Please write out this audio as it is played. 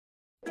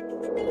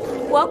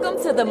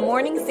Welcome to the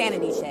Morning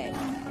Sanity Check,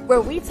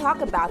 where we talk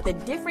about the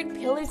different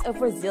pillars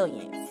of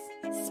resilience: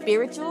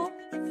 spiritual,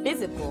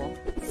 physical,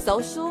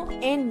 social,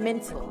 and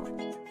mental.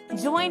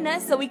 Join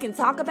us so we can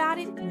talk about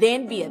it,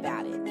 then be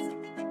about it.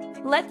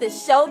 Let the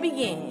show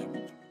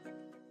begin.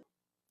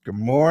 Good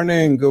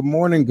morning,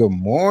 everyone. Good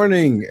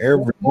morning.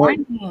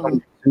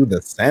 Welcome to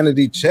the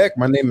Sanity Check.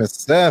 My name is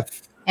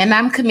Seth. And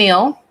I'm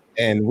Camille.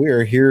 And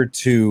we're here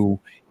to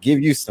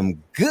give you some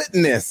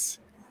goodness,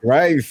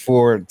 right,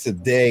 for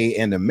today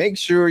and to make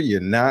sure you're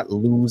not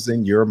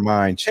losing your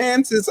mind.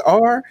 Chances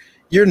are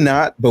you're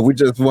not, but we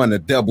just want to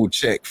double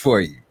check for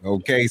you,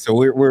 okay? So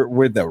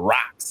we're the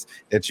rocks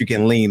that you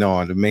can lean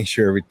on to make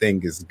sure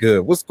everything is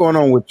good. What's going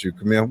on with you,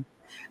 Camille?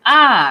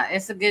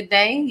 It's a good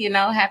day,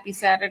 happy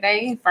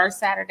Saturday, first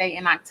Saturday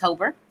in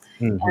October.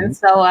 And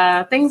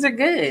so things are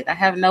good. I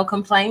have no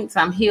complaints.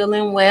 I'm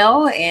healing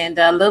well and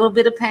a little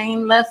bit of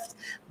pain left.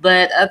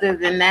 But other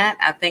than that,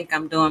 I think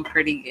I'm doing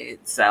pretty good.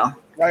 So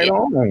right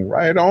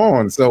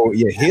on. So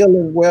you're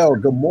healing well.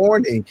 Good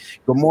morning.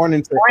 Good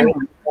morning to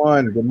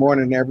everyone. Good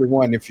morning,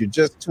 everyone. If you're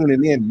just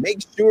tuning in, make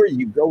sure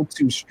you go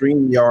to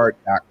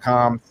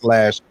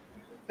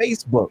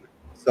StreamYard.com/Facebook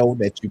so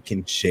that you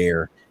can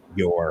share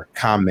your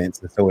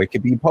comments and so it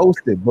can be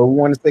posted. But we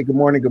want to say good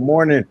morning.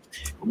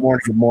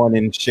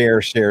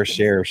 Share.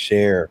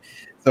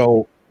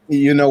 So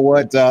you know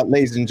what,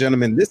 ladies and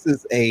gentlemen, this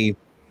is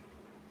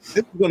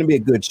going to be a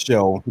good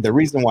show. The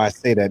reason why I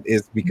say that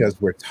is because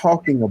we're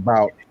talking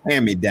about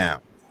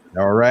hand-me-downs.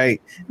 All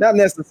right, not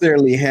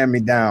necessarily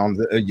hand-me-downs,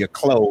 your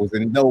clothes,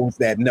 and those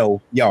that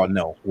know, y'all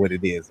know what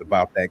it is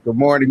about that. Good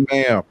morning,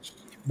 ma'am.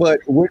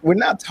 But we're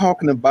not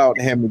talking about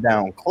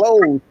hand-me-down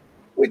clothes.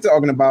 We're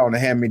talking about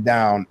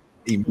hand-me-down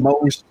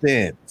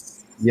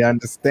emotions. You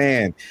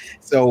understand?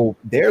 So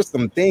there's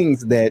some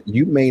things that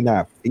you may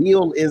not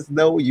feel as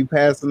though you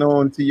passing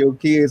on to your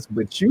kids,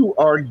 but you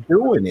are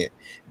doing it.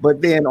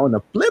 But then on the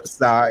flip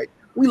side,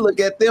 we look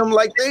at them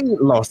like they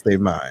lost their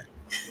mind.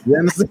 You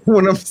understand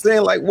what I'm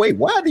saying? Like, wait,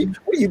 where do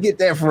you get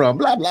that from?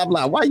 Blah, blah,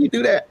 blah. Why you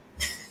do that?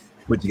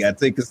 But you got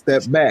to take a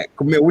step back.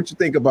 Camille, what you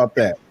think about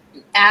that?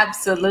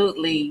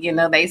 Absolutely.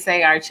 They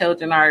say our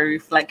children are a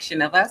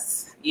reflection of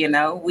us.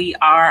 We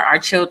are our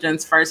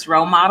children's first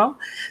role model.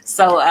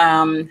 So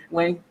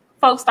when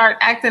folks start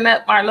acting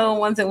up, our little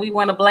ones, and we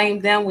want to blame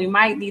them, we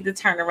might need to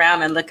turn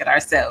around and look at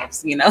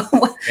ourselves.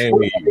 Hey.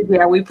 What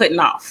are we putting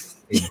off?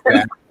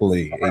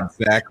 Exactly.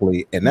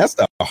 And that's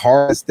the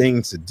hardest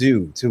thing to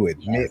do, to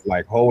admit,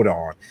 like, hold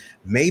on,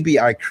 maybe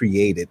I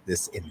created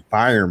this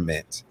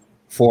environment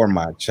for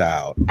my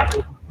child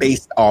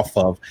based off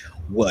of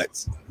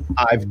what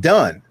I've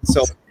done.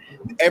 So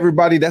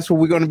everybody, that's what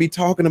we're going to be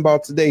talking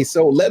about today.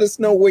 So let us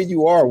know where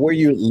you are, where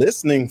you're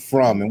listening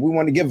from. And we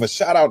want to give a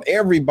shout out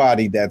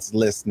everybody that's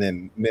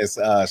listening. Miss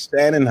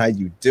Shannon, how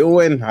you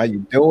doing?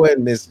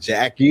 Miss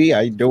Jackie, how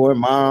you doing?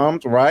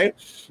 Moms, right?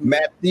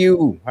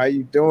 Matthew, how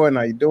you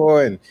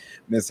doing?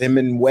 Miss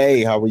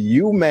Hemingway, how are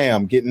you,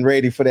 ma'am? Getting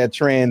ready for that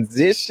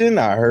transition?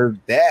 I heard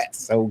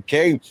that's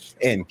okay.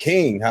 And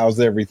King,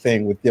 how's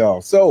everything with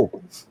y'all? So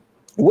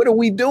what are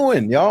we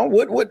doing, y'all?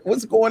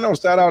 What's going on?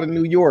 Shout out to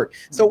New York.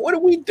 So what are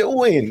we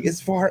doing as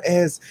far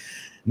as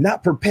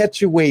not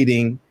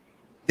perpetuating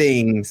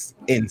things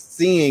and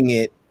seeing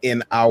it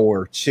in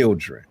our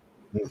children?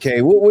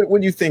 Okay, what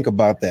do you think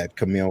about that,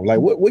 Camille? Like,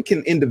 what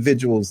can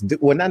individuals do?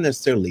 Well, not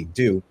necessarily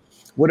do.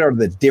 What are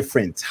the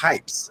different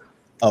types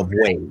of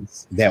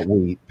ways that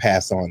we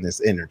pass on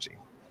this energy?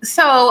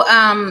 So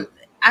I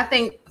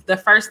think the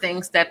first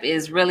step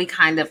is really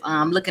kind of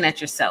looking at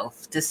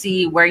yourself to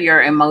see where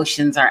your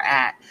emotions are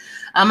at.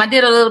 I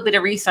did a little bit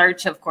of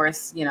research, of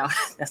course,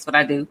 that's what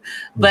I do.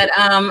 But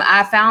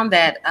I found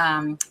that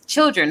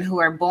children who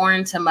are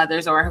born to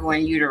mothers or who are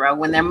in utero,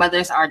 when their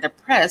mothers are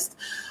depressed,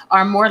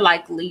 are more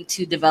likely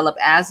to develop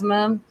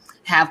asthma,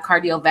 have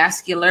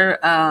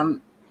cardiovascular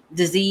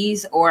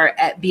disease, or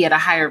be at a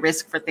higher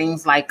risk for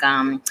things like,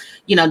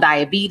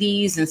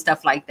 diabetes and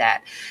stuff like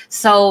that.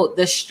 So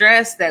the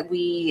stress that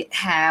we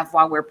have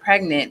while we're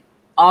pregnant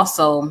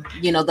also,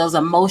 those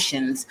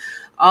emotions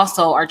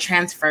also are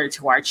transferred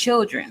to our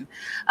children.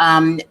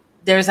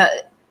 There's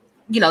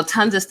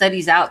tons of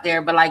studies out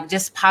there, but like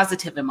just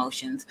positive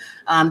emotions,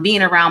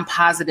 being around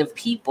positive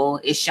people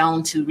is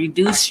shown to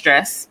reduce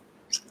stress,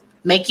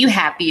 make you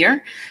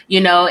happier,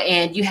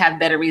 and you have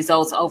better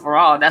results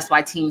overall. That's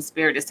why team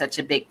spirit is such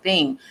a big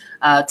thing.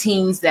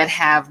 Teams that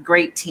have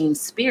great team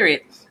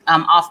spirit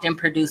often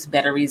produce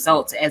better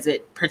results as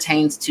it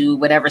pertains to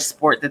whatever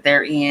sport that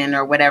they're in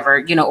or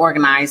whatever,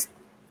 organized,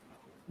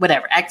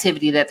 whatever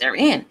activity that they're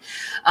in,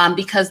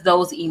 because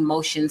those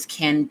emotions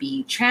can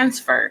be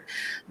transferred.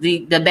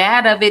 The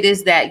bad of it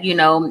is that,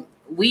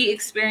 we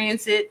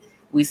experience it,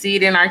 we see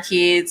it in our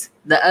kids.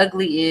 The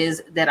ugly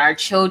is that our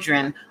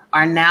children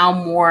are now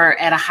more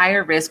at a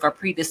higher risk or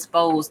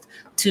predisposed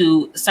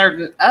to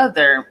certain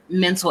other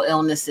mental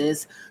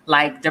illnesses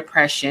like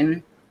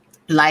depression,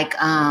 like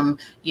some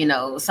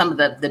of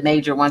the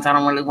major ones I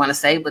don't really want to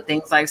say, but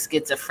things like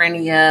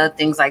schizophrenia,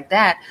 things like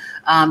that,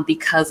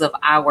 because of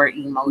our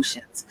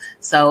emotions.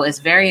 So it's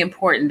very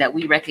important that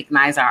we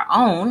recognize our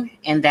own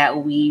and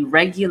that we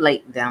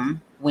regulate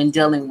them when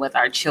dealing with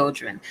our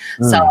children.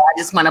 So I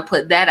just want to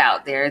put that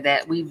out there,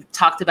 that we've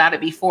talked about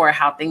it before,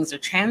 how things are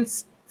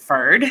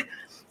transferred.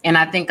 And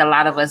I think a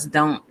lot of us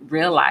don't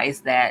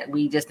realize that.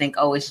 We just think,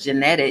 oh, it's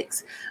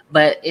genetics,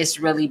 but it's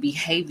really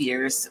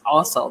behaviors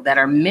also that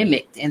are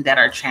mimicked and that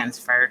are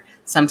transferred,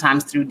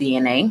 sometimes through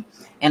DNA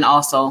and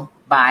also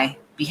by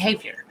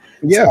behavior.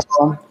 Yeah.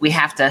 So we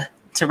have to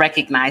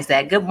recognize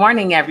that. Good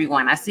morning,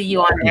 everyone. I see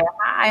you on there.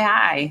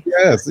 Hi.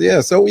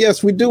 Yes. So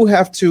yes, we do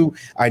have to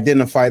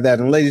identify that.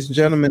 And ladies and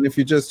gentlemen, if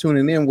you're just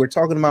tuning in, we're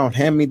talking about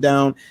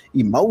hand-me-down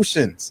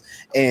emotions.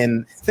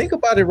 And think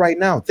about it right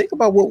now. Think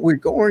about what we're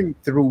going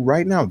through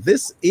right now.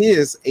 This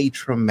is a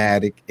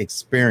traumatic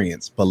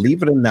experience,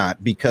 believe it or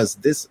not, because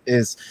this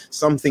is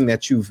something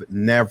that you've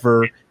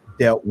never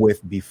dealt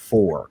with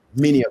before.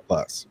 Many of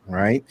us,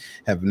 right,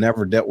 have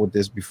never dealt with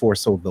this before.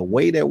 So the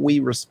way that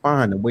we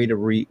respond, the way that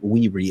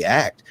we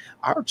react,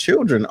 our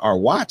children are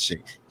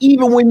watching.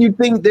 Even when you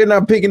think they're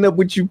not picking up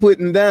what you're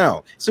putting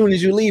down, as soon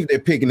as you leave, they're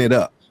picking it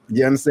up.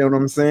 You understand what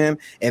I'm saying?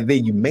 And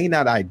then you may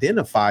not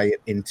identify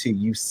it until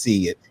you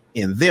see it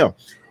in them.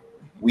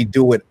 We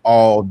do it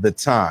all the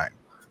time.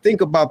 Think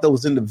about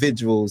those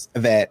individuals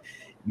that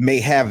may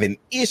have an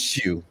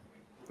issue,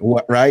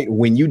 right?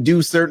 When you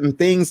do certain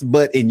things,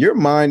 but in your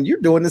mind, you're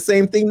doing the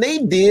same thing they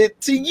did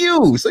to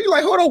you. So you're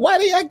like, hold on, why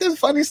they act this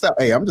funny stuff?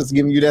 Hey, I'm just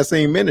giving you that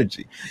same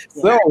energy.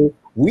 Yeah. So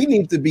we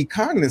need to be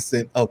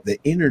cognizant of the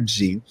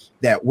energy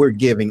that we're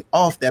giving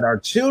off, that our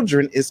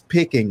children is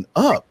picking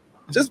up.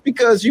 Just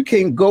because you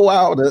can't go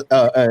out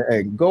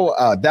and go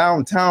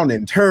downtown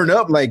and turn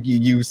up like you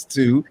used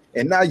to,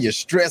 and now you're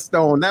stressed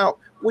on out,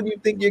 what do you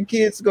think your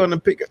kids are going to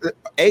pick up?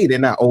 A, they're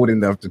not old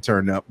enough to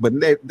turn up, but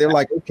they're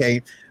like,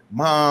 okay,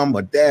 mom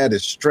or dad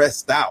is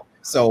stressed out.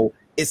 So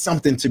it's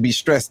something to be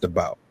stressed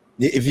about,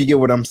 if you get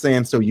what I'm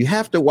saying. So you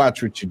have to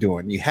watch what you're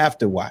doing. You have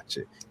to watch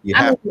it.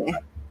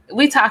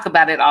 We talk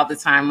about it all the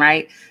time,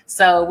 right?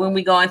 So when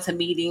we go into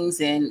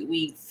meetings and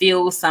we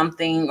feel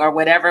something or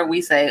whatever,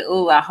 we say,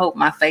 oh, I hope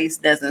my face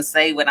doesn't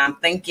say what I'm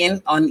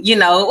thinking on,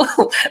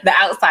 the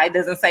outside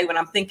doesn't say what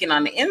I'm thinking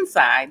on the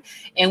inside.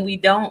 And we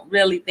don't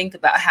really think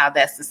about how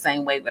that's the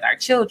same way with our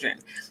children,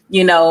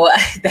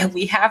 that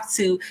we have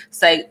to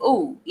say,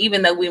 oh,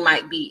 even though we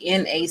might be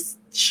in a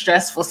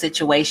stressful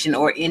situation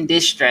or in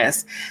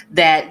distress,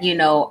 that,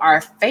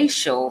 our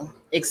facial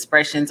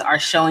expressions are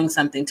showing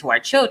something to our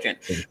children.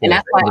 And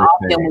that's why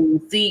often when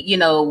you see,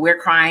 we're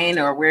crying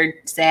or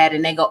we're sad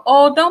and they go,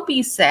 oh, don't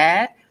be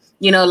sad.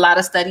 A lot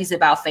of studies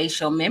about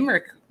facial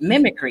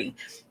mimicry,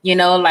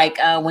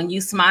 when you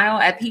smile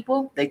at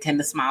people, they tend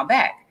to smile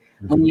back.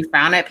 Mm-hmm. When you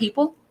frown at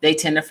people, they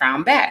tend to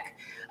frown back.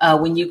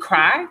 When you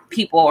cry,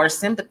 people are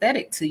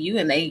sympathetic to you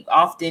and they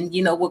often,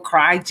 will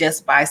cry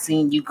just by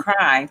seeing you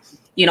cry.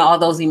 All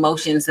those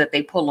emotions that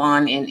they pull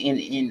on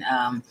in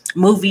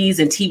movies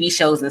and TV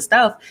shows and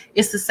stuff.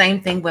 It's the same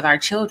thing with our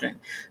children.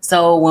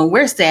 So when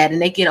we're sad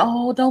and they get,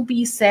 oh, don't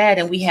be sad,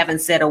 and we haven't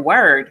said a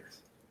word,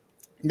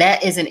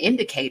 that is an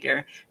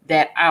indicator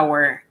that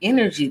our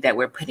energy that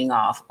we're putting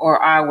off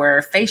or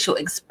our facial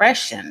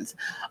expressions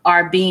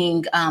are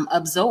being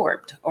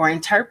absorbed or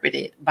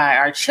interpreted by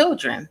our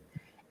children.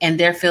 And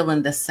they're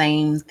feeling the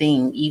same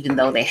thing, even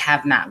though they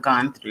have not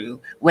gone through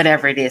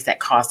whatever it is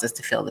that caused us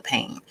to feel the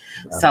pain.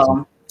 Absolutely.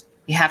 So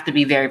you have to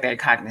be very, very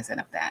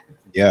cognizant of that.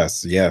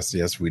 Yes,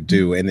 we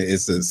do. And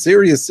it's a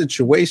serious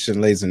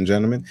situation, ladies and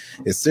gentlemen.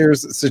 It's a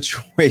serious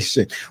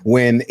situation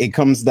when it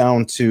comes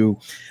down to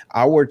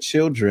our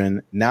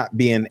children not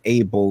being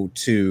able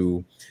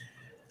to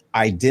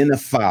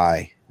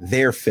identify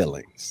their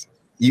feelings.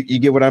 You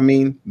get what I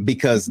mean?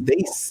 Because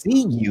they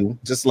see you,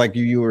 just like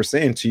you were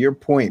saying, to your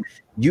point,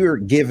 you're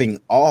giving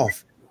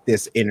off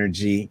this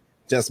energy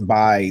just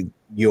by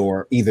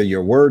either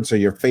your words or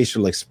your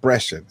facial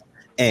expression.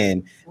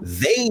 And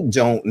they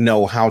don't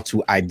know how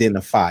to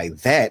identify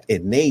that.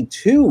 And they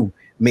too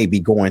may be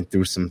going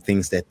through some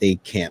things that they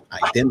can't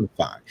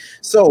identify.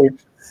 So,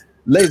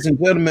 ladies and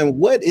gentlemen,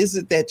 what is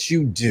it that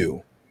you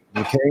do?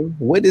 Okay,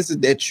 what is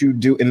it that you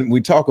do? And we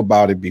talk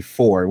about it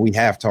before. We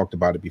have talked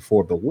about it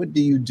before, but what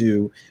do you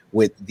do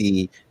with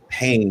the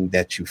pain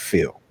that you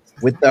feel,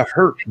 with the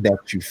hurt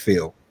that you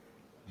feel,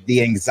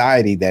 the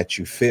anxiety that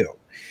you feel?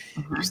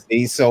 Mm-hmm. You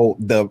see, so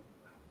the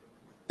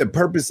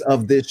purpose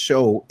of this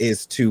show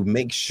is to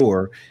make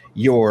sure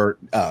your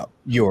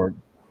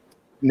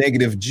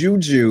negative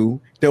juju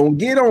don't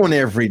get on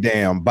every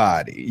damn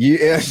body. You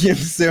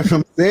understand what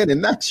I'm saying?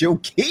 And not your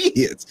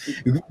kids,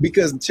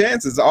 because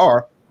chances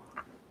are,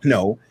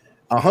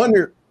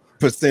 100%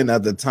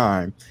 of the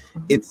time,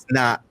 it's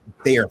not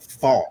their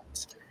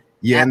fault.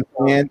 You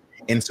understand?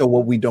 And so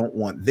what we don't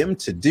want them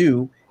to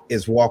do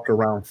is walk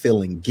around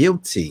feeling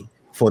guilty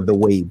for the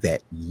way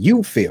that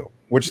you feel.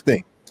 What you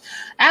think?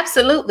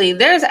 Absolutely.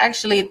 There's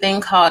actually a thing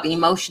called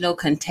emotional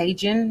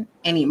contagion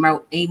and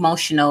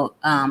emotional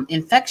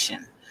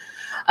infection.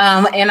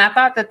 And I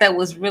thought that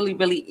was really,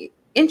 really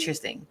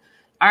interesting.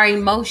 Our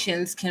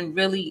emotions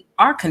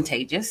are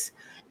contagious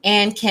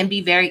and can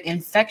be very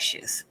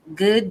infectious,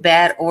 good,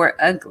 bad, or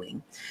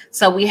ugly.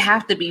 So we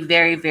have to be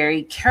very,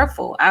 very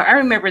careful. I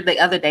remember the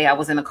other day I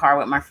was in a car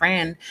with my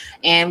friend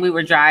and we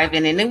were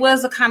driving, and it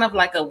was a kind of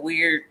like a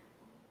weird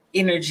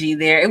energy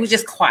there. It was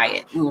just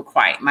quiet. We were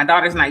quiet. My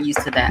daughter's not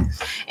used to that.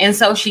 And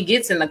so she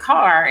gets in the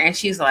car and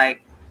she's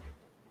like,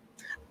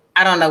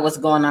 I don't know what's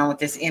going on with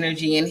this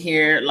energy in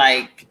here,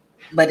 like,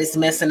 but it's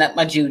messing up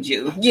my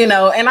juju, And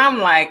I'm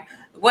like,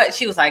 what?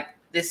 She was like,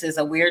 this is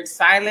a weird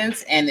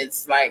silence and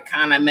it's like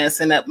kind of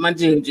messing up my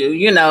juju,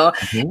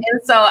 Mm-hmm.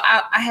 And so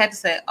I had to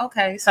say,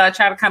 okay. So I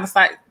tried to kind of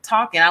start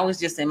talking. I was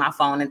just in my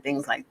phone and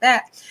things like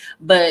that.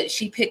 But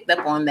she picked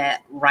up on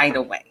that right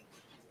away.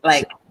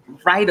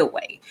 Right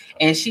away.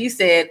 And she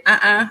said,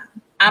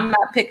 I'm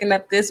not picking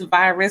up this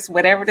virus,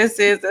 whatever this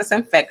is, this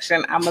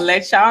infection. I'm gonna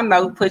let y'all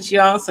know, put you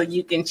on so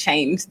you can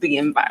change the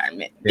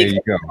environment. There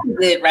you go. I'm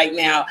good right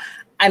now.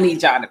 I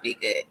need y'all to be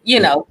good,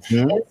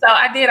 Mm-hmm. And so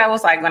I did. I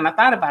was like, when I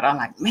thought about it, I'm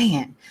like,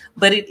 man,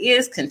 but it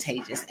is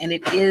contagious and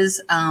it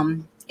is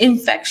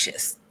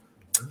infectious.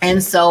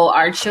 And so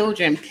our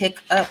children pick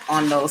up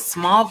on those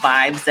small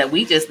vibes that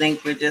we just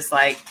think we're just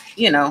like,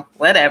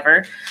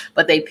 whatever,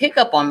 but they pick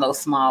up on those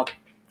small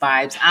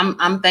vibes.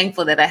 I'm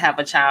thankful that I have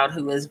a child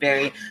who is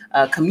very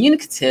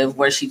communicative,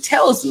 where she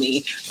tells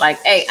me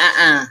like, hey,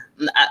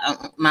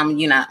 mama,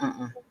 you're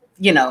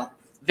not,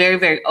 very,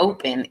 very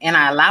open. And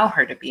I allow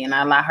her to be, and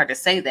I allow her to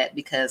say that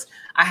because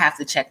I have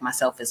to check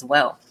myself as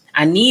well.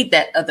 I need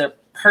that other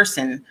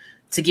person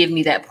to give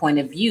me that point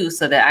of view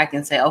so that I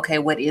can say, okay,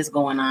 what is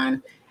going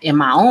on in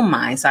my own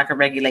mind, so I can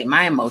regulate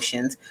my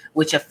emotions,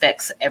 which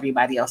affects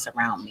everybody else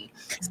around me.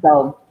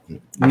 So,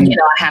 I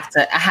have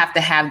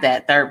to have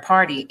that third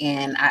party,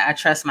 and I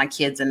trust my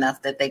kids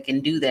enough that they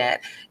can do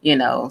that.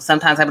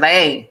 Sometimes I'm like,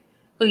 hey,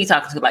 who are you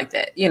talking to like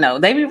that?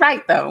 They be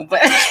right though,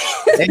 but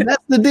and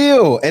that's the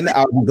deal. And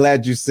I'm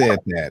glad you said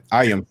that.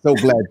 I am so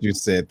glad you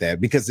said that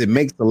because it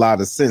makes a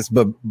lot of sense.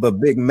 But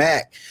Big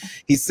Mac,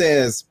 he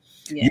says,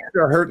 use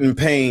your hurt and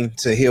pain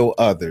to heal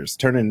others,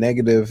 turning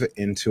negative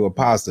into a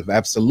positive.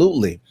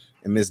 Absolutely.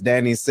 And Miss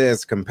Danny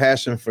says,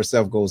 compassion for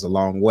self goes a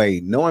long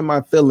way. Knowing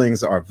my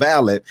feelings are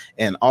valid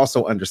and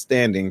also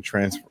understanding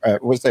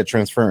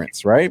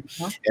transference, right?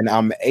 Mm-hmm. And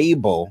I'm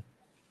able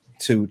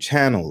to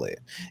channel it.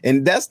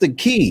 And that's the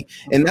key.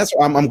 And that's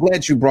why I'm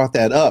glad you brought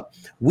that up.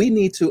 We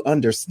need to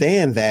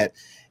understand that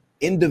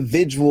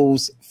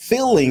individuals'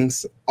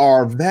 feelings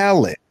are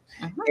valid.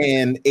 Mm-hmm.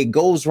 And it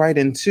goes right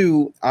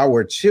into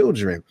our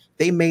children.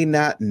 They may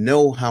not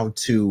know how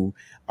to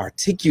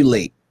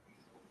articulate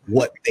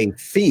what they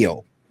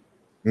feel,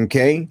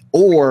 okay,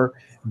 or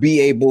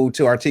be able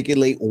to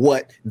articulate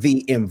what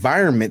the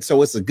environment.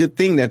 So it's a good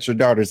thing that your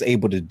daughter's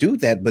able to do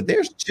that. But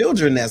there's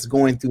children that's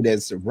going through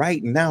this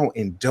right now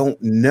and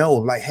don't know,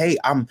 like, hey,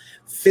 I'm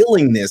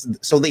feeling this.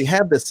 So they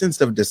have the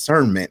sense of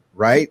discernment,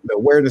 right? The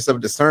awareness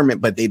of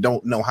discernment, but they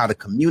don't know how to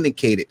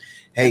communicate it.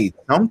 Hey,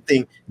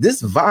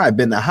 this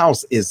vibe in the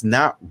house is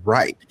not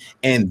right.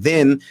 And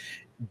then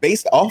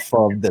based off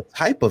of the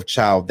type of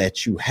child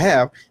that you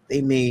have,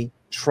 they may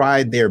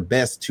try their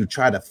best to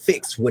try to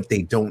fix what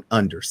they don't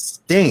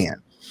understand.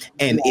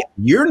 And if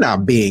you're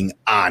not being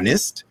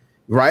honest,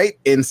 right,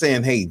 and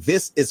saying, hey,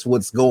 this is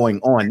what's going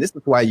on, this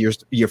is why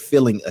you're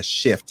feeling a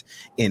shift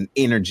in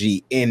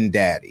energy in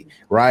daddy,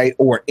 right,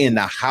 or in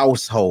the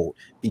household,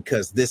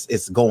 because this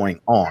is going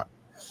on.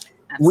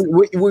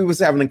 We was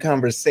having a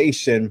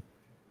conversation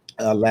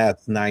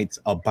last night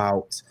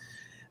about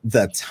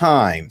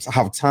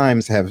how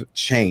times have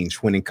changed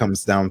when it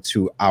comes down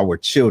to our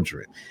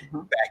children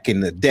back in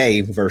the day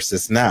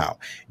versus now.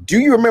 Do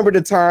you remember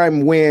the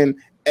time when,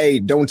 hey,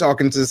 don't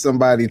talking to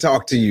somebody,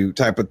 talk to you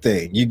type of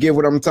thing? You get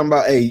what I'm talking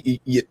about? Hey,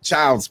 your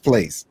child's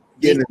place.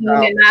 Be seen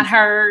and not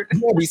heard.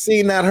 Yeah, be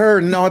seen, not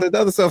heard, and all that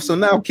other stuff. So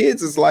now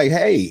kids is like,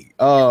 hey,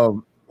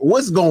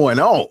 what's going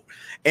on?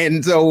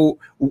 And so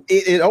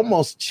it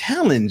almost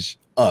challenged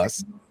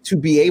us to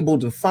be able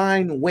to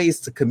find ways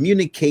to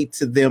communicate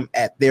to them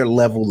at their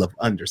level of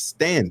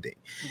understanding.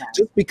 Right.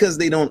 Just because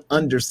they don't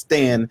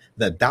understand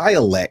the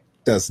dialect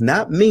does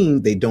not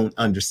mean they don't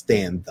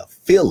understand the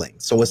feeling.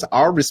 So it's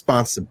our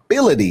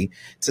responsibility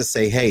to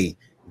say, hey,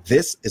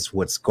 this is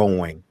what's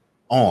going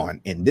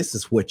on and this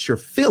is what you're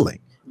feeling.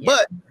 Yeah.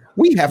 But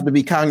we have to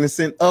be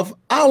cognizant of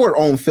our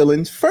own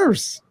feelings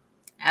first.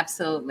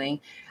 Absolutely.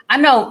 I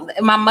know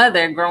my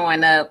mother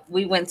growing up,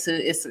 we went to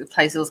a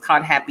place, it was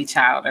called Happy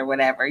Child or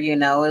whatever,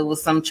 it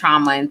was some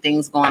trauma and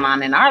things going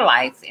on in our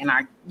life. And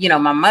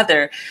my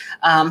mother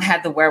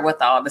had the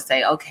wherewithal to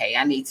say, okay,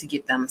 I need to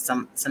get them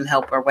some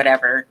help or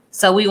whatever.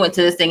 So we went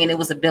to this thing and it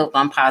was built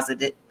on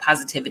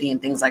positivity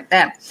and things like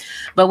that.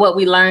 But what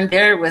we learned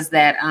there was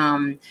that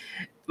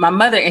my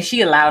mother, and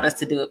she allowed us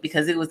to do it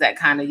because it was that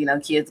kind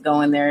of, kids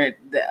go in there,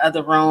 the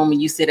other room,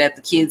 and you sit at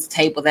the kids'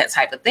 table, that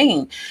type of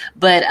thing.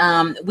 But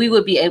we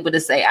would be able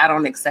to say, I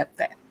don't accept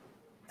that.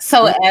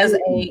 So as a,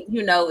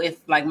 if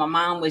like my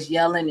mom was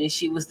yelling and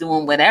she was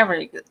doing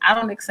whatever, I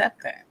don't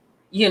accept that.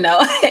 you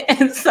know.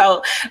 And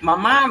so my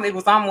mom, it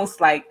was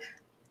almost like,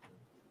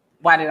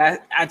 why did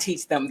I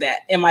teach them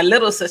that? And my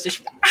little sister,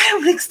 I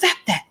don't accept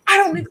that. I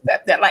don't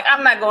accept that. Like,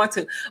 I'm not going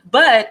to.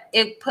 But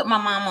it put my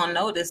mom on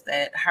notice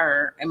that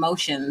her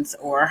emotions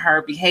or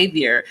her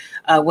behavior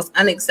was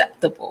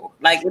unacceptable.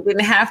 Like, it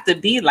didn't have to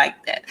be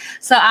like that.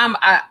 So I'm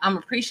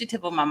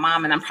appreciative of my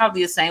mom, and I'm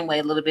probably the same way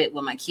a little bit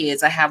with my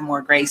kids. I have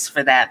more grace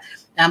for that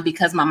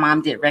because my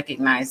mom did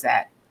recognize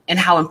that and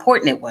how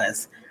important it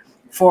was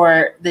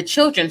for the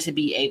children to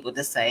be able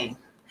to say,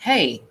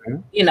 hey,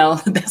 you know,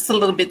 that's a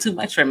little bit too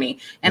much for me.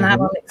 And I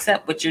don't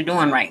accept what you're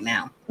doing right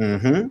now.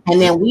 And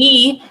then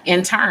we,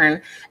 in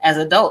turn, as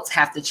adults,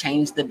 have to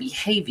change the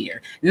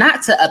behavior,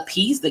 not to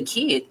appease the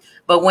kid.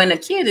 But when a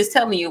kid is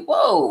telling you,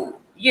 whoa,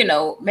 you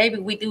know, maybe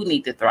we do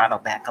need to throttle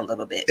back a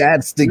little bit.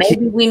 That's the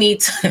maybe we need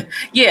to,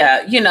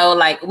 yeah, you know,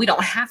 like we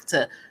don't have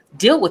to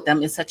deal with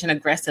them in such an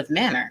aggressive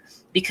manner,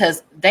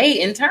 because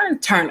they in turn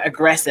turn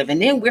aggressive, and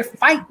then we're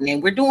fighting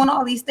and we're doing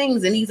all these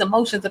things, and these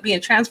emotions are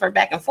being transferred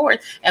back and forth,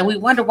 and we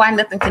wonder why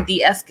nothing can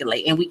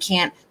de-escalate and we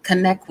can't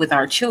connect with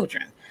our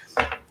children.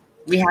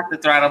 We have to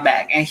throttle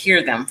back and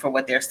hear them for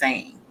what they're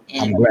saying.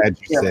 I'm glad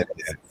you said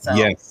that. So.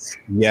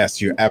 Yes,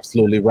 you're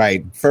absolutely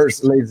right.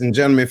 First, ladies and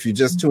gentlemen, if you're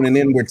just tuning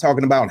in, we're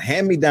talking about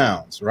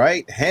hand-me-downs,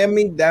 right?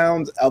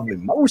 Hand-me-downs of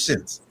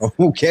emotions,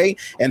 okay?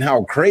 And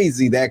how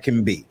crazy that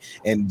can be.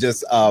 And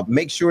just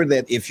make sure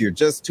that if you're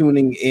just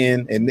tuning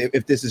in, and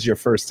if this is your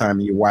first time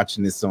and you're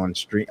watching this on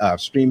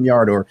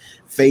StreamYard or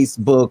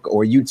Facebook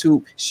or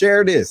YouTube,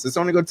 share this. It's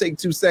only going to take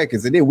 2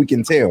 seconds, and then we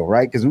can tell,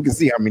 right? Because we can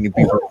see how many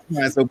people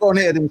are. So go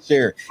ahead and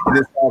share it, and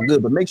it's all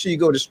good. But make sure you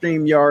go to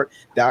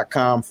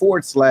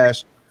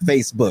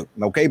StreamYard.com/Facebook,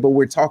 okay? But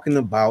we're talking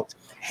about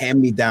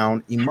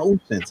hand-me-down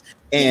emotions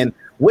and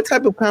what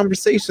type of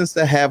conversations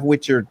to have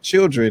with your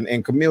children.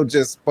 And Camille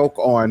just spoke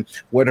on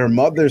what her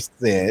mother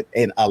said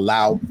and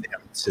allowed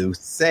them to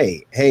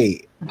say,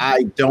 hey,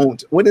 I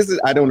don't agree.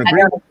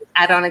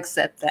 I don't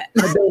accept that.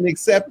 I don't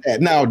accept that.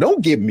 Now,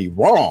 don't get me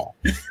wrong.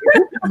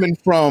 Coming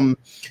from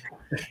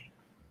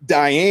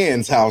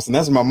Diane's house, and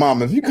that's my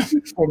mom. If you come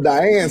from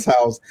Diane's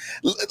house,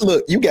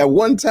 look, you got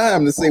one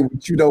time to say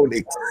what you don't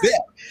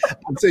accept.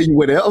 I'll tell you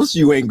what else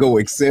you ain't gonna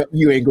accept.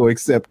 You ain't gonna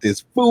accept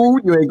this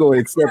food. You ain't gonna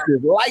accept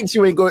this lights.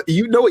 You ain't going.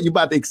 You know what? You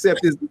about to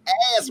accept this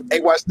ass.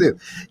 Hey, watch this.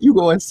 You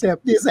gonna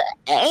accept this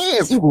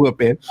ass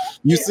whooping.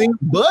 You see,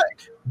 but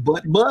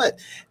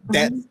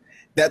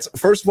that's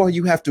first of all,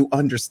 you have to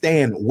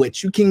understand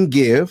what you can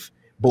give,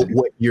 but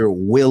what you're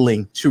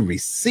willing to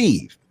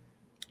receive,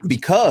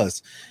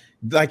 because.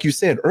 Like you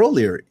said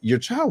earlier, your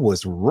child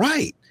was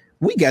right.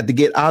 We got to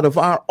get out of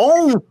our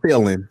own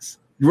feelings,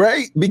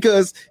 right?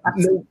 Because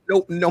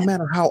no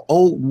matter how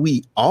old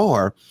we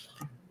are,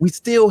 we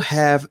still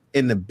have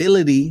an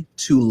ability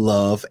to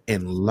love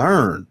and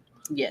learn.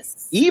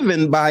 Yes.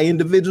 Even by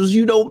individuals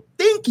you don't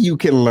think you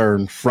can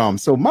learn from.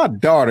 So my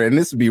daughter, and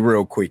this will be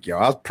real quick,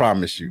 y'all, I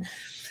promise you.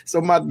 So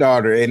my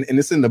daughter, and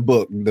it's in the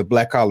book, The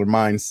Black Collar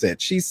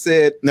Mindset, she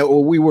said,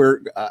 we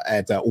were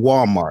at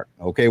Walmart,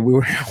 okay? We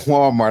were at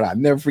Walmart. I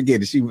never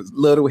forget it. She was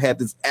little, had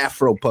this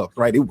Afro puff,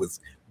 right? It was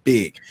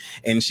big.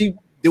 And she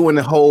doing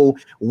the whole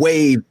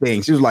wave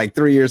thing. She was like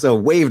 3 years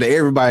old, wave to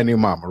everybody in their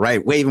mama,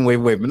 right? Waving.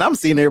 And I'm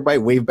seeing everybody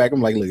wave back.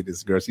 I'm like, look at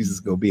this girl. She's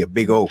just going to be a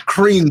big old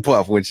cream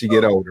puff when she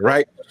get older,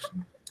 right?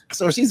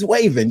 So she's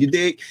waving, you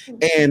dig?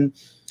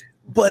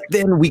 But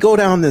then we go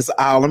down this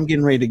aisle. I'm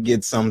getting ready to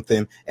get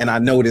something, and I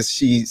notice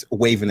she's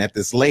waving at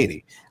this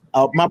lady.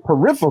 My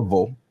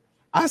peripheral,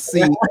 I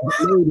see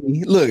the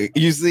lady. Look,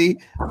 you see,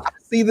 I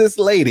see this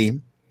lady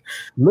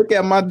look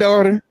at my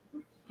daughter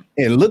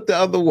and look the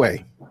other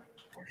way.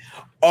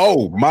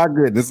 Oh my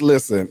goodness!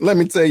 Listen, let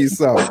me tell you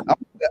something.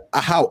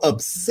 How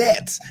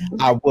upset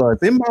I was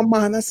in my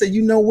mind. I said,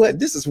 you know what?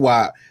 This is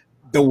why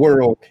the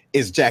world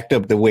is jacked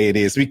up the way it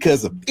is,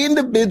 because of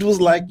individuals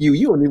like you.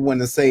 You don't even want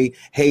to say,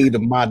 hey, to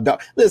my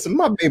dog. Listen,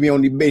 my baby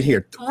only been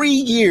here 3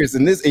 years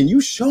and you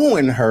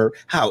showing her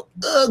how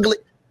ugly.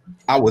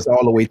 I was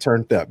all the way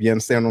turned up. You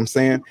understand what I'm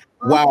saying?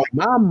 While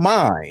my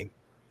mind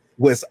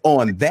was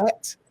on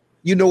that,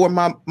 you know what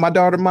my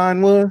daughter's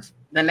mind was?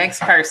 The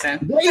next person.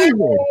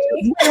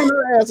 Waving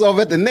her ass off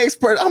at the next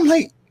person. I'm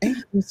like,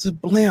 ain't this a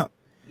blimp?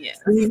 Yes.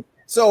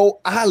 So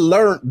I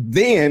learned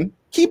then,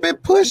 keep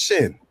it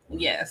pushing.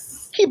 Yes.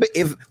 Keep it,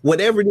 if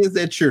whatever it is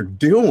that you're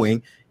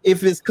doing,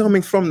 if it's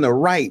coming from the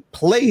right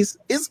place,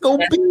 it's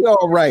gonna be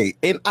all right.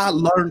 And I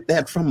learned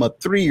that from a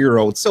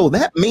 3-year-old. So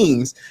that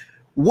means,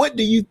 what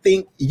do you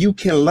think you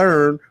can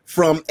learn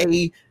from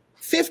a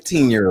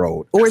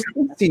 15-year-old or a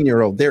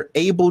 16-year-old? They're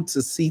able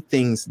to see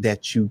things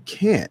that you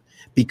can't,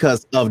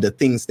 because of the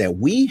things that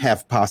we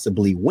have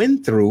possibly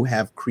went through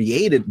have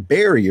created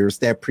barriers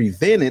that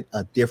prevented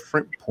a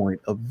different point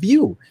of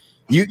view.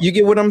 You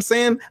get what I'm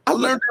saying? I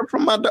learned that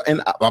from my daughter,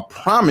 and I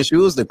promise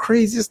you, it was the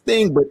craziest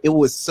thing, but it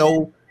was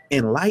so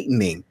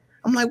enlightening.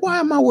 I'm like, why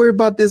am I worried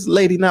about this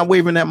lady not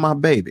waving at my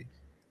baby?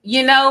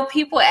 You know,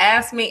 people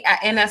ask me,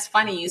 and that's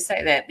funny you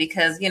say that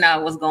because, you know, I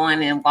was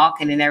going and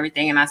walking and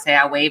everything. And I say,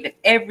 I wave at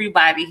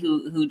everybody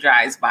who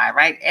drives by,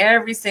 right?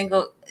 Every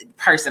single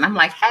person. I'm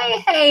like,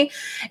 hey.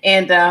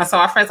 And so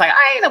my friend's like,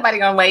 I ain't nobody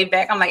going to wave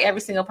back. I'm like,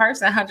 every single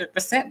person,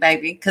 100%,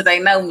 baby, because they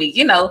know me,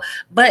 you know.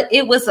 But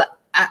it was,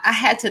 I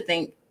had to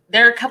think,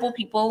 there are a couple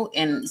people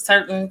in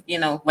certain, you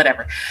know,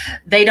 whatever,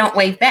 they don't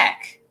wave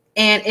back.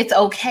 And it's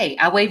okay.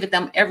 I wave at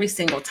them every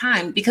single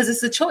time because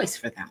it's a choice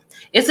for them.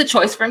 It's a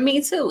choice for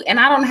me too. And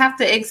I don't have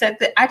to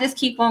accept it. I just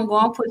keep on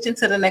going, pushing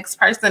to the next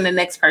person. The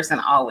next person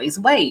always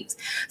waves.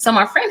 So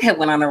my friend had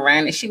went on a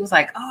run and she was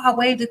like, oh, I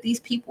waved at these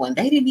people and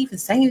they didn't even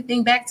say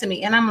anything back to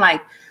me. And I'm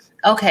like,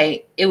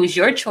 okay, it was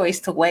your choice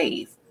to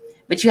wave.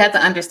 But you have to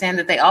understand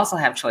that they also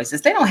have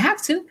choices. They don't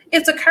have to.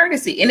 It's a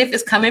courtesy. And if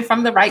it's coming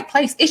from the right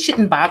place, it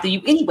shouldn't bother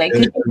you anyway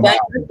because you've done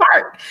your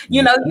part.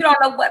 You know, you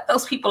don't know what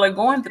those people are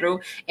going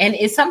through. And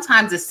it's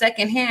sometimes it's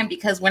secondhand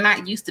because we're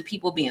not used to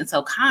people being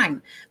so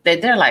kind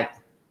that they're like,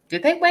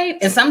 did they wave?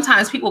 And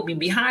sometimes people be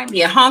behind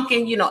me and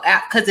honking, you know,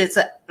 because it's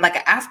like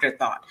an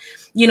afterthought,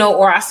 you know,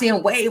 or I see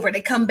them wave or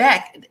they come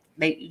back.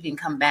 They can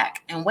come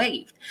back and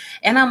wave.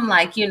 And I'm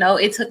like, you know,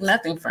 it took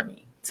nothing for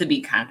me to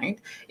be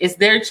kind. It's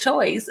their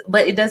choice,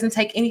 but it doesn't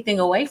take anything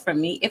away from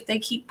me if they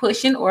keep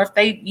pushing or if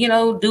they, you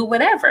know, do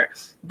whatever.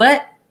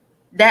 But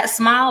that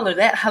smile or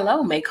that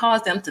hello may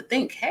cause them to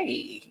think,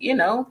 hey, you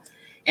know.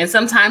 And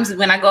sometimes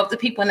when I go up to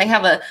people and they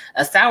have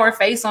a sour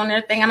face on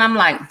their thing and I'm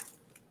like,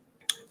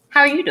 how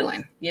are you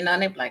doing? You know,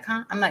 and they're like,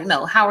 huh? I'm like,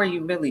 no, how are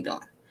you really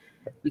doing?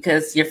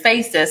 Because your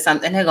face says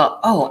something. They go,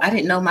 oh, I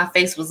didn't know my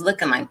face was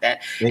looking like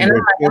that. And I'm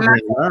like, I'm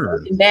not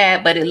looking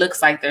bad, but it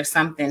looks like there's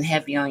something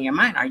heavy on your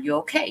mind. Are you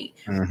okay?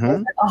 Mm-hmm.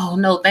 Like, oh,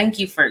 no, thank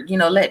you for, you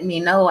know, letting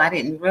me know. I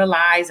didn't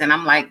realize. And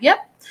I'm like,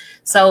 yep.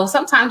 So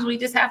sometimes we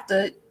just have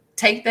to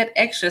take that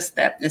extra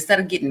step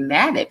instead of getting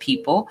mad at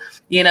people.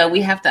 You know,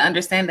 we have to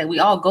understand that we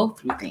all go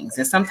through things.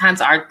 And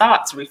sometimes our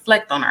thoughts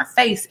reflect on our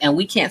face and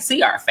we can't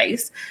see our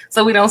face.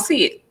 So we don't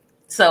see it.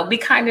 So be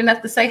kind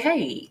enough to say,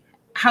 hey,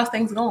 how's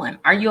things going?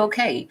 Are you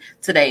okay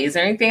today? Is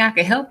there anything I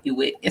can help you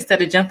with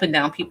instead of jumping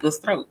down people's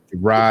throats?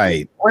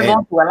 Right. We're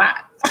going through a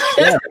lot.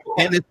 Yeah,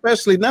 and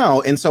especially now.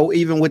 And so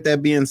even with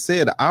that being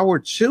said, our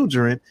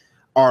children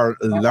are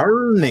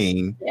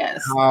learning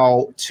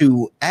how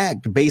to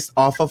act based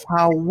off of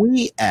how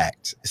we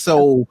act.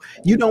 So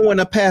you don't want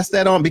to pass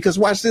that on because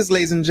watch this,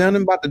 ladies and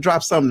gentlemen, I'm about to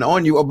drop something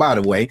on you. Oh, by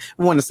the way,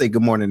 I want to say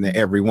good morning to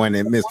everyone.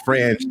 And Miss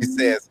Fran, she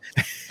says,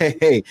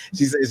 hey,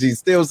 she says she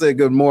still said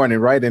good morning,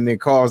 right? And it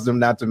caused them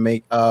not to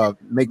make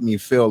me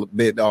feel a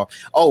bit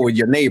oh,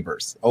 your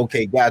neighbors.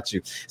 Okay, got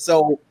you.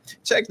 So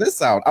check this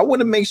out. I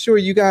want to make sure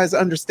you guys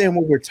understand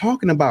what we're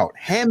talking about.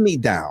 Hand me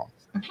down.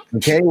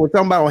 Okay, we're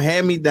talking about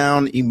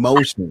hand-me-down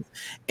emotions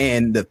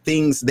and the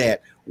things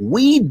that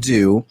we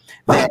do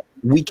that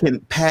we can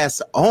pass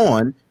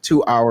on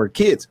to our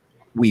kids.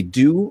 We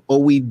do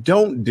or we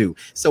don't do.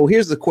 So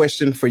here's the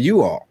question for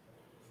you all.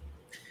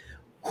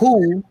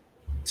 Who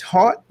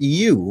taught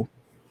you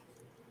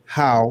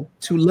how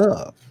to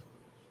love?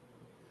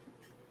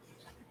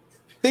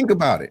 Think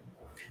about it.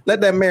 Let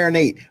that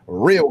marinate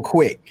real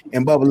quick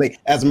and bubbly.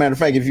 As a matter of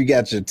fact, if you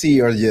got your tea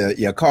or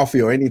your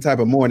coffee or any type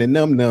of morning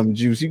num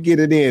juice, you get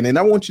it in. And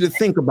I want you to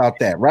think about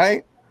that,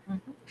 right?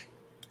 Mm-hmm.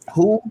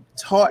 Who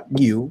taught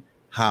you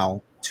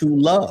how to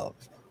love?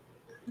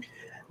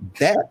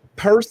 That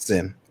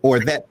person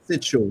or that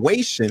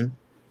situation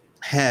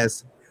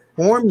has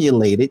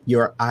formulated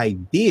your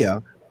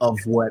idea of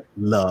what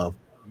love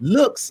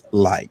looks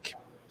like.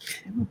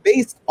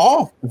 Based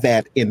off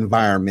that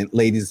environment,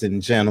 ladies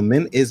and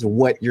gentlemen, is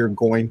what you're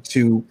going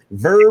to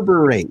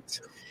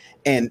reverberate.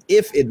 And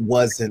if it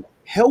wasn't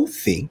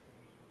healthy,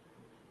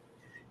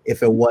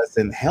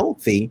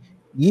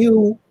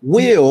 you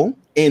will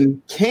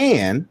and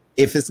can,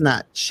 if it's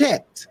not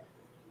checked,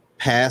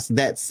 pass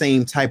that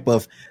same type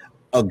of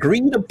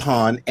agreed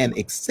upon and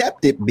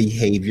accepted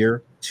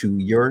behavior to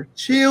your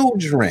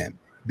children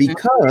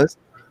because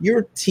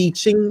you're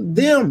teaching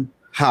them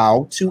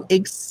how to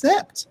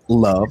accept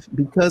love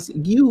because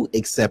you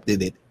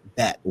accepted it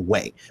that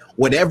way.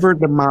 Whatever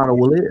the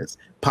model is,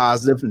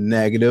 positive,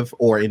 negative,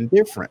 or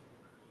indifferent.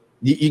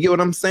 You get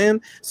what I'm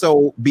saying?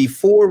 So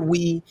before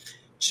we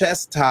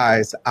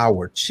chastise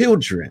our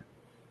children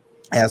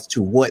as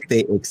to what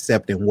they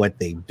accept and what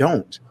they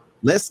don't,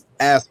 let's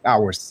ask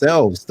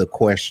ourselves the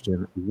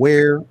question,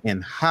 where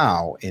and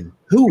how and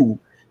who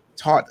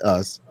taught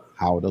us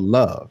how to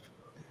love?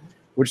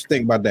 What you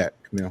think about that,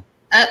 Camille?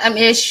 I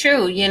mean, it's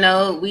true. You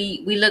know,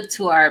 we look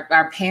to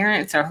our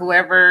parents or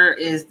whoever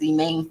is the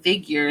main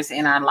figures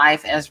in our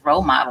life as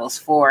role models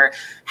for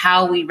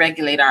how we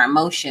regulate our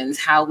emotions,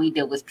 how we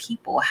deal with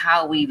people,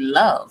 how we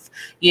love,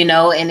 you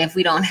know, and if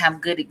we don't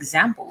have good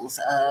examples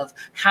of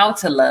how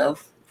to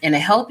love, in a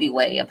healthy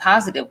way, a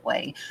positive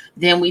way,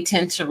 then we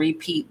tend to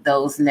repeat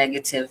those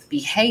negative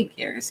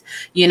behaviors,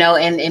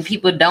 and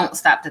people don't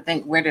stop to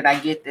think, where did I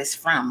get this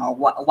from? Or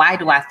why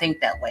do I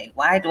think that way?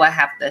 Why do I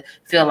have to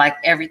feel like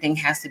everything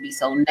has to be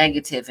so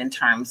negative in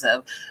terms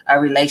of a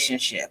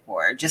relationship,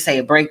 or just say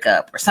a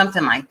breakup or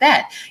something like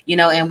that,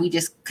 and we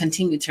just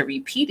continue to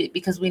repeat it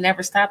because we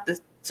never stop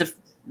to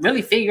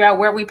really figure out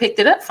where we picked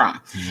it up from.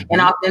 Mm-hmm.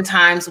 And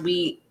oftentimes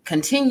we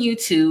continue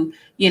to,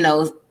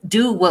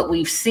 do what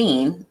we've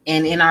seen.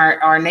 And in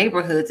our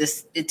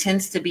neighborhoods, it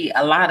tends to be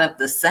a lot of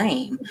the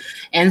same.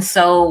 And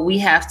so we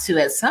have to,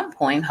 at some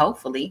point,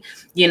 hopefully,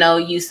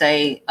 you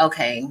say,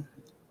 okay,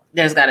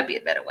 there's got to be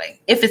a better way.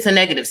 If it's a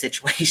negative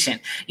situation,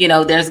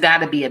 there's got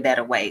to be a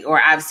better way.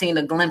 Or I've seen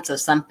a glimpse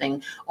of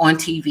something on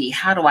TV.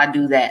 How do I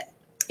do that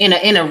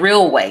in a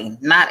real way,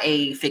 not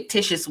a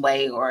fictitious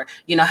way, or,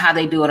 how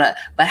they do it,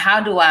 but how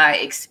do I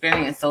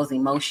experience those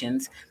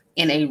emotions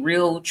in a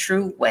real,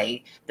 true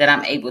way that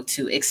I'm able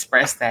to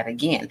express that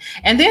again?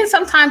 And then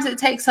sometimes it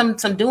takes some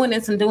doing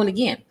and some doing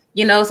again.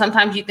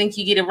 Sometimes you think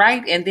you get it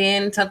right, and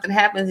then something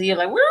happens and you're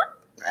like, well,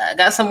 I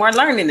got some more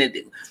learning to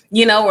do,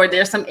 or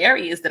there's some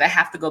areas that I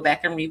have to go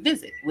back and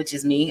revisit, which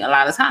is me a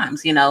lot of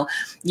times. You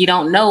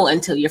don't know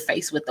until you're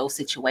faced with those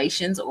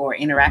situations or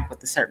interact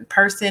with a certain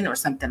person or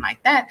something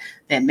like that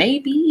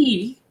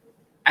maybe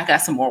I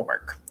got some more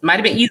work. Might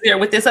have been easier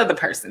with this other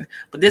person,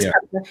 but this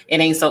person, it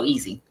ain't so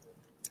easy.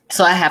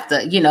 So I have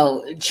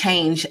to,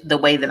 change the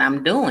way that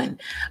I'm doing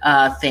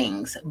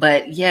things.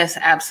 But yes,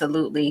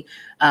 absolutely.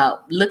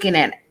 Looking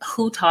at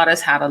who taught us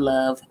how to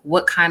love,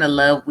 what kind of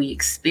love we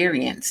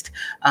experienced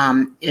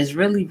is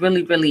really,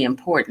 really, really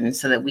important,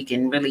 so that we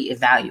can really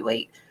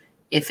evaluate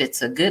if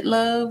it's a good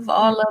love.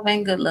 All love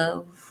ain't good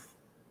love.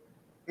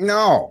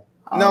 No,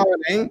 it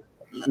ain't.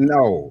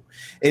 No.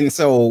 And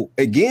so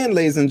again,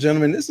 ladies and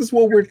gentlemen, this is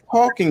what we're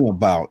talking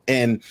about.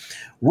 And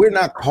we're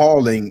not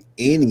calling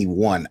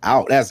anyone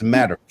out. As a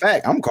matter of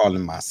fact, I'm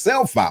calling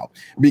myself out,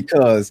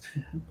 because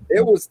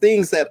there was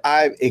things that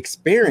I've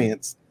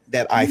experienced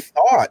that I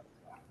thought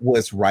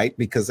was right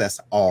because that's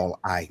all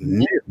I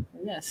knew.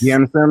 Yes. You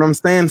understand what I'm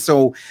saying?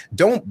 So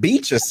don't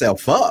beat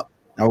yourself up.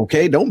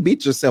 Okay. Don't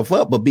beat yourself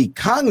up, but be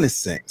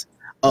cognizant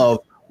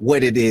of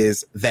what it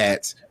is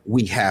that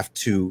we have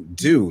to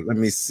do. Let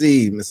me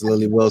see. Miss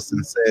Lily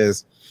Wilson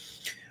says,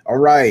 all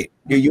right,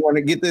 you want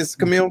to get this,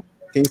 Camille?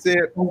 Can you say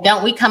it?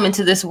 Don't we come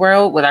into this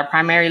world with our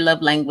primary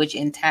love language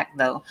intact,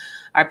 though?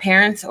 Our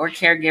parents or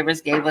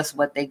caregivers gave us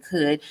what they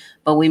could,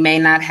 but we may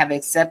not have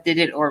accepted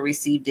it or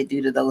received it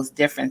due to those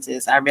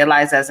differences. I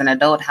realized as an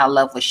adult how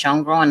love was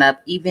shown growing up,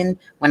 even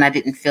when I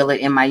didn't feel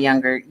it in my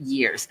younger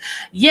years.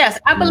 Yes,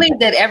 I believe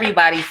that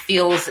everybody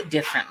feels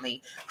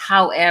differently.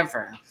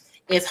 However,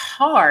 it's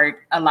hard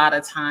a lot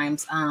of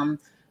times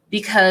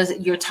because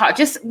you're taught,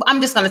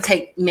 I'm just going to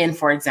take men,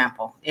 for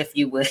example, if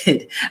you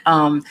would.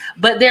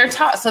 But they're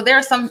taught. So there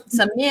are some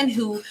men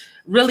who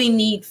really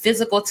need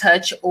physical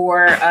touch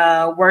or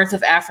words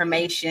of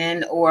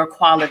affirmation or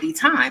quality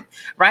time,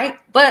 right?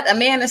 But a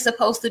man is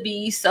supposed to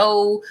be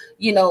so,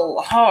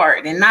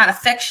 hard and not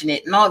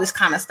affectionate and all this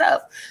kind of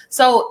stuff.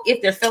 So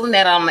if they're feeling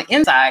that on the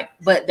inside,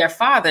 but their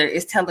father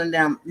is telling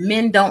them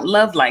men don't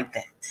love like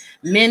that.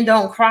 Men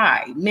don't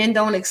cry. Men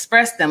don't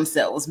express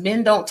themselves.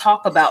 Men don't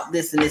talk about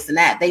this and this and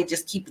that. They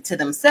just keep it to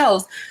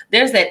themselves.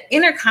 There's that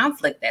inner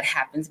conflict that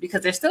happens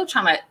because they're still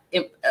trying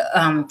to,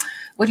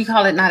 what do you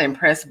call it? Not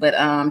impress, but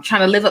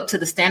trying to live up to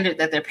the standard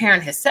that their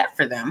parent has set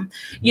for them,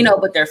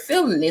 but they're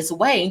feeling this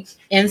way.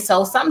 And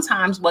so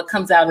sometimes what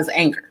comes out is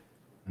anger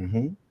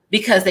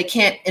because they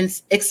can't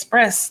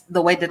express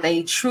the way that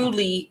they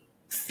truly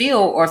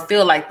feel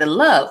like the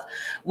love.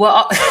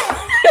 Well,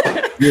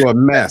 you're a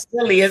mess.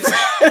 Lily is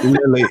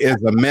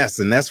a mess,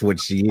 and that's what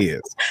she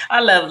is.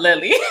 I love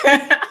Lily.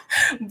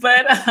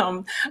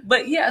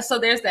 but yeah, so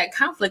there's that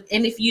conflict.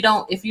 And if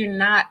you're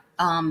not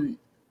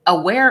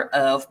aware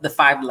of the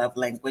 5 love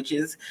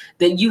languages,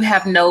 then you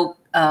have no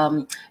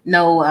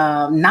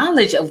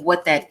knowledge of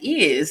what that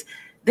is,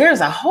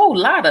 there's a whole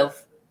lot of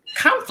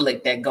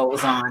conflict that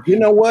goes on. You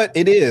know what?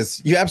 It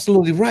is. You're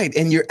absolutely right.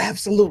 And you're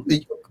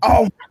absolutely,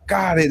 oh my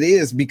God, it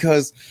is,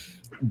 because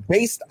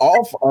based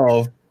off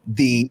of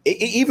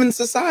even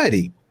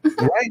society,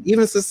 right?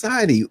 Even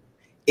society,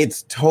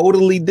 it's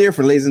totally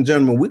different, ladies and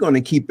gentlemen. We're going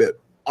to keep it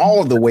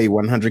all the way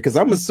 100 because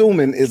I'm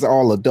assuming it's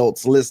all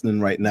adults listening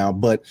right now,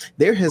 but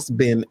there has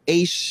been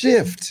a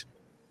shift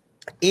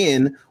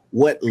in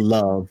what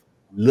love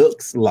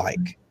looks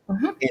like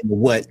and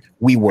what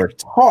we were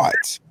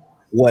taught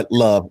what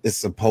love is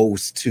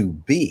supposed to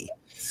be.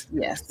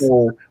 Yes.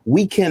 So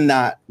we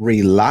cannot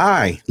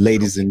rely,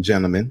 ladies and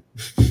gentlemen.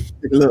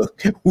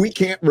 Look, we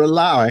can't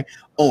rely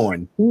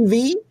on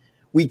TV.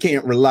 We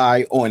can't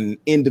rely on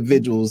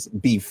individuals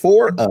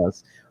before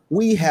us.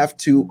 We have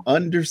to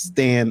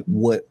understand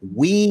what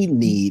we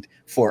need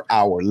for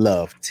our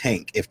love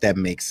tank, if that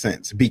makes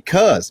sense.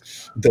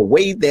 Because the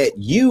way that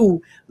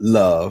you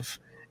love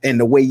And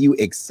the way you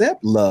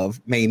accept love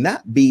may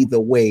not be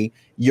the way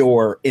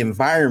your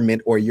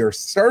environment or your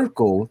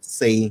circle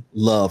say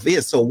love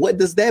is. So what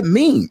does that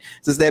mean?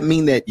 Does that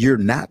mean that you're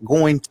not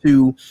going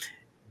to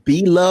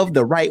be loved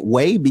the right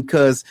way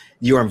because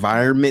your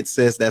environment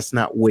says that's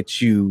not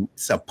what you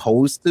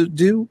supposed to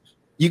do?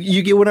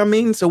 You get what I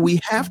mean? So we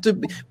have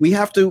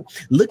to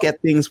look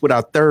at things with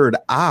our third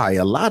eye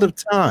a lot of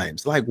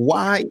times. Like,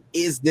 why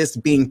is this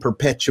being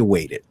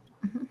perpetuated?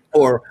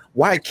 Or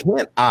why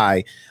can't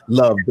I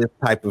love this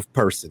type of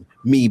person,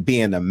 me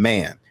being a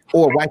man?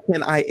 Or why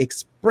can't I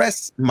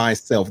express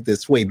myself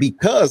this way?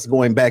 Because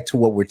going back to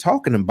what we're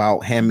talking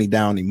about,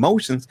 hand-me-down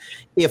emotions,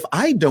 if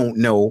I don't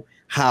know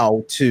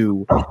how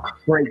to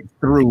break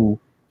through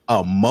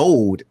a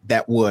mold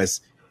that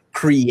was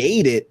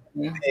created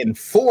and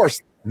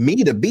forced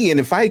me to be, and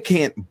if I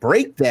can't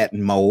break that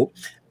mold,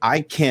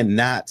 I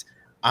cannot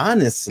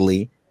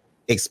honestly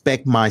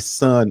expect my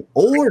son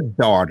or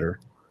daughter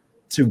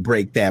to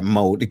break that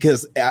mold,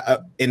 because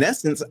in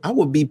essence, I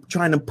would be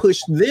trying to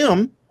push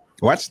them.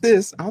 Watch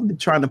this. I'll be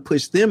trying to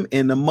push them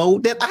in the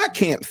mold that I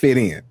can't fit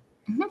in.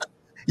 Mm-hmm.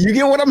 You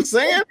get what I'm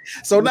saying?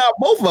 So now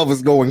both of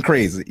us going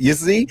crazy, you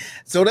see?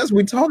 So that's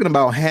we're talking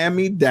about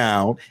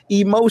hand-me-down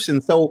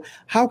emotion. So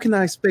how can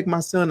I expect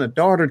my son or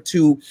daughter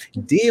to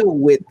deal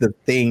with the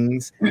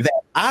things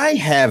that I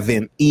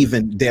haven't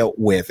even dealt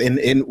with?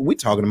 And we're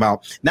talking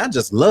about not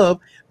just love,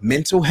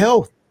 mental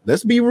health.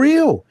 Let's be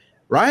real,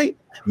 right?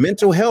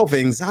 Mental health,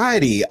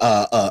 anxiety,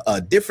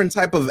 different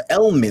type of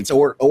ailments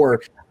or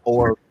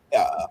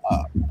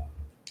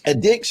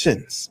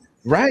addictions.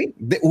 Right,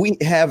 the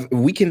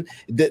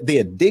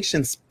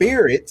addiction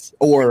spirits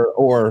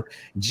or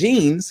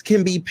genes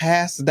can be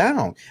passed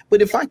down.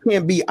 But if I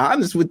can't be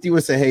honest with you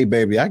and say, hey,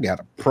 baby, I got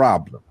a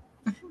problem.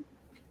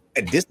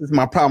 And this is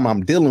my problem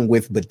I'm dealing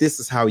with, but this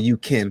is how you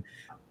can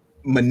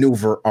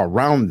maneuver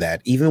around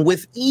that, even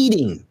with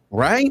eating,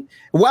 right?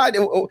 Why?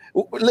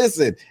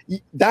 Listen,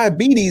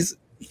 diabetes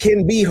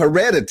can be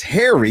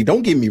hereditary.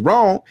 Don't get me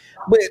wrong,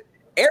 but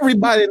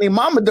everybody and their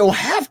mama don't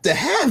have to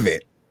have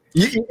it.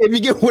 If you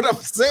get what I'm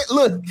saying,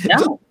 look,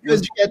 just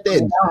because you got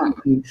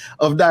that gene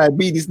of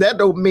diabetes, that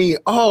don't mean,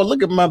 oh,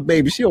 look at my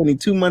baby, she only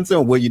 2 months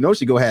old. Well, you know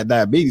she gonna have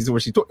diabetes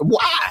when she.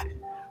 Why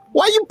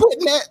you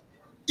putting that?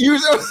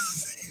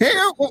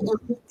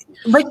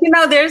 But you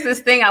know, there's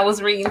this thing I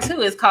was reading too.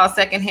 It's called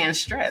secondhand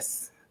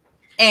stress.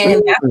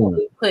 And that's what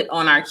we put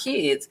on our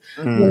kids.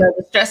 You know,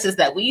 the stresses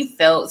that we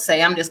felt,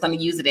 say, I'm just going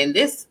to use it in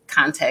this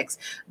context,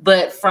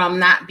 but from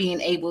not being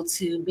able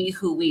to be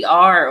who we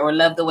are or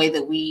love the way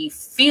that we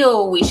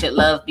feel we should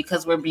love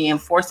because we're being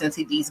forced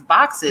into these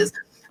boxes,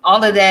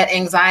 all of that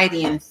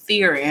anxiety and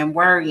fear and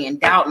worry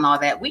and doubt and all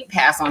that we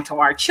pass on to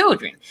our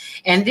children.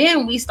 And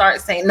then we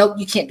start saying, nope,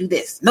 you can't do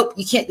this. Nope,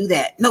 you can't do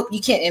that. Nope,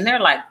 you can't. And they're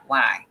like,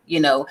 why? You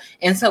know,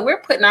 and so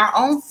we're putting our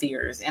own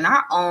fears and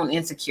our own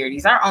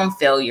insecurities, our own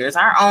failures,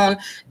 our own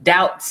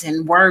doubts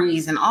and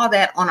worries and all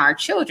that on our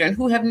children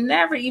who have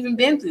never even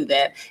been through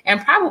that and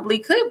probably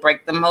could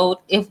break the mold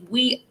if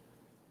we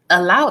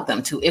allowed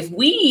them to. If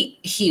we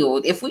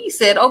healed, if we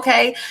said,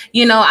 okay,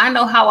 you know, I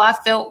know how I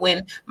felt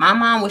when my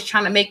mom was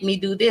trying to make me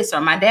do this,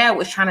 or my dad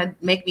was trying to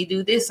make me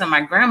do this, or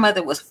my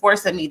grandmother was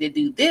forcing me to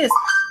do this,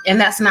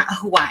 and that's not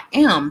who I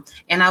am.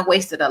 And I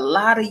wasted a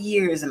lot of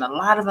years and a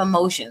lot of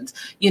emotions,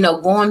 you know,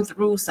 going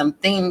through some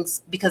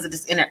things because of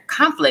this inner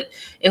conflict.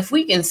 If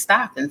we can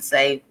stop and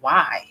say,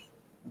 why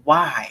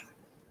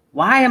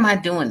am I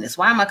doing this?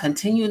 Why am I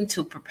continuing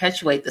to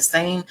perpetuate the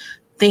same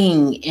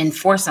thing and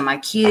forcing my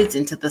kids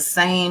into the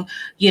same,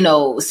 you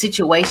know,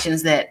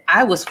 situations that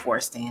I was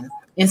forced in,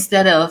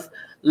 instead of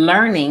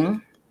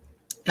learning,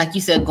 like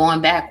you said, going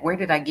back, where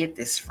did I get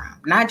this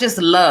from? Not just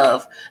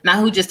love, not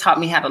who just taught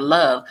me how to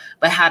love,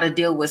 but how to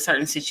deal with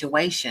certain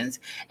situations.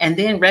 And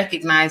then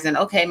recognizing,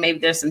 okay, maybe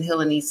there's some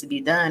healing needs to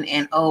be done.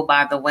 And oh,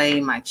 by the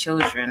way, my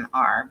children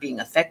are being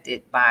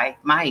affected by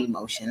my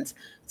emotions,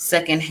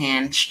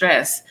 secondhand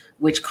stress,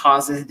 which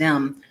causes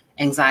them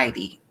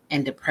anxiety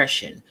and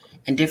depression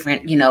and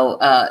different, you know,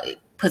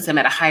 puts them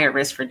at a higher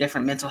risk for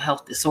different mental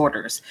health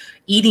disorders,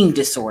 eating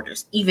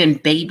disorders, even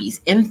babies,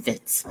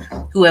 infants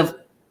who have,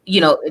 you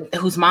know,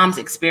 whose moms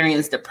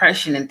experience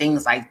depression and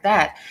things like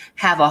that,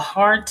 have a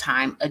hard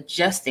time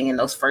adjusting in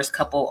those first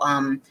couple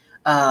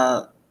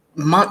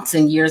months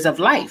and years of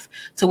life,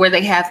 to where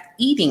they have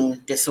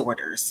eating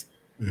disorders.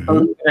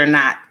 Believe it or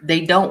not,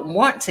 they don't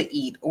want to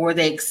eat, or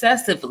they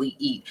excessively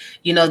eat.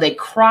 You know, they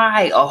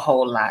cry a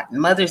whole lot.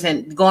 Mothers,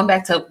 and going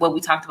back to what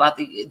we talked about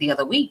the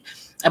other week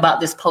about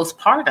this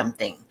postpartum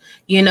thing,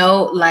 you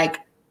know, like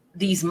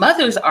these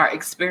mothers are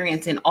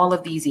experiencing all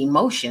of these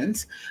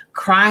emotions,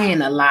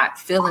 crying a lot,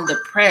 feeling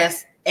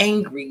depressed,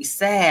 angry,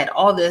 sad,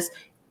 all this,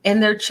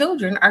 and their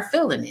children are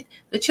feeling it.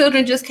 The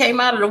children just came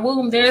out of the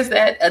womb. There's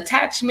that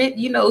attachment,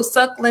 you know,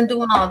 suckling,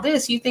 doing all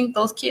this. You think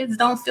those kids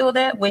don't feel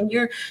that when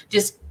you're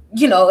just,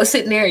 you know,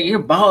 sitting there, you're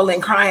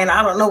bawling, crying,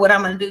 I don't know what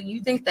I'm going to do.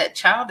 You think that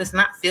child is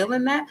not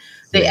feeling that?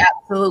 They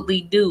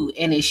absolutely do.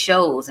 And it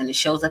shows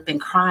up in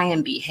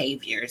crying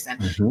behaviors.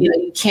 And, you know,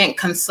 you can't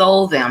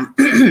console them.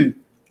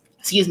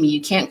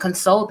 you can't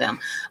console them,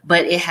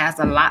 but it has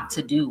a lot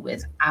to do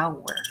with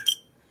our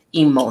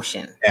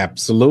emotion.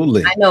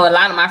 Absolutely. I know a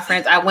lot of my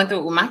friends, I went through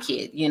it with my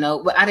kid,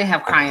 but I didn't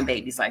have crying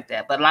babies like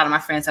that. But a lot of my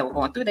friends that were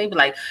going through, they'd be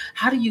like,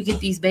 how do you get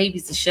these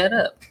babies to shut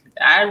up?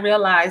 I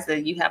realized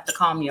that you have to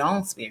calm your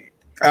own spirit.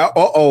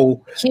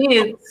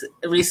 Kids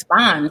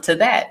respond to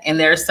that. And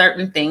there are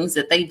certain things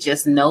that they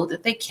just know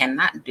that they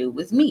cannot do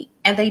with me.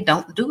 And they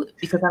don't do it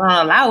because I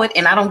don't allow it.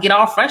 And I don't get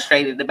all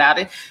frustrated about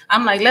it.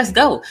 I'm like, let's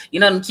go.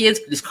 The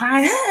kids just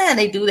crying. And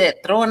they do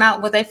that, throwing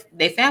out with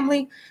their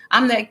family.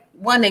 I'm that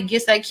one that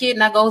gets that kid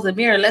and I goes to the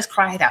mirror. Let's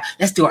cry it out.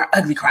 Let's do our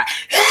ugly cry.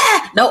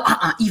 No,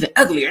 even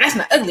uglier. That's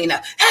not ugly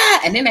enough.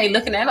 And then they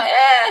looking at it like,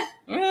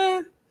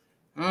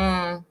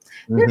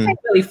 this ain't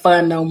really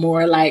fun no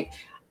more. Like,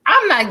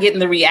 I'm not getting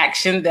the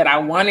reaction that I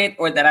wanted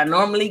or that I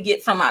normally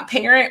get from my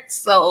parents.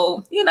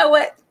 So you know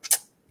what?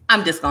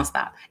 I'm just going to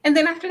stop. And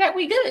then after that,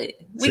 we good.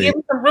 We give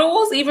them some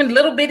rules, even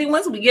little bitty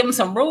ones. We give them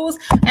some rules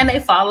and they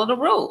follow the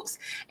rules.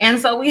 And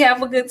so we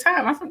have a good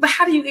time. I'm like, but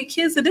how do you get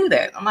kids to do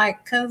that? I'm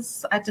like,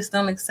 because I just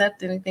don't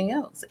accept anything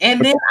else.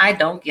 And then I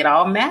don't get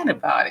all mad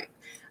about it.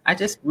 I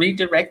just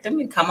redirect them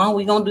and come on,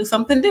 we're going to do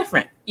something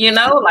different.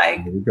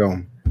 Like, there we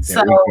go.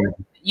 So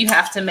you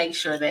have to make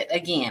sure that,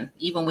 again,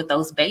 even with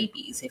those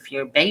babies, if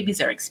your babies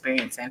are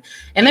experiencing,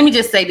 and let me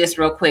just say this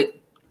real quick.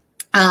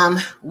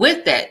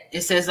 With that,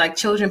 it says like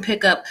children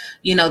pick up,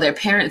 their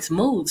parents'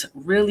 moods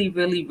really,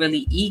 really,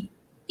 really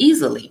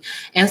easily.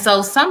 And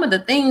so some of the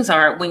things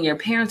are when your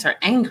parents are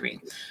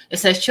angry, it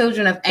says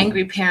children of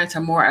angry parents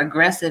are more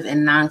aggressive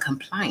and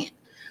non-compliant.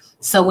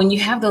 So when you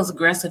have those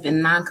aggressive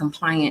and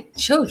non-compliant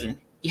children,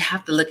 you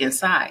have to look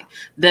inside.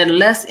 They're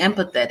less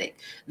empathetic.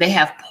 They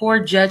have poor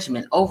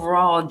judgment,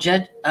 overall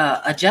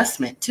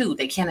adjustment too.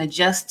 They can't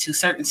adjust to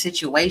certain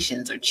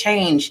situations or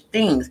change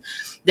things.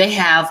 They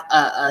have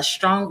a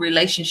strong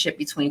relationship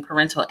between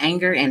parental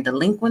anger and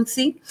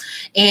delinquency,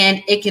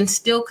 and it can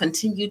still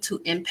continue to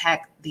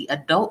impact the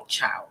adult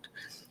child.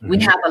 We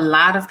have a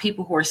lot of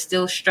people who are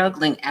still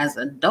struggling as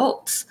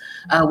adults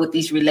with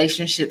these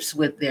relationships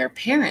with their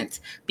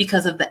parents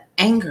because of the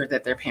anger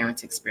that their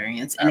parents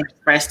experience and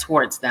express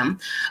towards them.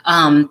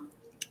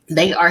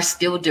 They are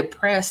still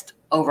depressed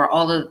over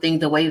all of the things,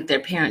 the way that their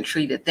parent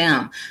treated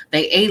them.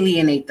 They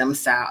alienate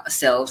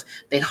themselves.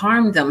 They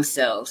harm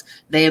themselves.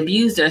 They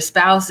abuse their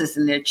spouses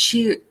and their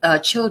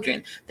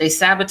children. They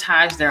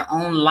sabotage their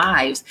own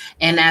lives.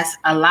 And that's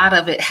a lot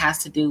of it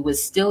has to do with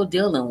still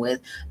dealing with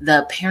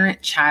the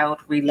parent-child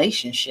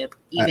relationship,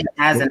 even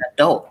as an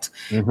adult.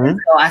 So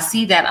I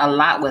see that a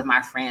lot with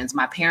my friends.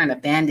 My parent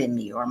abandoned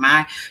me, or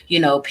my,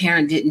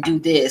 parent didn't do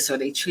this, or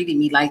they treated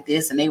me like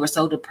this, and they were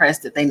so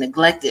depressed that they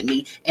neglected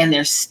me. And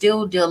they're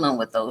still dealing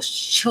with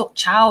those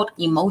child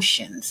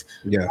emotions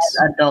as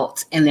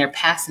adults, and they're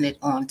passing it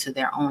on to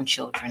their own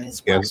children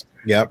as well.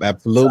 Yep,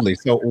 absolutely.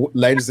 So,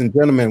 ladies and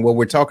gentlemen, what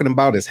we're talking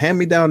about is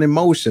hand-me-down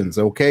emotions,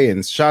 okay?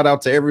 And shout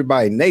out to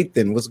everybody.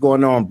 Nathan, what's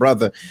going on,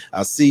 brother?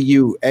 I see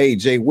you. Hey,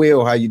 Jay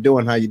Will, how you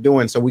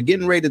doing? So we're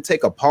getting ready to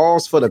take a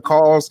pause for the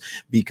calls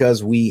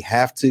because we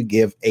have to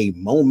give a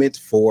moment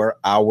for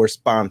our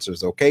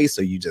sponsors, okay?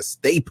 So you just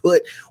stay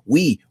put.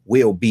 We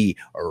will be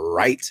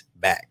right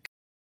back.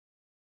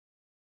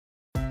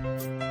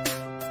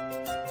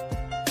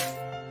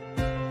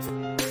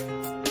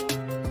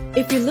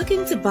 If you're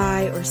looking to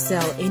buy or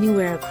sell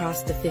anywhere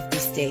across the 50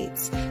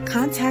 states,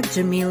 contact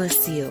Jamila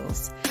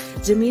Seals.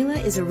 Jamila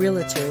is a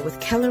realtor with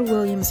Keller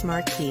Williams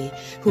Marquis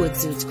who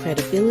exudes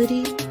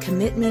credibility,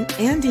 commitment,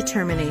 and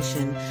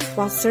determination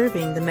while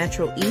serving the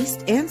Metro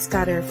East and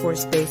Scott Air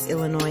Force Base,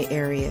 Illinois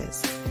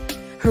areas.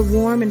 Her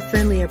warm and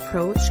friendly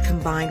approach,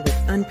 combined with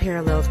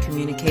unparalleled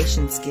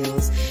communication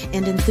skills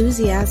and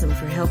enthusiasm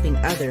for helping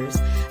others,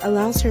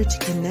 allows her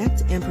to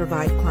connect and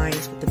provide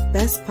clients with the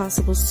best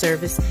possible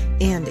service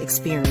and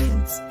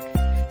experience.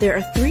 There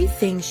are 3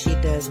 things she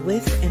does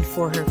with and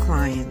for her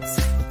clients.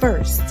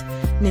 First,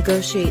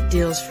 negotiate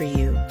deals for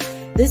you.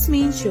 This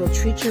means she'll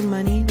treat your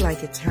money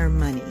like it's her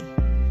money.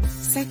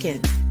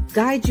 Second,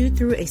 guide you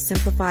through a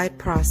simplified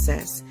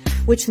process,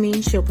 which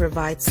means she'll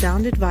provide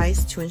sound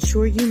advice to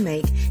ensure you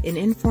make an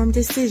informed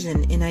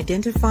decision in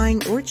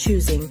identifying or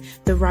choosing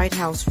the right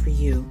house for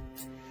you.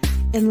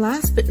 And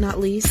last but not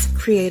least,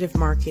 creative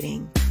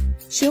marketing.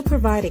 She'll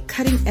provide a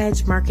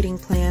cutting-edge marketing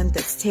plan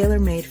that's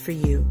tailor-made for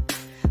you.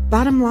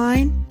 Bottom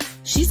line,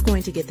 she's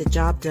going to get the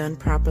job done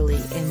properly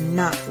and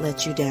not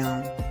let you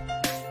down.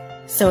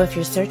 So if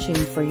you're searching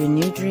for your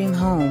new dream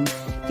home,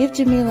 give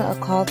Jamila a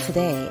call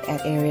today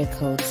at area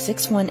code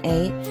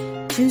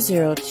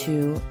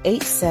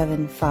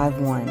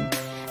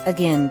 618-202-8751.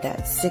 Again,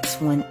 that's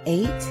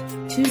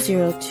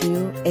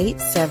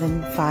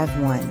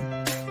 618-202-8751.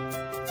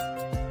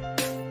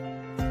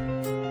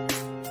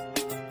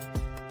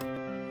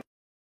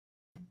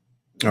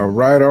 All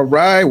right, all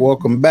right.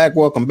 Welcome back,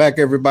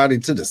 everybody,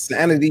 to the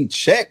Sanity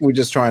Check. We're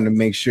just trying to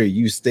make sure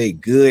you stay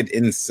good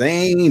and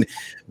sane,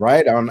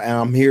 right?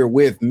 I'm here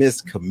with Miss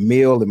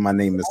Camille, and my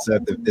name is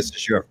Seth. If this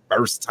is your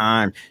first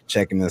time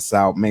checking this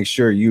out, make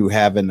sure you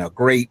having a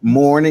great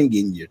morning,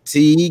 getting your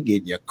tea,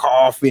 getting your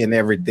coffee, and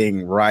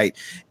everything right.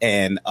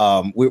 And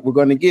we're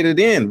going to get it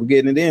in. We're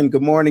getting it in.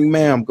 Good morning,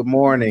 ma'am. Good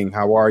morning.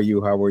 How are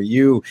you? How are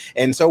you?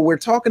 And so we're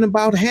talking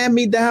about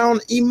hand-me-down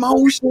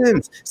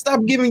emotions.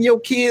 Stop giving your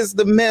kids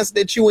the mess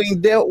that you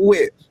ain't dealt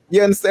with.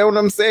 You understand what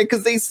I'm saying?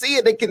 Because they see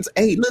it. They can,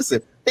 hey,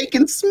 listen, they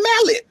can smell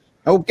it.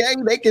 Okay,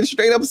 they can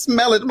straight up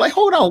smell it. I'm like,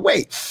 hold on,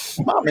 wait,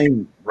 mom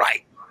ain't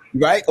right,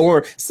 right?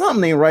 Or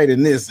something ain't right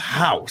in this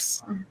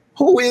house.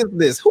 Who is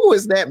this? Who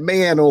is that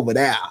man over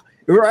there?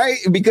 Right?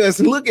 Because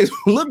look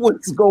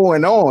what's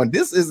going on.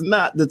 This is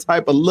not the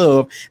type of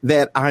love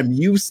that I'm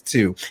used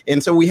to.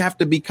 And so we have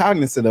to be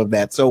cognizant of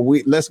that. So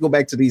let's go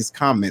back to these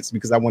comments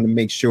because I want to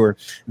make sure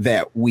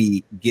that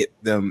we get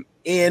them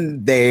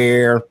in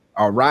there.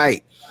 All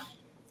right.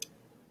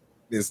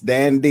 It's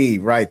Dan D,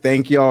 right?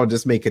 Thank y'all.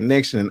 Just made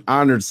connection and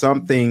honored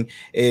something.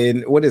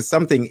 And what is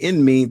something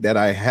in me that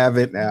I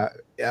haven't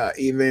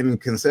even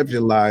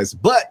conceptualized?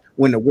 But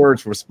when the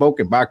words were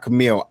spoken by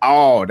Camille,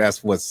 oh,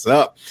 that's what's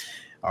up.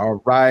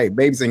 All right,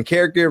 babies and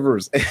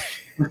caregivers.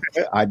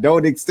 I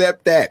don't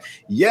accept that.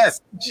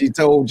 Yes, she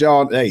told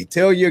y'all, hey,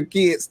 tell your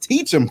kids,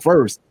 teach them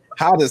first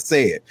how to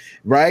say it,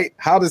 right?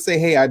 How to say,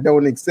 hey, I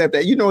don't accept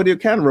that. You know, it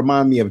kind of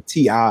remind me of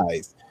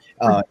TIs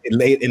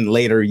in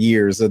later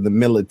years of the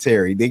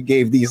military. They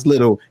gave these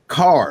little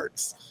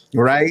cards,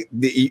 right?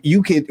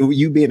 You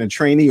being a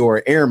trainee or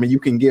an airman, you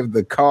can give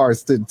the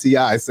cards to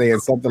TI saying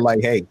something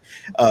like, hey,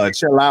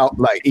 chill out.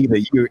 Like either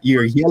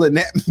you're yelling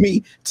at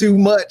me too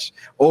much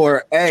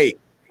or, hey,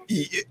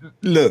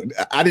 look,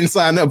 I didn't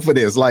sign up for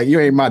this. Like, you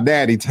ain't my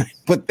daddy type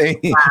of thing.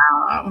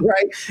 Wow.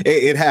 Right?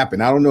 It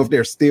happened. I don't know if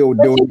they're still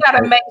doing it. You got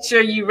to make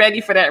sure you're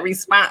ready for that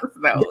response,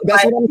 though.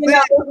 That's like, what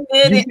I'm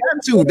saying. You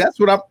got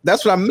to.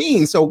 That's what I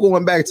mean. So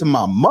going back to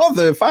my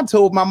mother, if I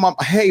told my mom,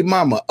 hey,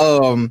 mama,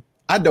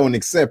 I don't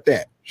accept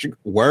that.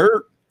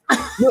 Word?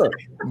 Look,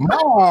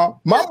 my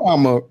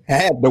mama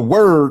had the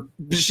word.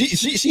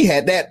 She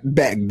had that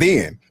back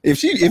then.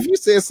 If you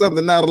said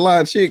something out of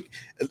line,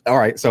 all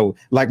right. So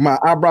like my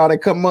eyebrow that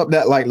come up,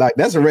 that like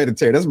that's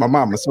hereditary. That's my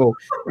mama. So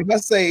if I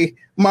say,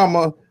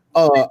 mama,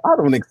 I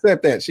don't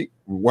accept that.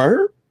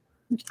 Word.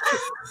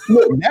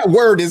 Look, that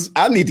word is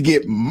I need to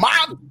get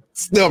my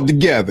stuff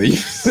together. You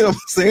see what I'm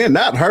saying?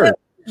 Not her.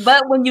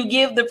 But when you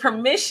give the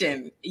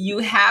permission, you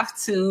have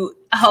to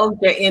hold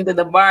your end of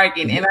the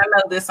bargain. And I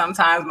know this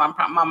sometimes my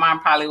mom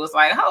probably was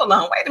like, hold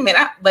on, wait a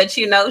minute. But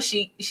you know,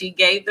 she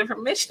gave the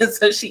permission.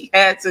 So she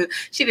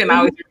didn't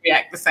always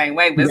react the same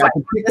way. But you got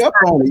to pick up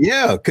on it.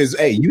 Yeah. Because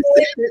hey, you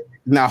said it.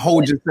 Now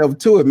hold yourself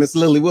to it. Miss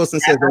Lily Wilson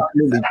says that's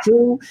really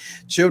true.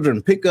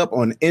 Children pick up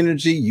on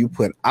energy you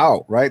put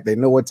out, right? They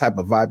know what type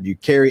of vibe you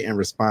carry and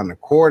respond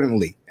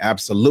accordingly.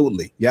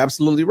 Absolutely. You're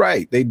absolutely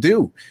right. They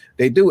do.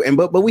 And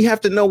but we have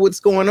to know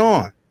what's going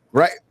on,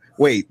 right?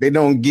 Wait, they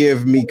don't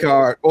give me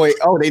card. Wait,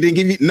 they didn't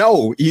give you.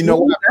 No, you know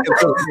what?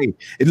 Okay.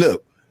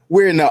 Look,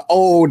 we're in the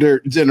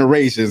older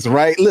generations,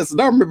 right? Listen,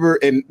 I remember,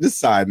 and this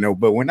side note,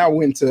 but when I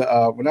went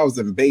to when I was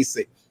in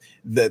basic,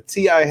 the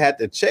TI had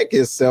to check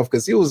himself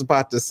because he was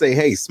about to say,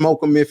 hey, smoke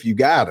them if you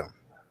got them.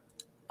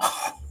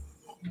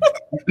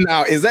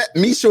 Now, is that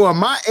me showing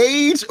my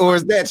age or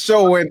is that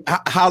showing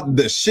how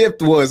the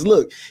shift was?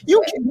 Look,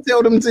 you can't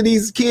tell them to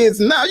these kids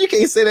now. You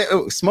can't say that.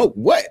 Oh, smoke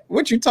what?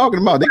 What you talking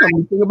about? They're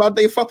going to think about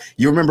their phone.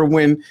 You remember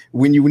when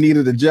you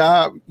needed a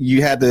job,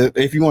 you had to,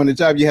 if you wanted a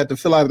job, you had to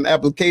fill out an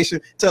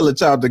application. Tell the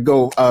child to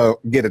go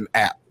get an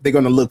app. They're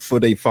going to look for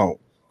their phone.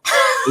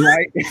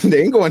 Right?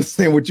 They ain't going to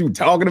understand what you're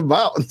talking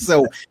about.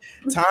 So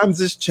times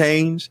has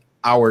changed.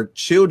 Our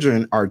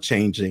children are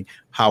changing.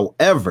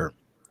 However,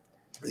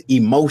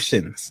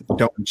 emotions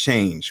don't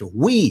change.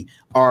 We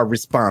are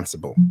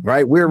responsible,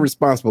 right? We're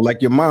responsible.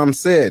 Like your mom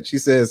said, she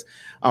says,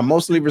 I'm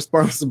mostly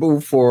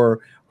responsible for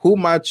who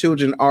my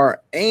children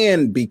are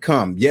and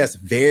become. Yes,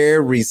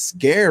 very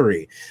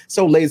scary.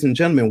 So, ladies and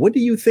gentlemen, what do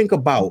you think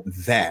about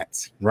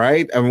that?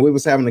 Right? I mean, we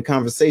was having a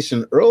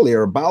conversation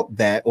earlier about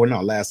that, or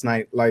no, last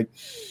night. Like,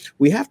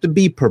 we have to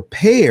be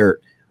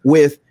prepared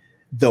with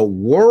the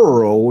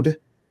world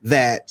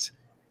that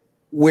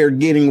we're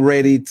getting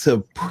ready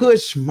to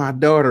push my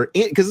daughter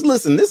in. Because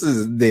listen, this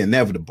is the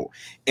inevitable.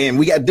 And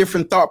we got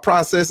different thought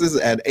processes.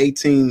 At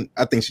 18,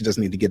 I think she just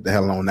need to get the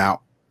hell on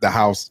out the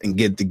house and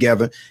get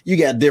together. You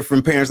got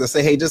different parents that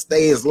say, hey, just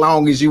stay as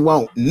long as you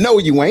want. No,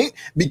 you ain't.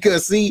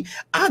 Because see,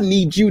 I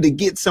need you to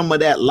get some of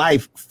that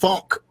life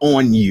funk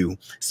on you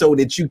so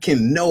that you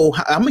can know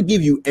I'm going to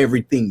give you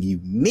everything you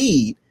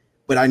need,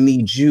 but I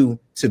need you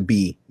to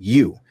be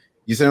you.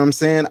 You see what I'm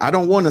saying? I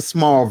don't want a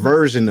small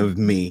version of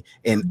me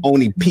and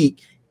only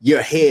peek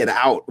your head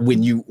out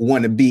when you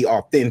want to be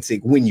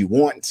authentic when you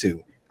want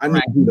to. I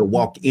need you to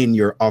walk in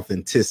your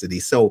authenticity.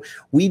 So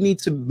we need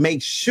to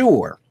make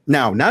sure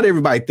Now, not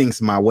everybody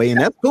thinks my way, and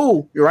that's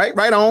cool. You're right.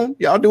 Right on.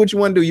 Y'all do what you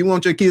want to do. You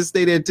want your kids to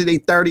stay there till they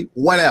 30,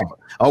 whatever.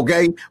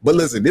 Okay. But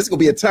listen, this is gonna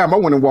be a time I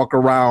want to walk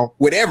around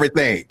with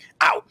everything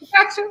out.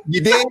 Gotcha.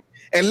 You did?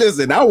 And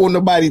listen, I don't want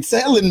nobody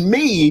telling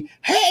me,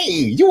 hey,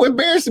 you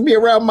embarrassing me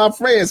around my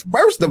friends.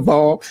 First of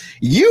all,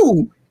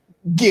 you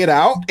get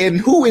out, and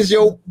who is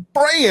your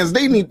friends?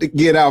 They need to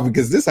get out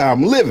because this is how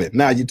I'm living.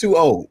 Now you're too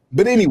old.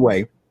 But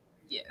anyway,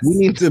 yes, we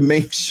need to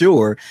make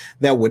sure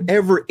that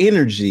whatever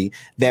energy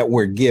that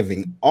we're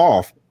giving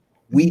off,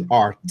 we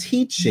are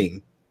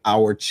teaching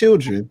our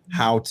children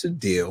how to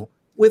deal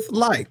with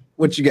life.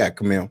 What you got,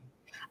 Camille?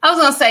 I was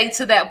going to say,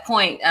 to that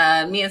point,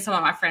 me and some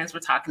of my friends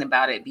were talking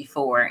about it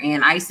before,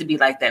 and I used to be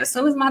like that. As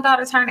soon as my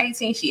daughter turned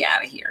 18, she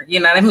out of here. You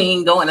know what I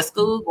mean? Going to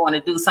school, going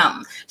to do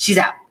something. She's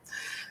out.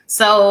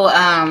 So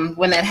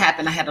when that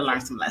happened, I had to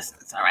learn some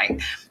lessons. All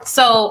right.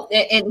 So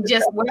and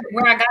just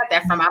where I got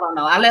that from, I don't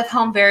know. I left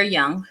home very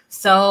young.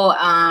 So,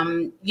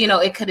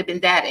 it could have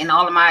been that. And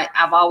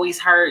I've always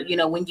heard,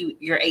 when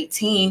you're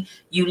 18,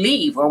 you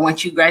leave, or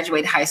once you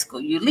graduate high school,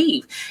 you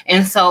leave.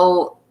 And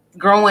so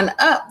growing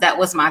up, that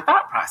was my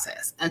thought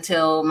process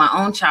until my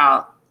own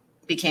child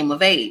became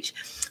of age.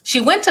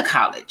 She went to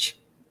college,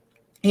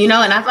 and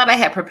I thought I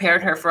had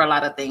prepared her for a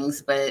lot of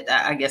things, but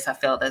I guess I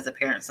failed as a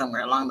parent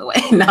somewhere along the way.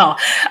 No.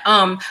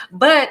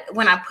 But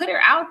when I put her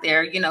out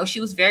there,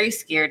 she was very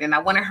scared, and I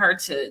wanted her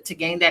to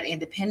gain that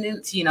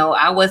independence.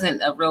 I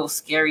wasn't a real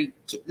scary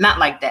kid, not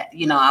like that.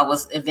 I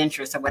was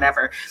adventurous or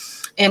whatever.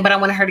 But I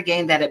wanted her to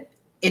gain that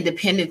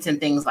independence and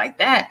things like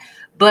that.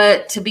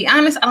 But to be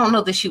honest, I don't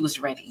know that she was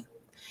ready.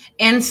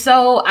 And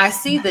so I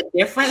see the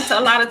difference. A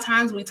lot of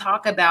times we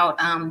talk about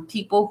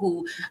people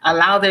who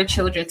allow their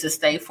children to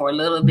stay for a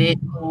little bit,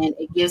 and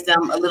it gives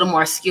them a little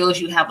more skills.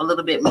 You have a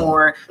little bit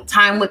more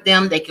time with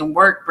them. They can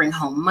work, bring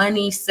home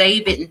money,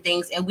 save it and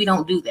things. And we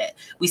don't do that.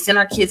 We send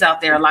our kids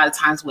out there a lot of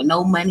times with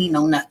no money,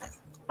 no nothing.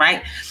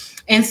 Right.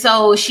 And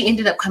so she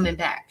ended up coming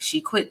back. She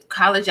quit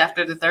college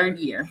after the third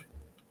year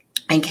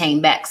and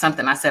came back,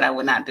 something I said I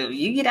would not do.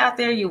 You get out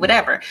there, you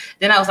whatever.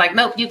 Then I was like,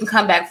 nope, you can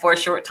come back for a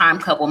short time,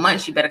 couple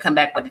months. You better come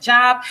back with a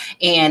job.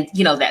 And,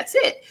 that's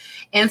it.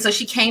 And so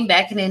she came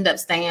back and ended up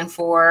staying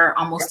for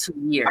almost 2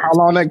 years. How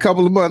long that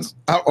couple of months?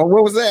 Or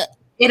what was that?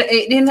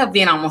 It ended up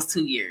being almost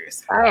 2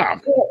 years.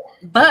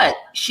 But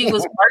she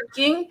was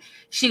working.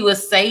 She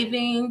was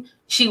saving.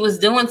 She was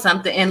doing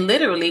something. And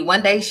literally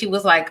one day she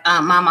was like,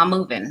 Mom, I'm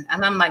moving.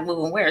 And I'm like,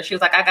 moving where? She was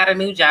like, I got a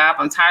new job.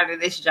 I'm tired of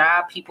this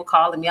job. People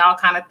calling me all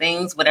kind of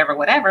things, whatever.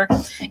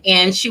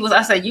 And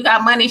I said, you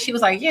got money? She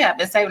was like, yeah, I've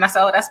been saving. I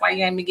said, oh, that's why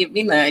you ain't been giving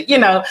me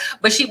none,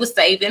 But she was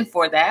saving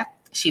for that.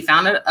 She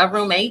found a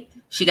roommate.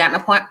 She got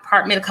an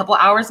apartment a couple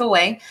hours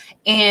away,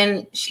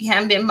 and she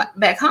hadn't been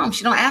back home.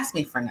 She don't ask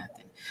me for nothing.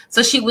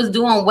 So she was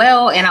doing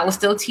well, and I was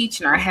still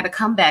teaching her. I had to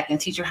come back and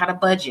teach her how to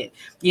budget.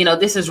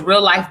 This is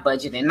real life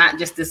budgeting, not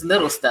just this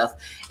little stuff.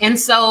 And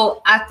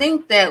so I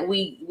think that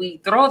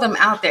we throw them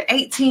out there.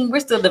 18,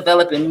 we're still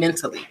developing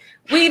mentally.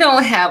 We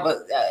don't have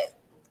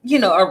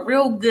a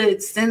real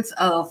good sense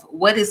of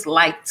what it's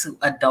like to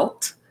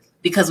adult,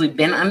 because we've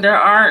been under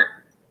our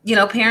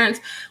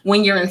parents.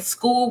 When you're in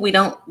school, we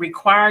don't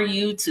require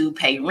you to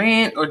pay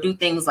rent or do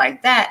things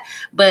like that,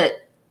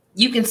 but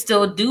you can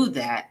still do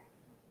that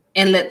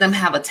and let them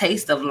have a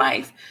taste of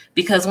life,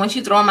 because once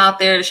you throw them out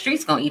there, the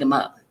street's going to eat them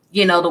up.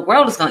 The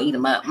world is going to eat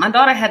them up. My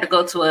daughter had to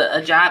go to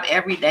a job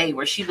every day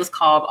where she was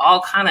called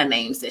all kind of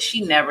names that she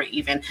never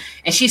even,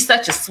 and she's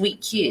such a sweet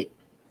kid.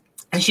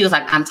 And she was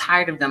like, I'm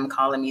tired of them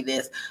calling me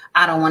this.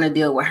 I don't want to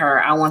deal with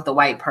her. I want the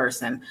white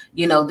person,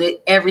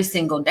 every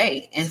single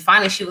day. And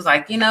finally she was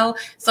like,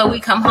 so we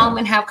come home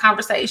and have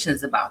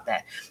conversations about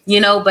that,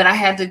 but I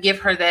had to give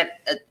her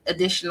that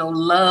additional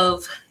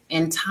love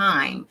and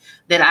time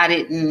that I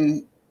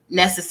didn't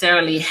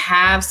necessarily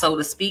have, so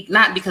to speak,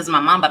 not because of my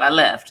mom, but I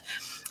left.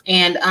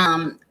 And,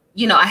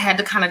 I had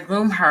to kind of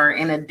groom her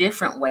in a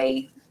different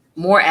way,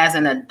 more as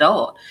an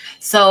adult.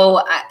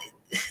 So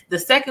the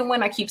second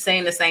one, I keep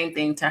saying the same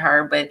thing to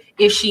her, but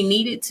if she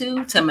needed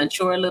to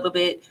mature a little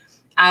bit,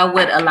 I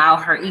would allow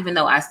her, even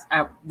though I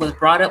was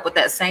brought up with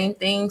that same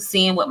thing,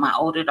 seeing what my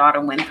older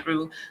daughter went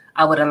through,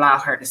 I would allow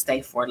her to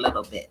stay for a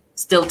little bit,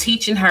 still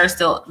teaching her,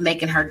 still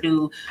making her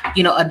do,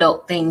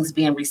 adult things,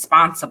 being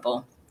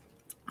responsible.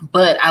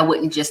 But I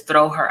wouldn't just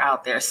throw her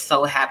out there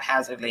so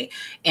haphazardly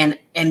and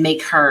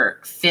make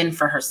her fend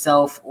for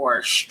herself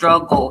or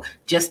struggle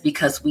just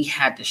because we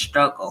had to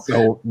struggle.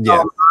 So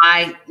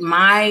my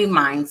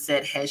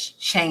mindset has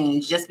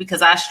changed. Just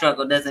because I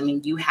struggle doesn't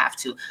mean you have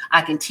to.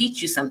 I can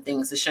teach you some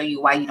things to show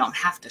you why you don't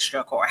have to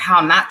struggle or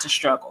how not to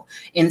struggle.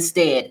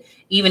 Instead,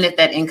 even if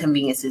that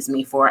inconveniences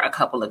me for a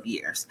couple of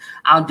years,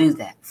 I'll do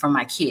that for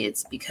my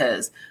kids,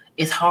 because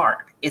it's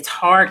hard. It's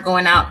hard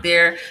going out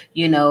there,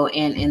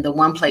 and the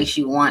one place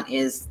you want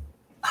is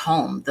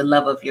home, the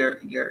love of your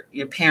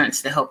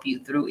parents to help you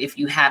through, if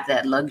you have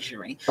that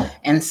luxury.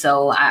 And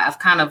so I've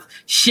kind of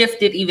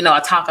shifted, even though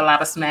I talk a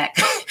lot of smack,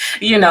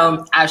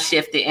 I've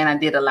shifted, and I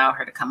did allow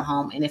her to come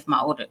home. And if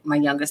my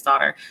youngest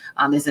daughter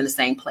is in the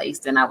same place,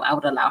 then I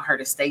would allow her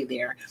to stay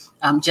there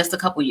just a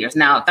couple years.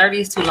 Now,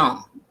 30 is too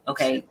long.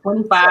 Okay,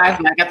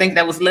 25, like I think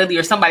that was Lily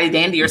or somebody,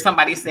 Dandy or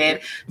somebody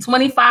said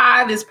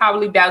 25 is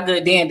probably about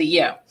good. Dandy,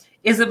 yeah,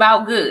 it's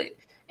about good.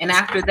 And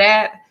after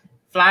that,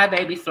 fly,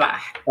 baby, fly.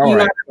 All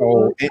right.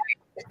 So,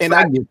 and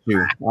I get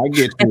you.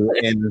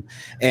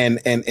 And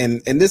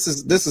this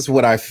is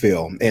what I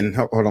feel. And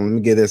hold on, let me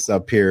get this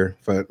up here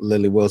for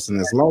Lily Wilson.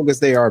 As long as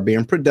they are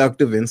being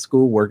productive in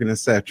school, working,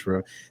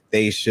 etc.,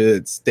 they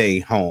should stay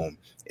home.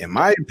 In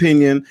my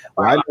opinion,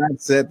 why not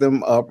set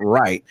them up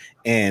right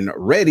and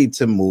ready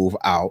to move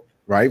out,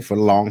 right, for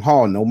the long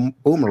haul? No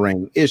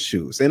boomerang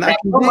issues. And that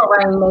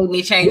boomerang made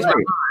me change my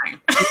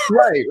mind.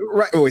 Right.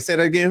 Wait, say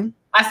that again.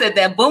 I said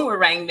that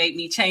boomerang made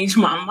me change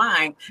my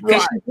mind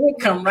because she did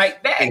come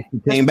right back. And she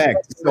came back.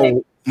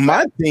 So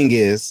my thing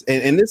is,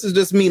 and this is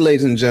just me,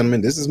 ladies and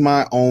gentlemen, this is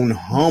my own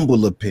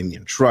humble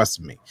opinion. Trust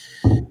me.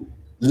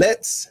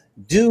 Let's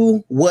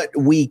do what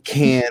we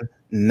can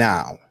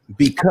now,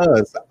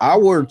 because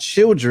our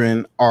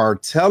children are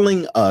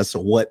telling us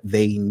what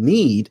they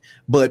need,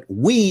 but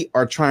we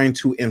are trying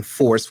to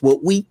enforce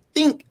what we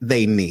think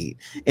they need.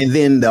 And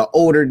then the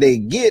older they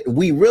get,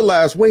 we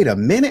realize, wait a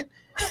minute.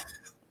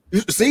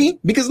 See,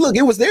 because look,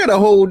 it was there the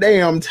whole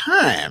damn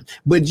time,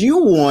 but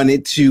you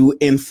wanted to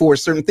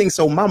enforce certain things.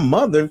 So my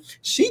mother,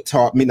 she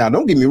taught me. Now,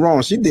 don't get me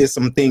wrong. She did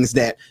some things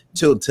that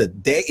till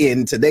today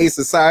in today's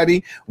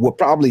society would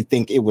probably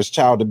think it was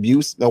child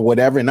abuse or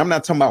whatever. And I'm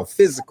not talking about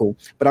physical,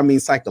 but I mean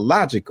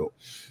psychological.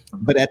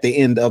 But at the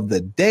end of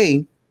the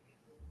day,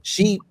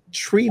 she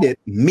treated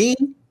me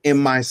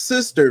and my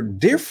sister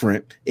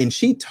different. And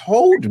she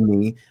told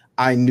me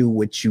I knew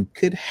what you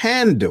could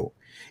handle.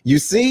 You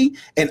see,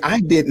 and I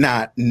did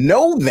not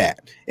know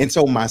that. And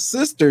so my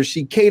sister,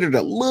 she catered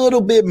a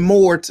little bit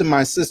more to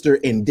my sister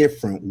in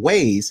different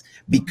ways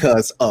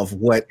because of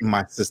what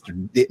my sister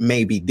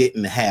maybe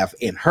didn't have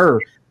in her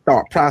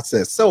thought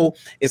process. So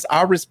it's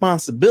our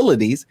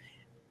responsibilities,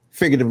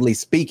 figuratively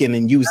speaking,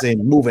 and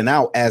using moving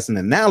out as an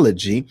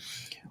analogy.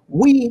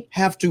 We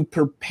have to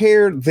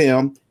prepare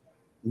them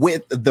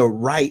with the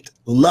right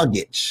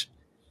luggage.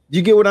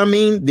 You get what I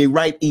mean? The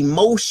right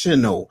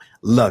emotional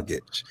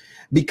luggage.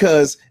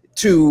 Because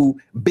to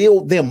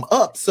build them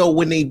up, so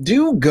when they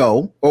do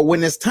go, or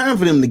when it's time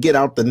for them to get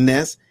out the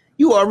nest,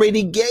 you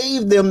already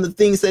gave them the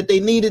things that they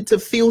needed to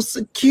feel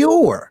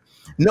secure,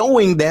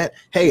 knowing that,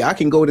 hey, I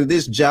can go to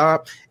this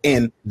job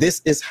and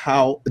this is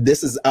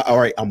all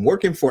right. I'm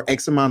working for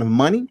X amount of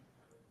money,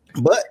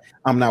 but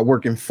I'm not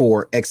working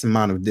for X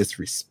amount of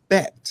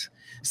disrespect.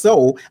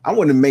 So I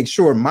want to make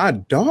sure my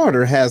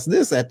daughter has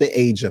this at the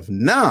age of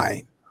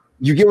 9.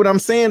 You get what I'm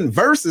saying?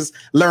 Versus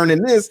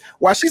learning this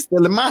while she's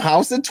still in my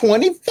house at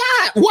 25.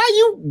 Why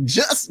you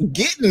just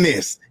getting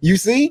this? You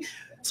see?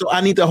 So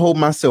I need to hold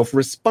myself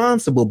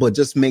responsible, but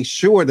just make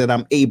sure that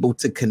I'm able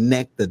to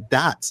connect the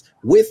dots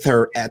with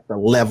her at the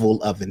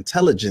level of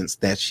intelligence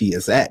that she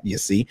is at, you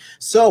see?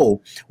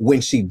 So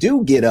when she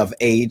do get of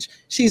age,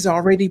 she's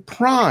already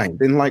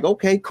primed and like,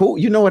 okay, cool.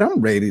 You know what? I'm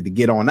ready to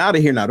get on out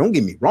of here. Now, don't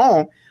get me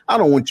wrong. I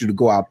don't want you to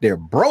go out there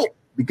broke.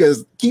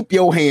 Because keep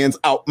your hands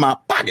out my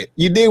pocket.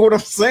 You dig what I'm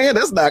saying?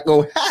 That's not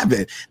going to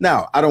happen.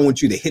 Now, I don't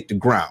want you to hit the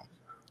ground.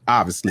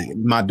 Obviously,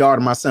 my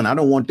daughter, my son, I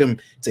don't want them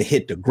to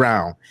hit the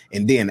ground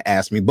and then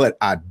ask me. But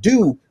I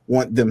do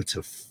want them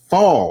to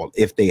fall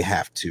if they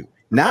have to.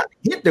 Not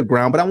hit the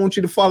ground, but I want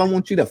you to fall. I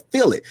want you to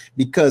feel it.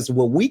 Because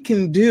what we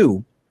can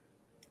do,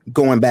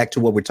 going back to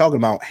what we're talking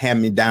about,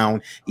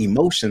 hand-me-down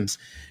emotions,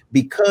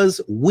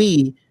 because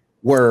we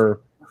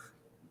were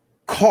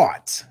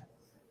caught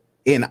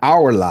in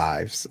our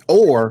lives,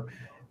 or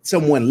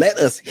someone let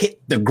us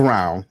hit the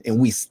ground and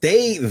we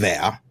stayed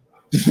there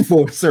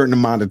for a certain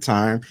amount of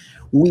time,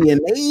 we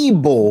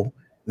enable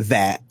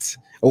that,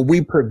 or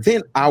we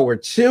prevent our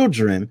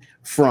children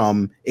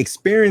from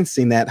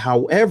experiencing that.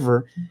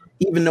 However,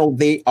 even though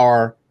they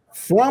are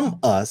from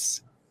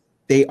us,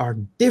 they are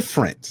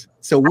different.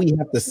 So we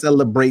have to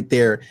celebrate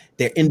their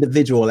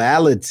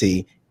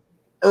individuality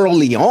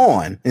early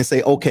on and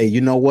say, okay, you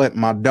know what,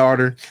 my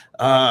daughter,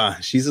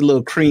 she's a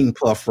little cream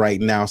puff right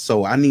now,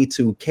 so I need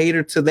to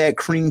cater to that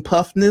cream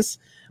puffness,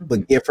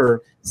 but give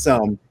her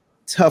some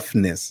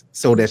toughness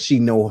so that she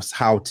knows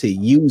how to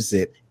use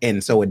it,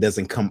 and so it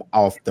doesn't come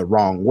off the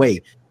wrong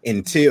way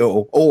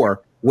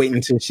or wait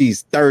until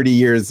she's 30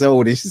 years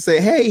old and she say,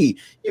 hey,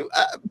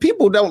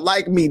 people don't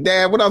like me,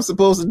 Dad, what I'm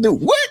supposed to do?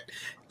 What?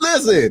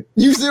 Listen,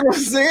 you see what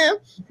I'm saying?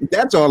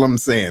 That's all I'm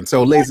saying.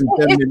 So, ladies and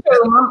gentlemen,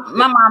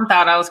 my mom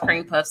thought I was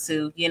cream puff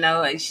too. You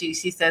know, she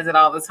says it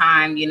all the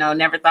time. You know,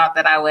 never thought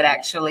that I would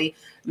actually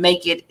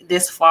make it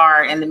this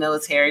far in the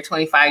military.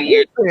 25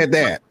 years. Who said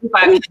that?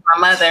 25 years.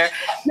 My mother.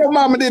 Your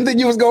mama didn't think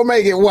you was gonna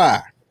make it.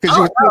 Why? She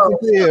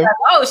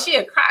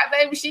a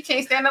crybaby. She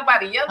can't stand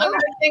nobody yelling or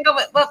anything of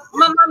it. But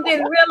my mom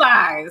didn't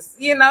realize,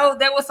 you know,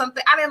 there was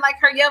something. I didn't like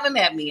her yelling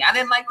at me. I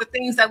didn't like the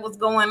things that was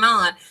going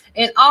on.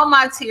 And all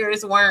my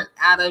tears weren't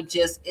out of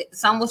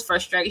some was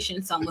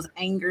frustration, some was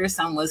anger,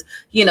 some was,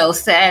 you know,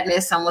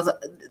 sadness,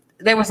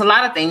 there was a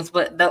lot of things,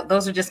 but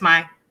those are just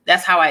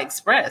that's how I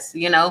express,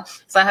 you know.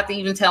 So I have to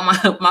even tell my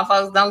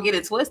folks, don't get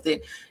it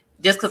twisted.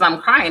 Just because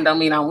I'm crying don't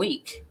mean I'm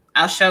weak.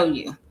 I'll show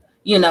you.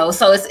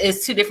 So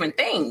it's two different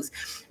things.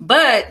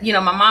 But, my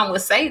mom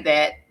would say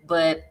that,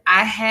 but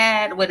I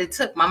had what it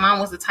took. My mom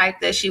was the type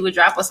that she would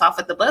drop us off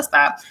at the bus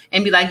stop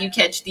and be like, you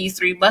catch these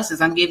 3 buses.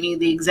 I'm giving you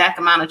the exact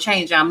amount of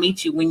change. I'll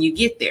meet you when you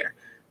get there.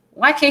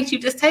 Why can't you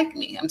just take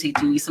me? I'm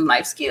teaching you some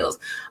life skills.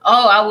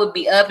 Oh, I would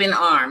be up in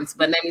arms.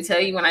 But let me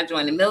tell you, when I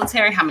joined the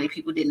military, how many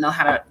people didn't know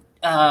how to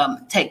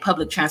take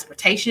public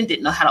transportation,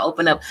 didn't know how to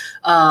open up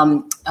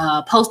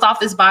post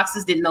office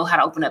boxes, didn't know how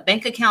to open up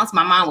bank accounts.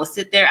 My mom would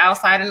sit there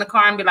outside in the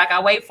car and be like,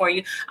 I'll wait for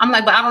you. I'm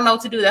like, but I don't know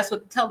what to do. That's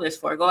what the teller is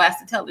for. Go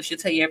ask the teller. She'll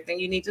tell you everything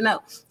you need to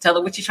know. Tell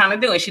her what you're trying to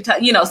do. And she so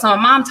my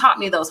mom taught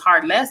me those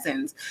hard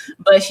lessons,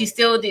 but she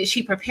still did.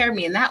 She prepared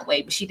me in that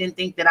way, but she didn't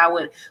think that I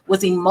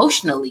was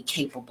emotionally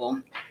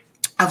capable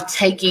of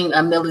taking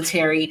a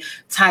military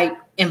type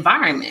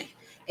environment.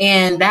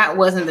 And that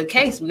wasn't the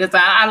case, because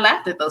I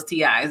laughed at those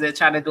TIs that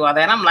try to do all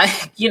that. I'm like,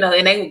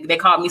 and they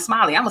called me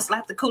Smiley. I'm going to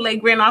slap the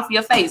Kool-Aid grin off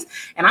your face.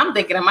 And I'm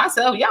thinking to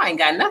myself, y'all ain't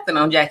got nothing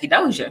on Jackie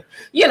Dozier.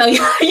 Y'all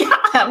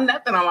have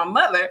nothing on my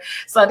mother.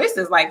 So this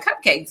is like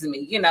cupcakes to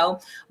me,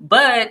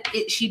 But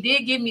she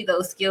did give me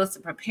those skills to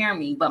prepare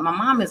me. But my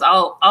mom has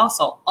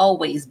also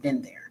always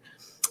been there.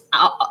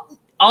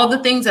 All the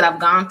things that I've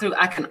gone through,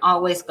 I can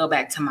always go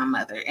back to my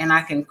mother, and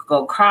I can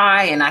go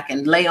cry, and I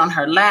can lay on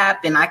her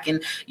lap, and I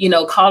can,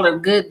 call her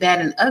good,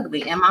 bad, and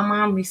ugly. And my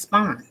mom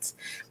responds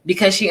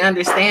because she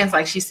understands,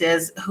 like she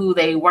says, who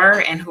they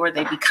were and who are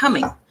they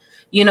becoming.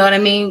 You know what I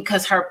mean?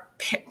 Because her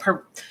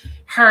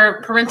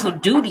parental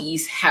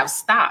duties have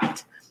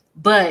stopped,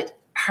 but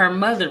her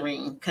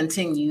mothering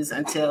continues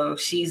until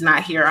she's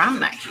not here, I'm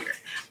not here,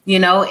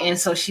 And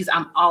so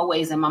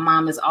and my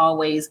mom is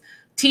always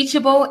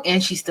teachable,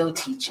 and she still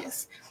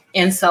teaches.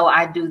 And so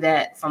I do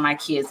that for my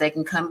kids. They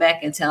can come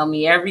back and tell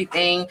me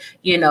everything,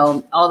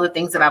 all the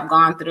things that I've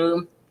gone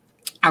through.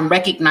 I'm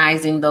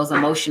recognizing those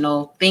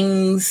emotional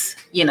things,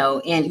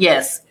 and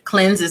yes,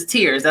 cleanses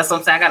tears. That's what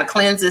I'm saying. I got to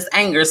cleanse this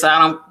anger so I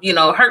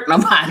don't, hurt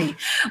nobody.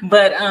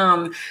 But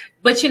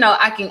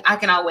I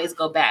can always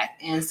go back.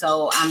 And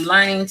so I'm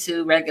learning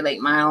to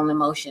regulate my own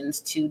emotions,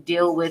 to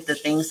deal with the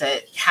things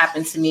that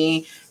happen to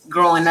me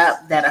growing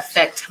up that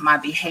affect my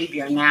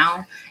behavior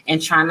now,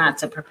 and try not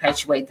to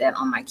perpetuate that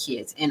on my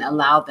kids, and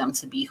allow them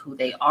to be who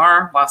they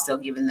are while still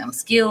giving them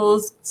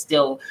skills,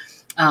 still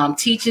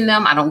teaching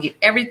them. I don't get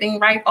everything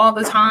right all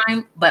the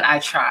time, but I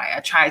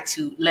try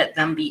to let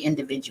them be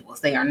individuals.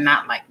 They are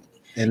not like me.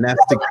 And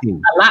that's the key.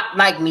 A lot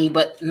like me,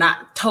 but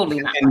not totally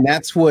not. And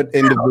that's what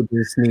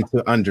individuals need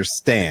to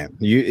understand.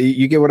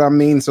 You get what I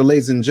mean? So,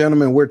 ladies and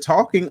gentlemen, we're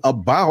talking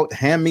about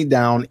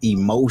hand-me-down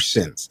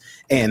emotions,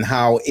 and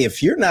how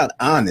if you're not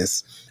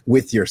honest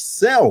with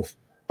yourself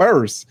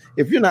first,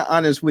 if you're not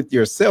honest with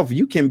yourself,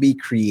 you can be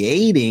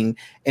creating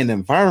an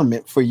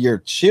environment for your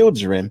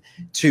children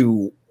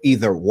to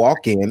either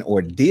walk in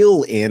or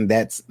deal in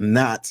that's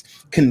not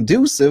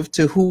conducive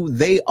to who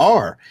they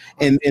are.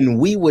 And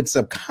we would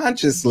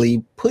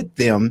subconsciously put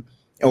them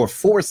or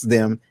force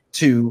them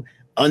to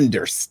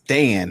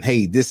understand,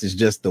 hey, this is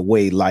just the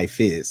way life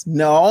is.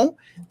 No,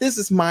 this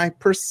is my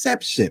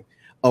perception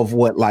of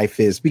what life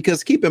is.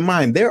 Because keep in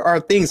mind, there are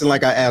things, and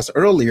like I asked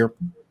earlier,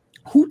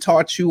 who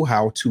taught you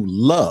how to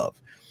love,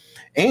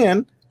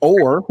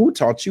 or who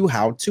taught you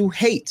how to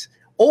hate,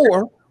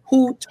 or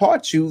who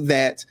taught you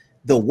that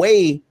the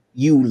way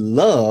you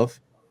love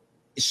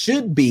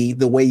should be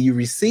the way you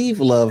receive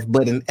love,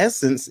 but in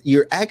essence,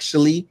 you're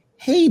actually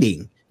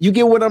hating. You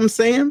get what I'm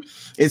saying?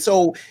 And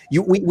so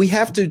we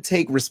have to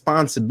take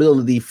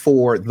responsibility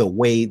for the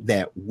way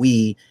that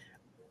we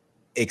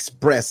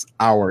express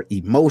our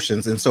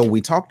emotions. And so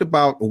we talked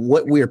about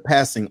what we're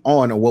passing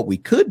on, or what we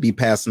could be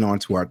passing on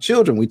to our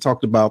children. We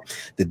talked about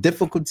the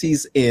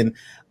difficulties in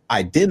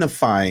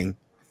identifying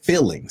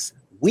feelings.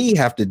 We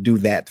have to do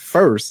that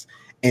first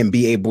and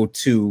be able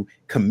to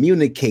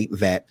communicate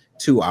that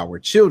to our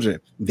children.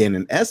 Then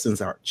in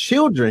essence, our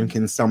children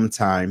can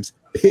sometimes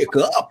pick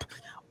up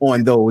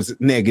on those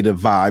negative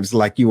vibes,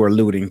 like you were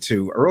alluding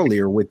to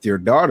earlier with your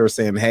daughter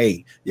saying,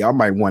 hey, y'all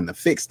might want to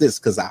fix this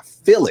because I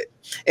feel it.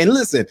 And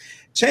listen,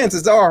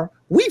 chances are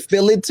we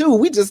feel it too.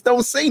 We just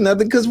don't say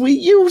nothing because we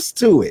used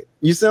to it.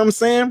 You see what I'm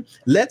saying?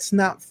 Let's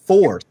not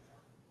force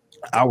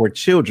our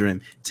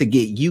children to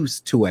get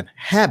used to a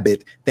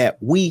habit that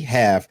we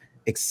have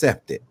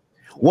accepted.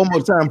 One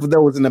more time for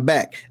those in the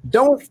back.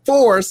 Don't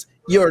force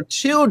your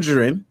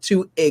children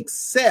to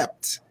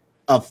accept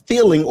a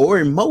feeling or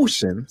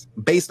emotions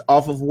based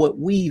off of what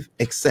we've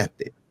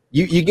accepted.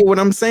 You get what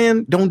I'm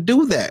saying? Don't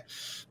do that.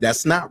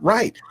 That's not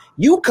right.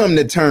 You come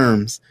to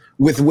terms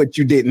with what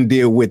you didn't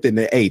deal with in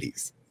the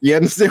 80s. You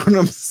understand what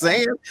I'm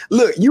saying?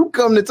 Look, you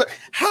come to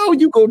how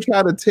you gonna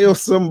try to tell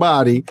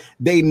somebody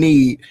they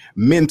need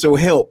mental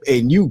help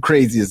and you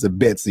crazy as a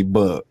Betsy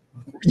bug?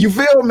 You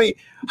feel me?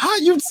 How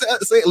you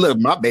say, look,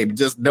 my baby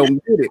just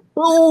don't get it.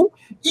 Fool,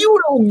 you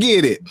don't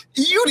get it.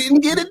 You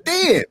didn't get it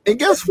then. And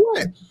guess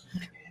what?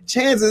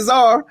 Chances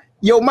are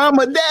your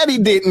mama daddy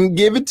didn't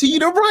give it to you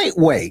the right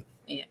way.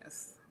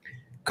 Yes.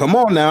 Come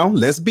on now,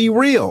 let's be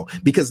real.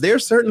 Because there are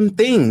certain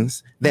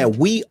things that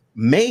we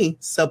may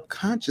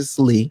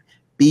subconsciously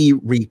be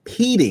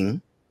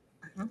repeating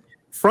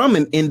from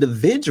an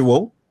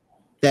individual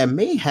that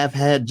may have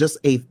had just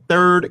a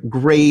third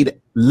grade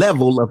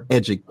level of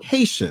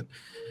education.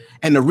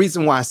 And the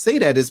reason why I say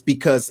that is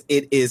because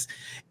it's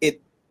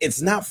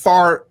not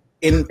far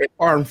and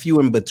few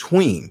in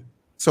between.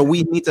 So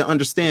we need to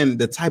understand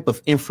the type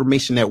of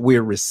information that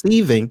we're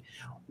receiving.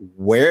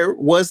 Where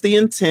was the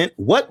intent?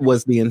 What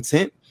was the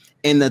intent?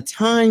 And the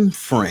time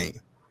frame.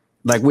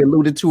 Like we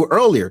alluded to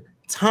earlier,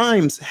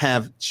 times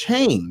have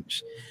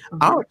changed.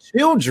 Our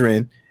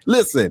children,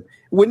 listen,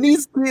 when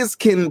these kids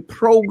can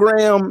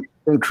program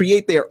and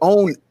create their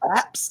own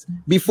apps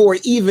before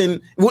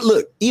even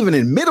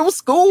in middle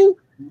school,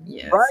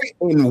 yes. Right?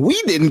 And we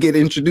didn't get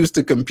introduced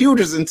to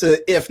computers until,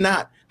 if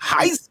not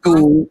high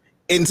school,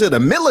 into the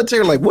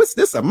military. Like, what's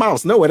this, a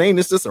mouse? No, it ain't.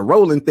 It's just a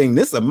rolling thing.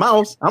 This a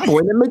mouse. I'm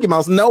going to Mickey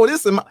Mouse. No,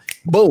 this is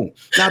boom.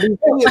 Now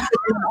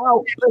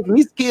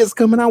these kids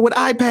coming out with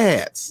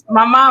iPads.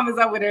 My mom is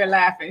over there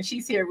laughing.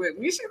 She's here with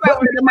me. She's like,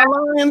 am I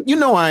lying? You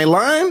know I ain't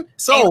lying.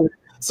 So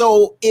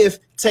if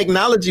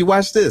technology,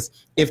 watch this.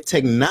 If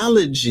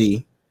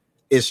technology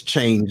is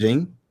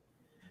changing,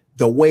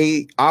 the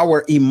way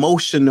our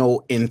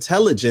emotional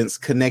intelligence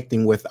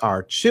connecting with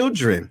our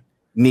children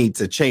need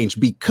to change,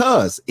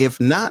 because if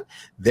not,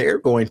 they're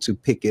going to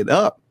pick it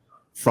up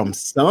from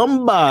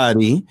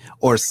somebody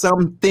or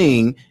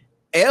something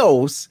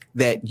else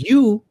that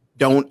you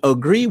don't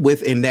agree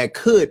with, and that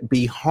could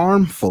be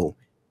harmful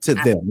to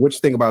them. What you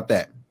think about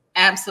that?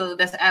 Absolutely.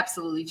 That's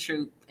absolutely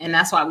true. And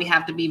that's why we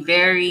have to be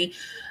very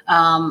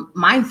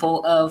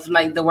mindful of,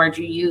 like the word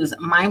you use,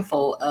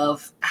 mindful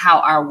of how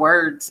our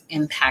words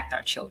impact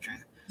our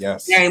children.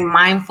 Yes. Very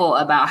mindful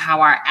about how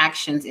our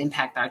actions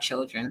impact our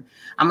children.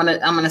 I'm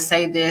gonna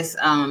say this.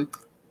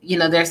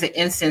 There's an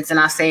instance, and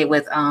I say it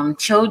with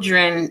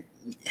children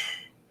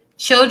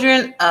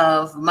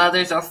of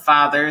mothers or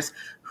fathers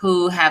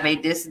who have a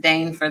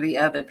disdain for the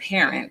other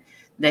parent,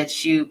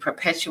 that you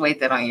perpetuate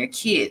that on your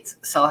kids.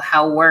 So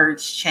how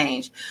words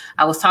change.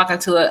 I was talking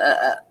to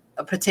a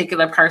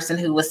particular person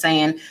who was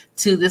saying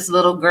to this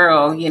little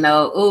girl,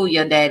 "Oh,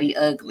 your daddy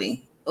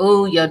ugly.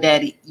 Oh, your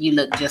daddy, you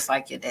look just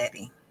like your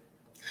daddy."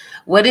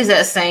 What is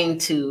that saying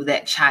to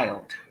that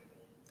child?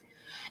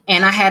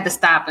 And I had to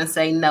stop and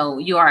say, no,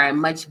 you are a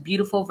much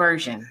beautiful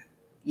version.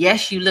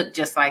 Yes, you look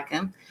just like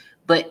him,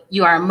 but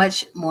you are a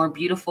much more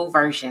beautiful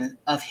version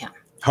of him.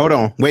 Hold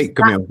on. Wait,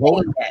 come here.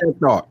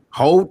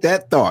 Hold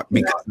that thought,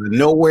 because I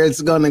know where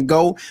it's going to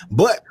go,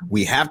 but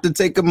we have to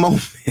take a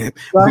moment.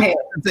 Go ahead.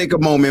 Take a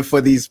moment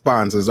for these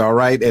sponsors. All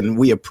right. And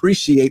we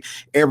appreciate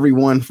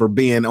everyone for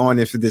being on.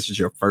 If this is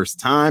your first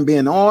time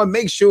being on,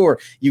 make sure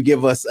you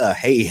give us a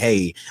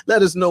hey.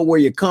 Let us know where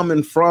you're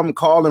coming from,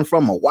 calling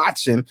from, or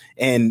watching,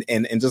 and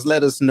just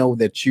let us know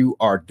that you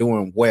are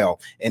doing well.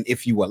 And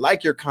if you would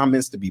like your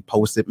comments to be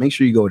posted, make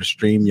sure you go to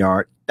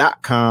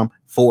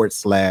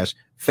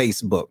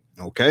StreamYard.com/Facebook.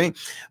 Okay,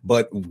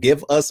 but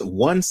give us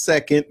 1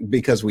 second,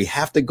 because we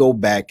have to go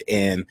back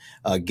and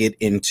get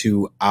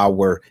into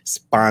our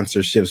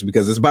sponsorships,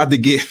 because it's about to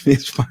get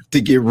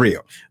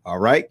real. All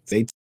right.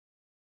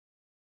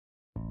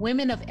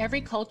 Women of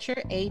every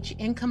culture, age,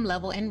 income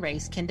level, and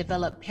race can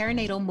develop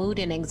perinatal mood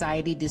and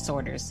anxiety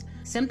disorders.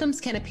 Symptoms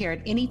can appear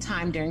at any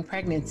time during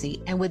pregnancy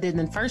and within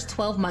the first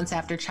 12 months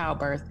after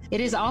childbirth.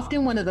 It is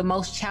often one of the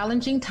most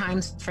challenging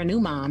times for new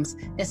moms,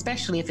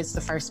 especially if it's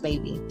the first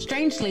baby.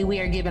 Strangely, we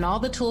are given all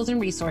the tools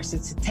and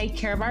resources to take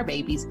care of our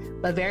babies,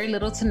 but very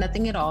little to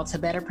nothing at all to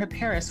better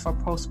prepare us for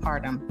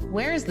postpartum.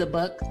 Where is the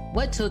book,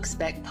 What to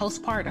Expect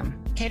Postpartum?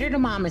 Cater to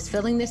Mom is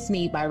filling this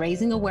need by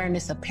raising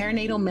awareness of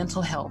perinatal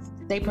mental health.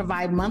 They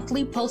provide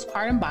monthly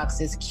postpartum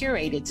boxes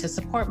curated to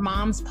support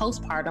moms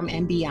postpartum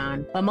and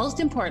beyond. But most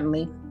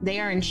importantly, they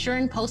are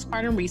ensuring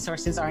postpartum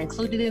resources are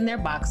included in their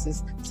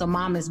boxes so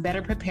mom is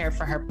better prepared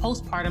for her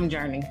postpartum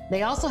journey.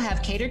 They also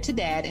have Cater to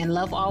Dad and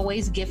Love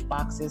Always gift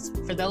boxes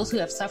for those who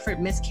have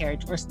suffered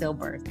miscarriage or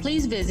stillbirth.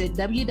 Please visit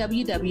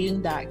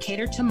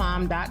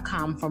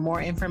www.catertomom.com for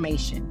more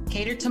information.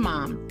 Cater to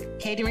Mom,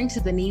 catering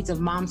to the needs of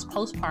moms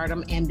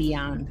postpartum and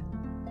beyond.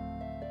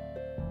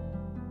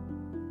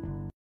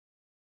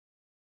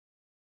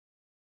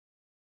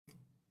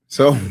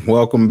 So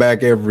welcome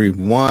back,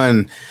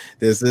 everyone.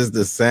 This is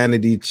the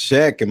Sanity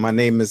Check, and my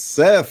name is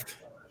Seth.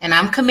 And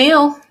I'm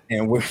Camille.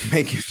 And we're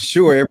making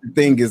sure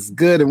everything is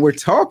good. And we're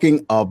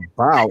talking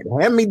about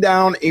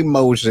hand-me-down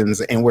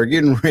emotions. And we're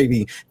getting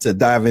ready to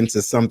dive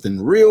into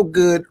something real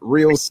good,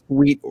 real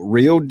sweet,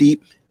 real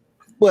deep,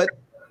 but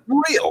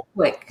real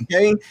quick.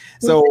 Okay.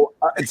 So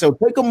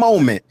take a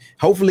moment.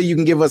 Hopefully you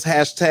can give us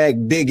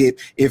 #DigIt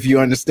if you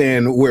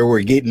understand where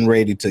we're getting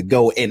ready to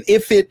go. And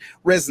if it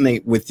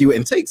resonates with you,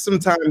 and take some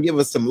time, give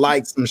us some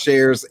likes, some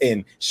shares,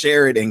 and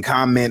share it and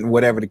comment,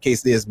 whatever the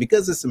case is,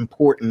 because it's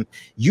important.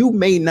 You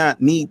may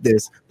not need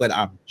this, but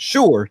I'm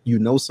sure you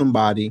know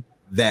somebody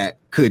that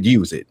could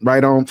use it.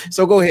 Right on.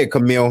 So go ahead,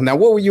 Camille. Now,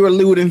 what were you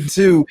alluding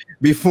to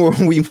before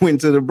we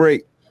went to the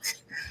break?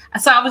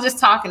 So I was just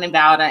talking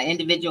about an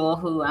individual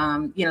who,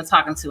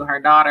 talking to her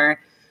daughter,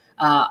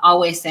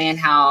 always saying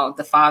how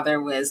the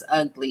father was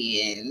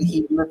ugly and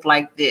he looked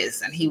like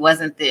this and he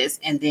wasn't this.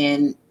 And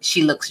then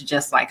she looks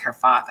just like her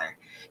father,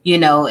 you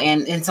know,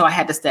 and so I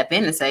had to step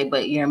in and say,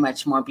 but you're a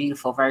much more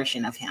beautiful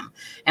version of him.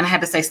 And I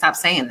had to say, stop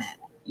saying that,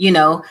 you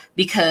know,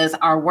 because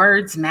our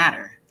words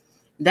matter.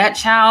 That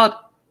child,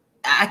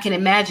 I can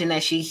imagine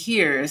that she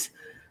hears,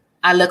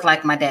 I look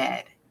like my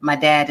dad. My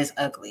dad is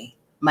ugly.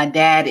 My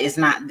dad is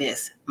not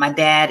this. My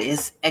dad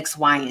is X,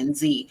 Y, and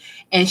Z.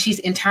 And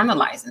she's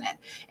internalizing that.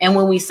 And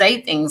when we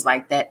say things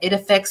like that, it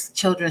affects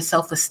children's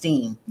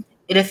self-esteem.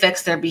 It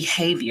affects their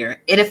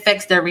behavior. It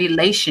affects their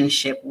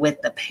relationship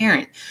with the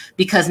parent,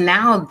 because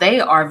now they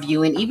are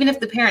viewing, even if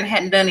the parent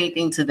hadn't done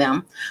anything to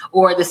them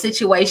or the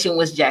situation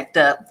was jacked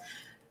up,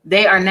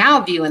 they are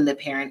now viewing the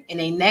parent in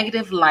a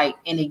negative light,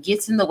 and it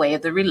gets in the way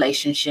of the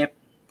relationship,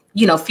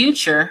 you know,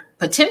 future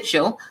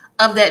potential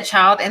of that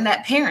child and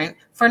that parent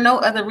for no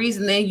other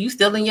reason than you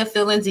still in your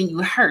feelings and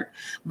you hurt.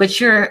 But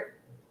you're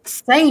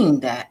saying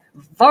that,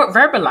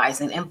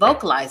 verbalizing and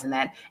vocalizing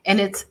that,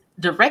 and it's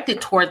directed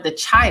toward the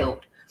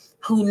child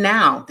who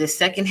now this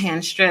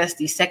secondhand stress,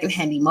 these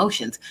secondhand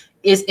emotions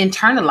is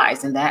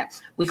internalizing that.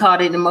 We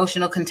call it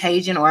emotional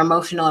contagion or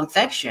emotional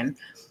infection.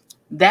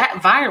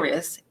 That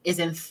virus is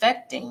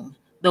infecting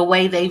the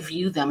way they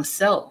view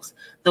themselves,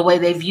 the way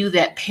they view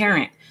that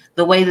parent,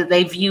 the way that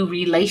they view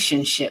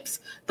relationships,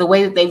 the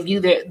way that they view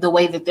the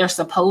way that they're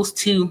supposed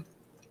to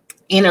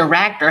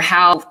interact or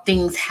how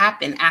things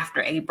happen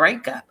after a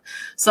breakup.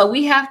 So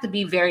we have to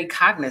be very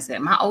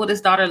cognizant. My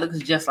oldest daughter looks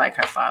just like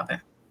her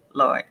father.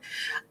 Lord,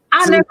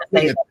 I never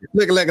say that.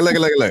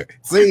 Look.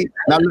 See,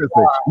 now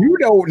listen, you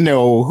don't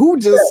know who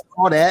just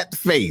saw that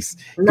face.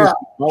 No,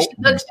 she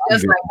looks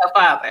just like her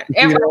father.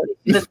 Everybody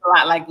looks a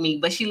lot like me,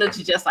 but she looks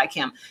just like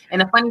him.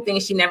 And the funny thing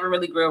is she never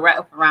really grew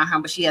up around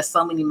him, but she has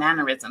so many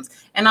mannerisms.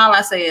 And all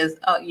I say is,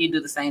 oh, you do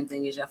the same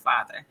thing as your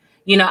father.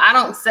 You know, I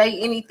don't say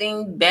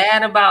anything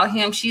bad about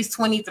him. She's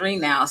 23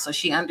 now, so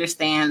she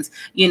understands,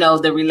 you know,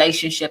 the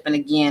relationship. And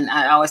again,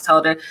 I always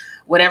told her,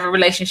 whatever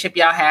relationship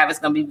y'all have is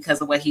going to be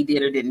because of what he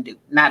did or didn't do,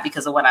 not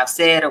because of what I've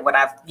said or what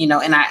I've, you know,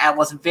 and I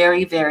was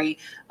very, very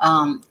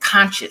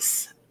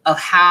conscious of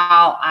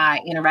how I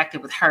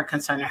interacted with her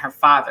concerning her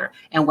father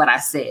and what I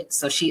said.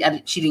 So she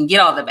didn't get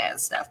all the bad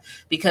stuff,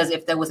 because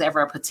if there was ever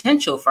a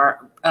potential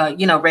for,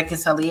 you know,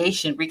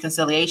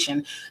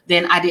 reconciliation,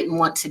 then I didn't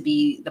want to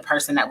be the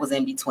person that was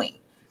in between.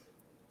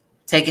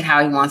 Take it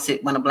how he wants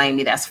it. Want to blame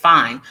me, that's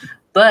fine.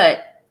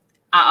 But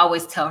I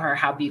always tell her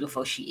how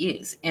beautiful she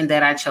is and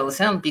that I chose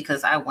him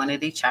because I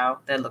wanted a child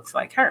that looks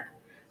like her.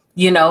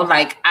 You know,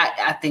 like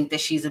I think that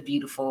she's a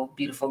beautiful,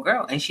 beautiful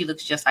girl and she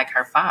looks just like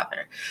her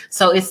father.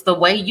 So it's the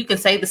way you can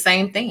say the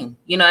same thing.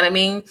 You know what I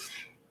mean?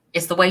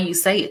 It's the way you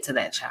say it to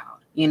that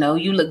child. You know,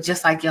 you look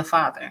just like your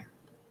father.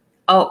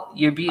 Oh,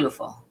 you're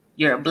beautiful.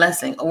 You're a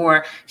blessing.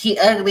 Or he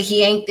ugly.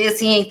 He ain't this.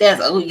 He ain't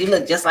that. Oh, you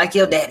look just like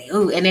your daddy.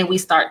 Ooh. And then we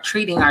start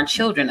treating our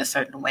children a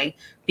certain way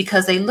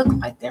because they look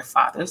like their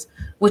fathers,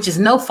 which is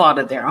no fault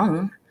of their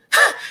own.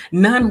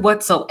 None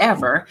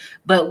whatsoever,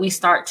 but we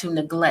start to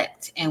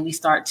neglect and we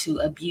start to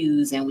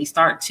abuse and we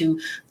start to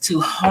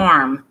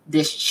harm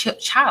this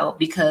child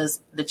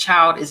because the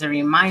child is a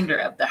reminder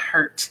of the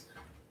hurt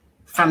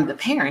from the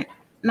parent,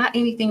 not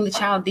anything the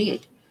child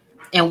did.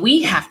 And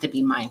we have to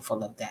be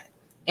mindful of that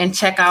and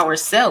check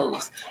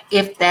ourselves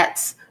if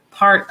that's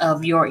part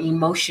of your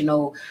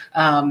emotional,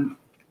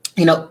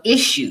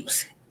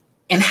 issues.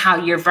 And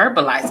how you're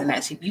verbalizing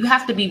that. You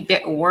have to be,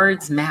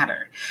 words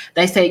matter.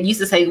 They used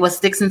to say, what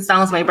sticks and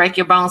stones may break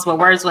your bones, but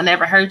words will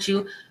never hurt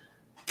you.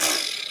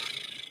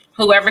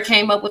 Whoever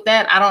came up with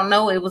that, I don't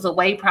know. It was a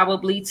way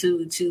probably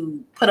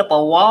to put up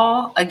a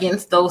wall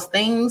against those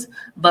things,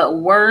 but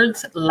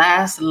words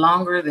last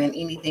longer than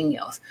anything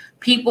else.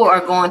 People are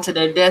going to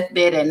their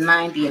deathbed at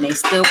 90 and they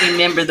still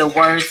remember the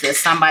words that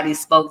somebody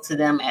spoke to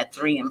them at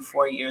 3 and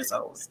 4 years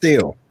old.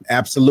 Still,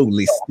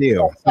 absolutely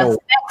still. It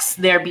affects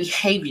their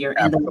behavior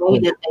and the way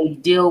that they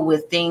deal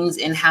with things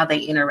and how they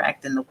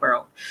interact in the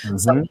world. Mm-hmm.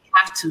 So we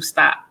have to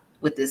stop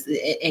with this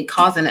and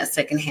causing that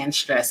secondhand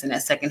stress and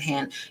that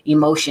secondhand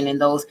emotion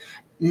and those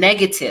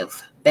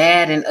negative,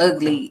 bad and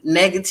ugly,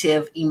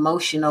 negative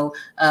emotional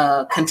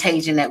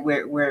contagion that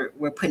we're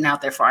putting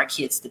out there for our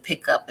kids to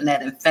pick up, and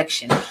that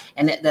infection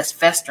and that's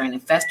festering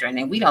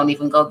and we don't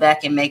even go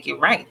back and make it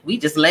right. We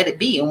just let it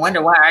be and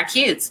wonder why our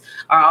kids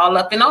are all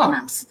up in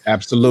arms.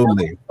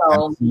 Absolutely.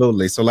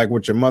 Absolutely. So like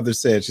what your mother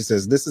said, she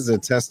says, this is a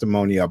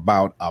testimony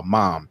about a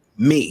mom,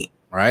 me,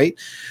 right?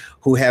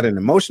 Who had an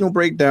emotional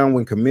breakdown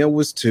when Camille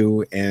was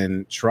 2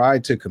 and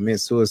tried to commit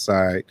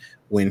suicide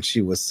when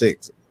she was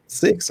 6,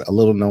 a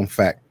little known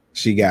fact.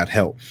 She got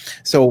help.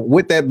 So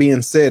with that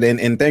being said,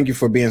 and thank you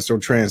for being so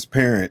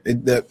transparent.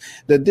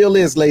 The deal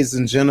is, ladies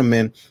and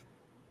gentlemen,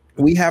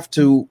 we have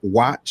to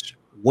watch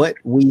what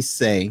we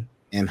say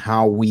and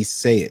how we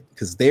say it,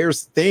 because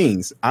there's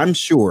things I'm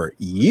sure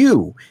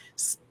you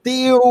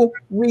still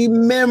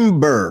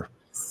remember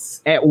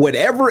at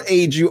whatever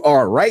age you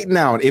are right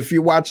now. If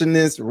you're watching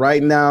this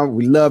right now,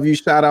 we love you.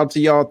 Shout out to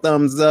y'all.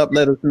 Thumbs up.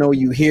 Let us know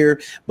you here.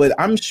 But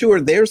I'm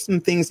sure there's some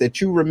things that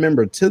you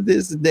remember to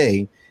this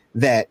day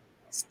that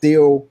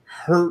still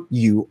hurt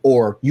you,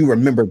 or you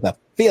remember the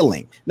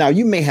feeling. Now,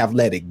 you may have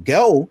let it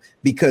go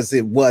because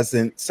it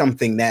wasn't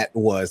something that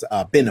was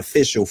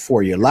beneficial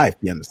for your life,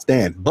 you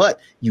understand, but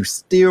you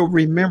still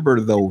remember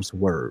those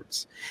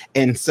words.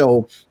 And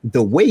so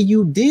the way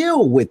you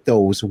deal with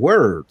those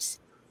words,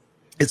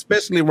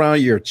 especially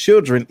around your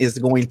children, is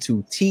going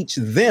to teach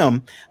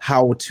them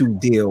how to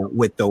deal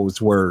with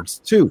those words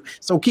too.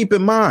 So keep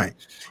in mind,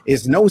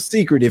 it's no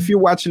secret. If you're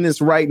watching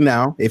this right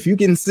now, if you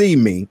can see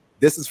me,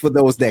 this is for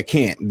those that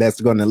can't,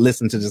 that's going to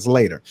listen to this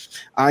later.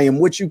 I am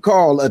what you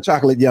call a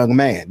chocolate young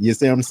man. You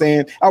see what I'm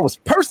saying? I was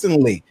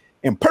personally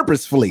and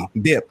purposefully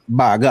dipped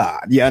by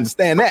God. You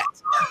understand that?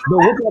 But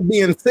with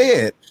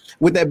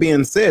that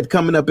being said,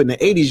 coming up in the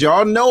 80s,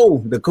 y'all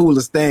know the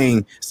coolest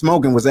thing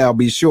smoking was Al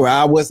B. Sure.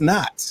 I was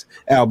not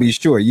Al B.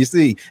 Sure. You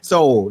see,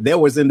 so there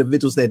was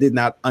individuals that did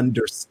not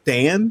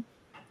understand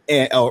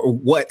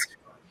what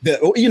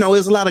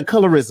there's a lot of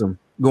colorism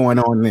going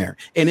on there,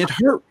 and it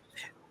hurt.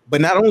 But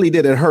not only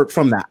did it hurt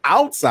from the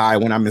outside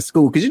when I'm in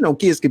school, because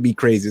kids can be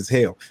crazy as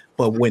hell,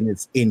 but when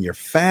it's in your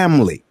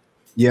family,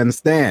 you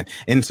understand.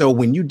 And so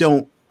when you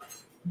don't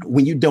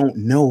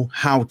know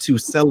how to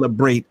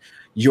celebrate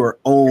your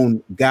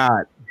own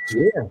God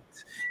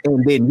gift,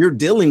 and then you're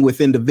dealing with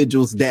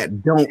individuals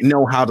that don't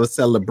know how to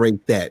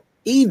celebrate that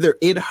either,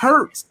 it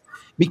hurts,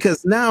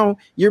 because now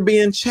you're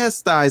being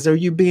chastised or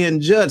you're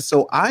being judged.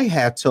 So I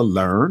had to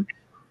learn,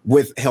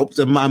 with help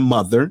of my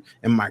mother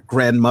and my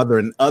grandmother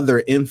and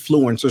other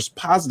influencers,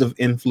 positive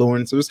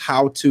influencers,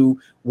 how to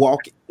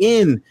walk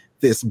in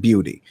this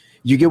beauty.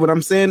 You get what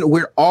I'm saying?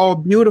 We're all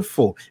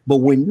beautiful. But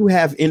when you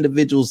have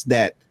individuals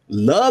that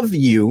love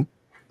you,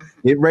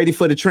 get ready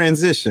for the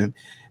transition,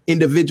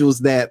 individuals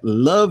that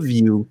love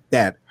you,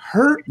 that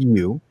hurt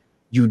you,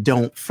 you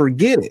don't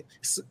forget it.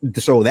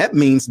 So that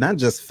means not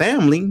just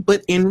family,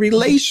 but in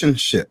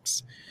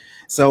relationships.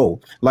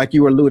 So like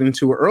you were alluding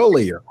to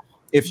earlier,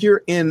 if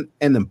you're in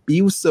an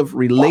abusive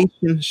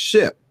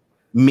relationship,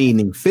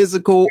 meaning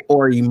physical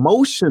or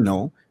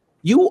emotional,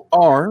 you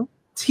are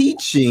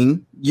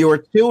teaching your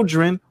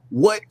children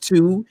what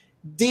to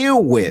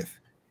deal with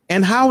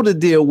and how to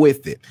deal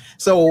with it.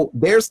 So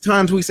there's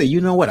times we say, you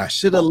know what, I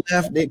should have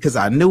left it because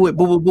I knew it,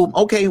 boom, boom, boom.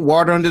 Okay,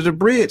 water under the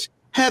bridge.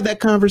 Have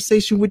that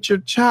conversation with your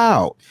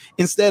child.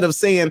 Instead of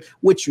saying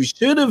what you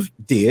should have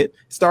did,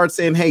 start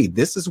saying, hey,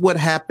 this is what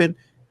happened.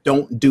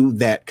 Don't do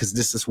that because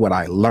this is what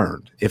I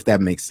learned, if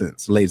that makes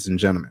sense, ladies and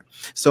gentlemen.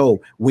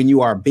 So when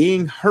you are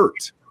being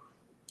hurt,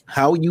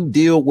 how you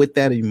deal with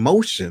that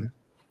emotion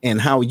and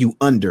how you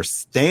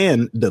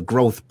understand the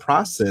growth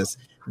process,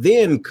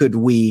 then could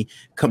we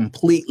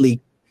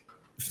completely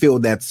fill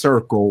that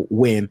circle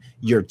when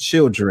your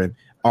children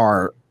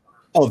are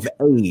of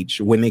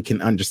age, when they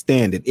can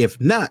understand it. If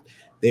not,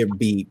 they'd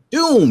be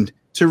doomed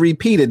to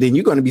repeat it. Then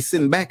you're going to be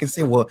sitting back and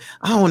saying, well,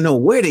 I don't know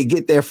where they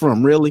get that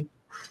from. Really?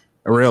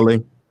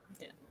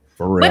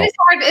 But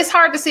it's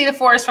hard to see the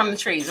forest from the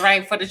trees,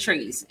 right? For the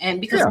trees.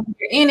 And because when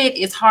you're in it,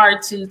 it's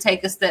hard to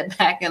take a step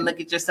back and look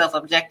at yourself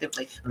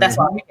objectively. That's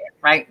why we're here,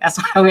 right? That's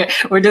why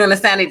we're doing a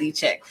sanity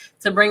check,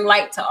 to bring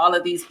light to all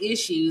of these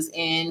issues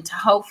and to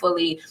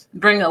hopefully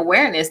bring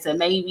awareness that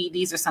maybe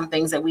these are some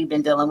things that we've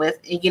been dealing with.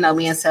 And,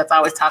 me and Seth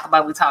always talk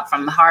about, we talk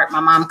from the heart. My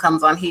mom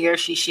comes on here,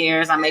 she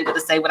shares, I'm able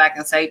to say what I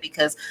can say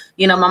because,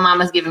 my mom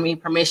has given me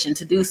permission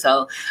to do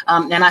so.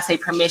 And I say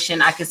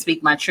permission, I can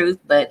speak my truth,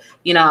 but,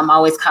 I'm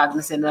always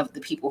cognizant of the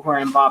people who are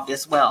involved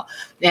as well.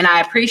 And I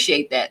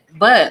appreciate that.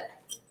 But,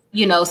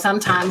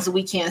 sometimes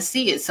we can't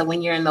see it. So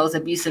when you're in those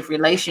abusive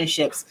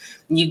relationships,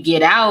 you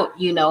get out,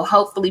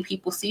 hopefully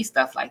people see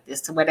stuff like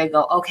this to where they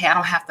go, okay, I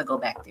don't have to go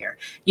back there,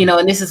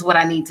 and this is what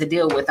I need to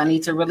deal with. I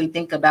need to really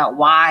think about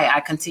why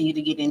I continue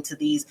to get into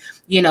these,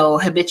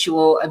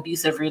 habitual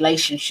abusive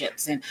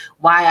relationships, and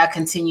why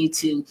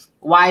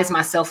is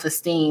my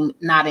self-esteem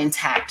not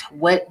intact?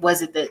 What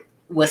was it that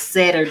was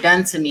said or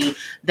done to me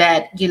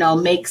that,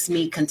 makes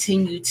me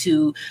continue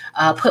to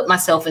put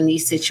myself in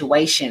these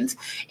situations?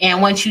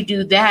 And once you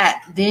do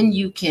that, then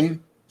you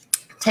can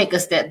take a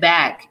step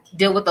back,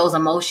 deal with those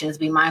emotions,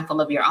 be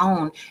mindful of your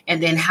own.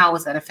 And then how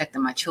is that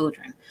affecting my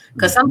children?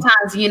 Because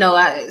sometimes,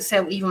 I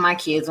said, even my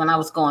kids, when I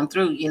was going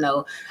through,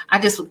 I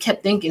just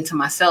kept thinking to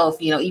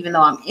myself, even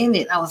though I'm in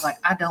it, I was like,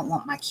 I don't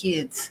want my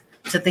kids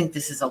to think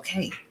this is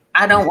okay.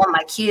 I don't want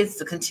my kids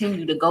to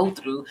continue to go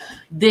through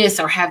this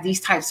or have these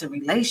types of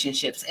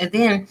relationships. And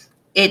then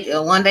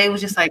one day it was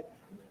just like,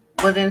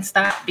 well, then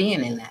stop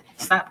being in that.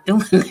 Stop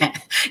doing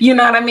that. You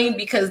know what I mean?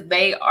 Because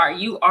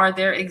you are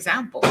their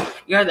example.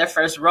 You're their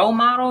first role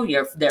model.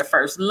 You're their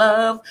first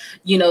love,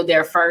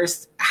 their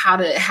first how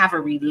to have a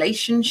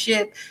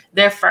relationship,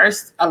 their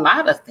first a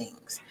lot of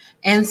things.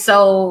 And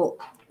so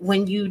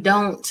when you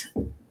don't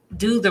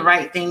do the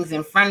right things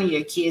in front of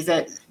your kids,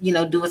 that,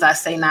 do as I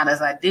say, not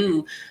as I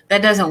do,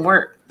 that doesn't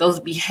work. Those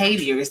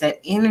behaviors, that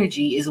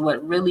energy is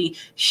what really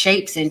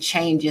shapes and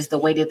changes the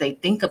way that they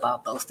think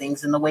about those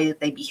things and the way that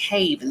they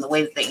behave and the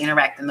way that they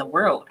interact in the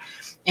world.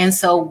 And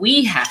so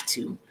we have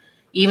to,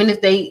 even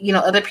if they,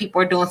 other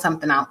people are doing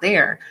something out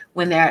there,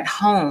 when they're at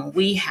home,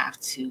 we have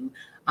to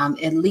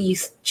at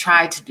least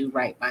try to do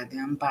right by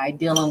them by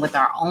dealing with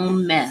our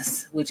own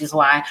mess, which is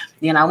why,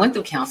 I went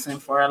through counseling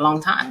for a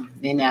long time.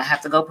 Then I have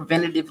to go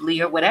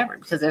preventatively or whatever,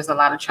 because there's a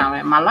lot of trauma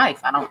in my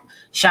life. I don't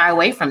shy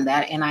away from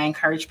that. And I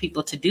encourage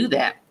people to do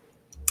that.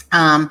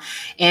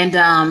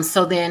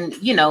 So then,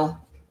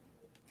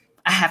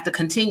 I have to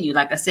continue.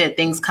 Like I said,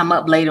 things come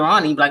up later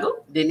on and you're like,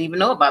 oh, didn't even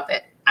know about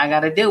that. I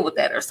got to deal with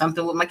that, or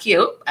something with my kid.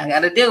 I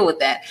got to deal with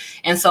that.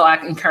 And so I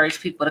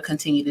encourage people to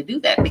continue to do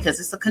that, because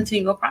it's a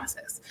continual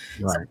process.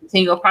 Right. It's a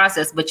continual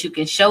process, but you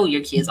can show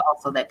your kids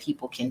also that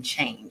people can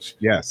change.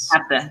 Yes.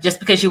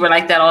 Just because you were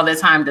like that all the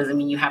time doesn't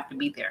mean you have to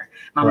be there.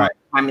 My mom's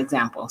prime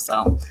example.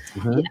 So,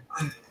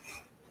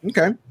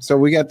 Okay. So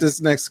we got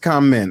this next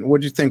comment.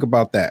 What do you think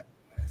about that?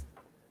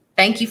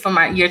 Thank you for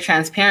your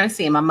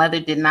transparency. And my mother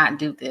did not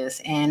do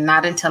this. And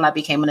not until I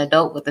became an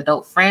adult with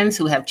adult friends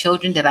who have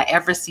children did I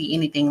ever see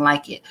anything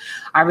like it.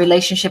 Our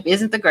relationship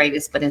isn't the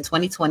greatest, but in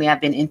 2020, I've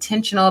been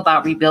intentional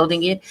about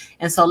rebuilding it.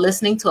 And so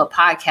listening to a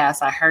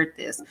podcast, I heard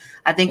this.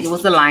 I think it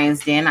was The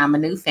Lion's Den. I'm a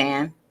new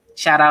fan.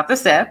 Shout out to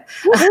Seth.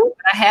 I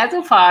had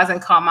to pause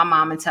and call my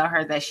mom and tell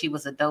her that she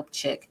was a dope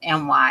chick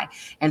and why.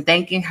 And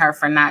thanking her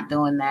for not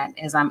doing that,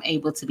 as I'm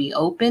able to be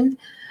open.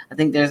 I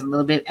think there's a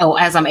little bit,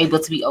 as I'm able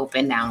to be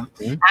open now.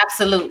 Mm-hmm.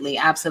 Absolutely.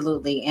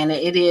 Absolutely. And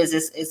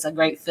it's a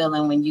great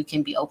feeling when you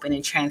can be open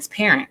and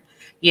transparent,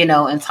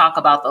 and talk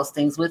about those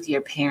things with your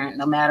parent,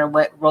 no matter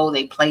what role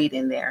they played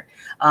in there.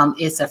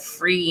 It's a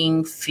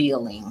freeing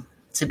feeling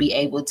to be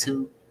able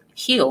to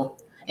heal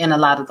in a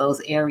lot of those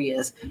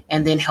areas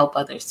and then help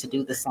others to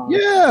do the same.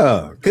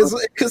 Yeah.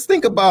 Because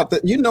think about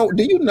that.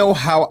 Do you know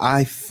how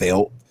I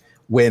felt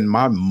when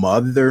my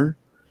mother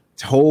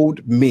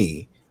told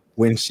me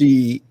when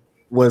she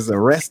was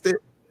arrested?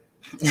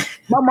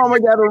 My mama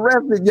got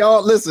arrested,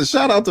 y'all. Listen,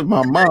 shout out to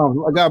my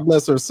mom. God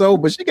bless her soul,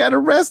 but she got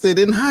arrested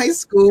in high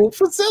school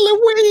for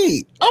selling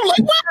weed. I'm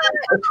like,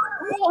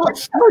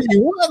 what? No,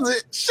 you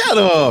wasn't. Shut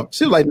up.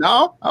 She was like,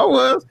 no, I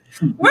was.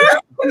 I'm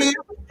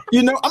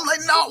like,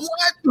 no,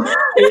 what?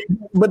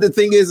 But the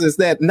thing is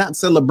that not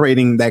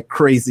celebrating that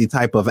crazy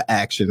type of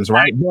actions,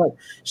 right? But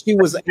she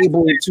was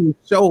able to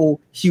show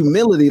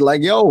humility,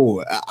 like,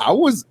 yo, I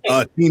was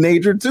a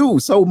teenager too.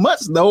 So much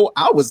though,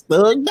 I was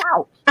thugged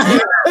out.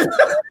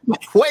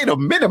 Wait a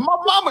minute, my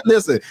mama,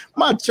 listen,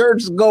 my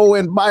church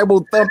going,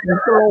 Bible thumping,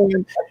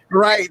 throwing,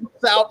 right,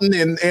 shouting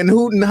and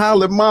hooting,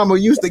 hollering, mama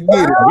used to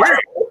get it.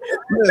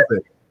 Listen,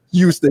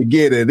 used to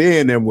get it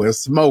in and was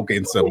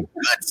smoking some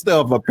good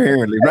stuff,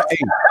 apparently. Right? Hey,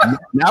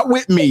 not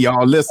with me,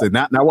 y'all. Listen,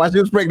 not while she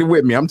was pregnant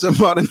with me. I'm talking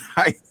about in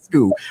high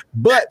school.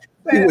 But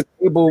she was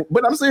able,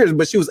 but I'm serious,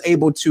 but she was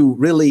able to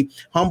really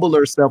humble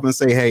herself and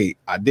say, hey,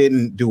 I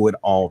didn't do it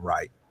all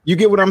right. You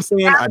get what I'm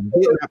saying? I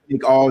did not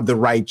make all the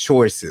right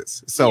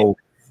choices. So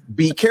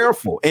be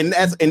careful. And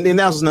then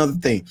that was another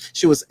thing.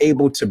 She was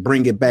able to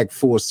bring it back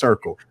full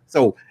circle.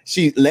 So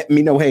she let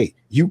me know, hey,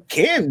 you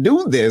can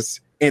do this.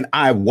 And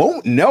I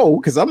won't know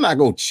because I'm not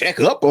going to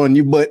check up on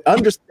you, but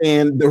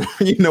understand the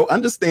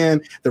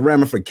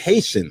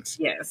ramifications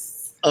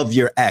of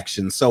your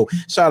actions. So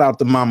shout out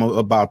to mama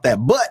about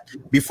that. But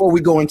before we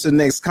go into the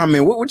next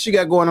comment, what you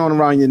got going on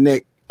around your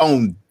neck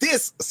on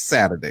this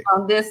Saturday?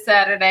 On this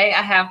Saturday,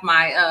 I have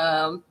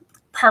my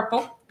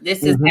purple.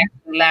 This is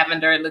actually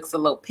lavender. It looks a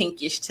little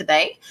pinkish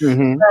today.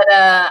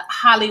 But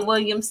Holly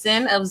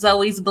Williamson of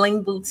Zoe's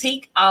Bling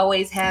Boutique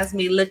always has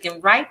me looking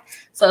right.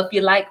 So if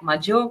you like my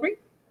jewelry,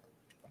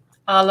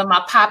 all of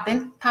my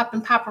popping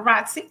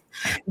paparazzi,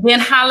 then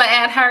holla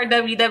at her,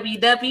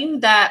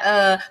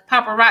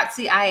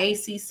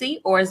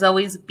 www.paparazziiacc or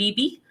Zoe's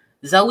BB,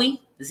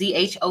 Zoe,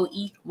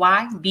 ZHOEY,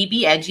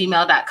 BB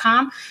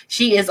 @gmail.com.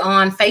 She is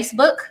on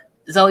Facebook,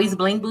 Zoe's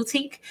Bling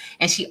Boutique,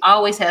 and she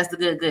always has the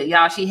good.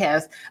 Y'all, she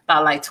has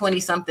about like 20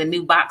 something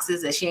new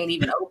boxes that she ain't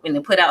even opened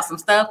and put out some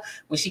stuff.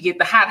 When she get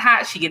the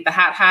hot, she get the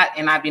hot,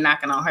 and I be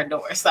knocking on her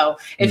door. So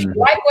if you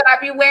like what I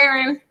be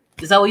wearing,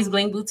 Zoe's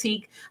Bling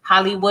Boutique,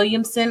 Holly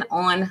Williamson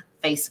on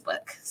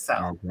Facebook. So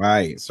all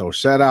right. So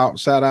shout out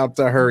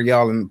to her,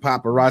 y'all, and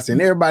paparazzi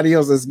and everybody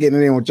else that's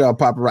getting in with y'all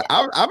paparazzi.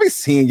 I'll be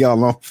seeing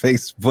y'all on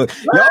Facebook.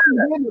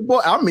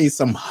 Y'all, I mean,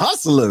 some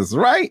hustlers,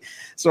 right?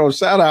 So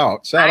shout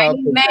out. I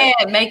ain't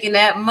mad making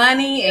that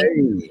money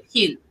and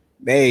cute.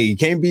 Hey, you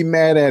can't be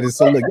mad at it.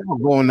 So look, y'all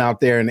going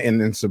out there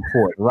and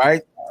support,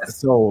 right?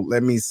 So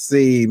let me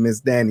see, Miss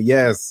Danny.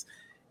 Yes,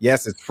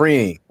 it's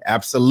freeing.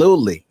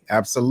 Absolutely.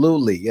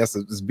 Yes,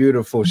 it's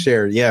beautiful,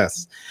 Sherry.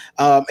 Yes.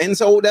 And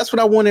so that's what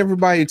I want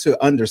everybody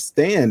to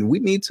understand. We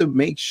need to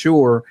make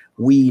sure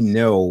we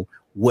know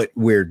what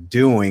we're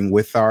doing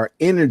with our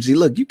energy.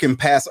 Look, you can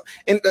pass.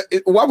 And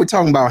while we're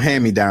talking about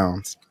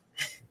hand-me-downs,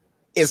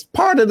 it's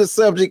part of the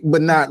subject,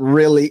 but not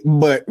really.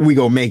 But we're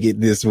going to make it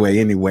this way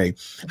anyway.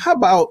 How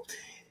about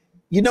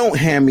you don't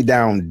hand me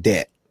down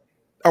debt?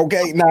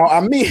 Okay.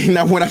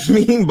 Now, what I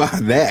mean by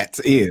that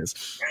is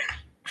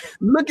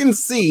look and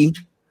see,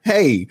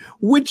 hey,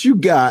 what you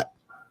got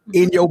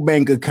in your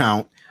bank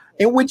account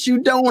and what you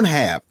don't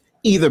have.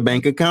 either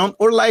bank account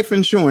or life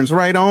insurance,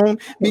 right on?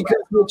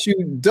 Because what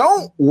you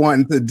don't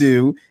want to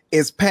do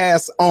is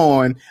pass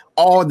on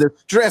all the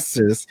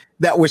stressors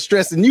that were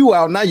stressing you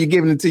out. Now you're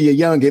giving it to your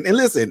youngin. And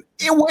listen,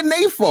 it wasn't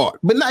their fault,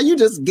 but now you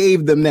just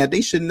gave them that.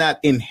 They should not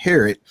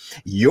inherit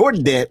your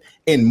debt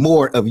and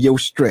more of your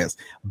stress.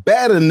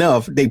 Bad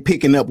enough they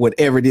picking up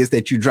whatever it is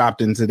that you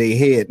dropped into their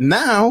head.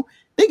 Now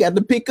they got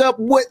to pick up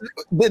what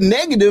the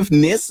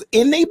negativeness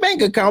in their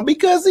bank account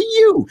because of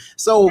you.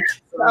 So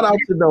shout out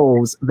to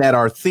those that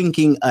are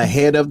thinking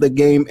ahead of the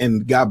game.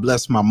 And God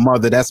bless my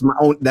mother. That's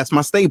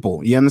my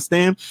staple. You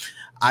understand?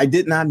 I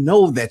did not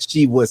know that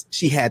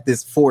she had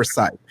this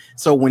foresight.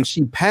 So when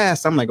she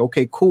passed, I'm like,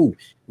 okay, cool.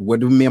 What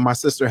do me and my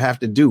sister have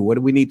to do? What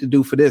do we need to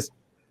do for this?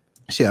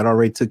 She had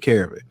already took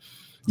care of it.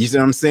 You see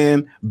what I'm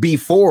saying?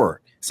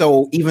 Before.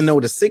 So even though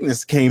the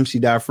sickness came, she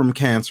died from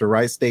cancer,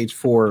 right? Stage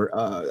 4,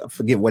 I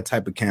forget what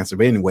type of cancer,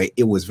 but anyway,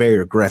 it was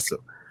very aggressive.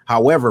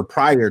 However,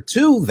 prior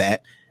to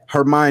that,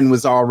 her mind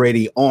was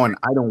already on,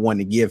 I don't want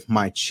to give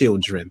my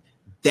children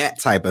that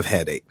type of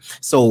headache.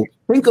 So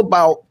think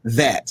about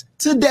that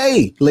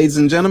today, ladies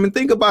and gentlemen.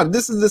 Think about it.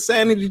 This is the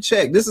sanity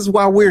check. This is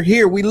why we're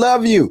here. We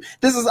love you.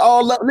 This is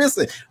all love.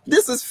 Listen,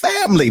 this is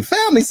family.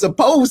 Family's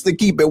supposed to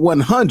keep it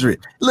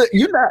 100. Look,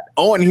 you're not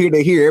on here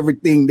to hear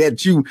everything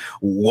that you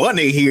want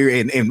to hear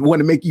and want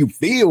to make you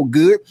feel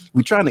good.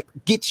 We're trying to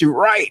get you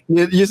right.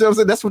 You see what I'm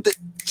saying? That's what the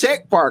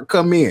check part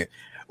come in.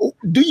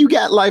 Do you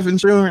got life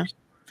insurance?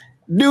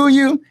 Do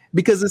you?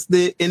 Because it's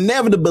the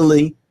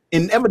inevitably,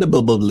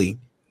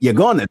 you're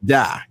gonna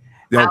die.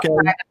 Okay.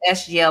 Outside of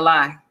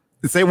SGLI.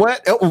 Say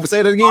what? Oh,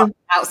 say that again.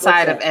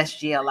 Outside of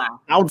SGLI.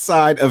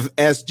 Outside of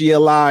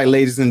SGLI,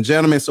 ladies and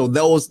gentlemen. So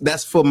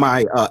that's for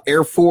my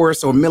Air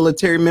Force or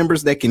military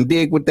members that can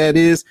dig what that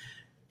is.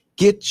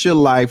 Get your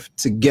life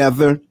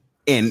together.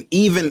 And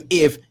even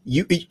if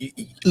you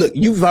look,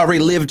 you've already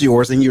lived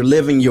yours and you're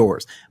living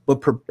yours,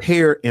 but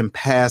prepare and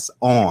pass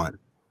on.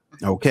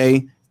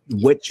 Okay,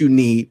 what you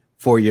need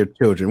for your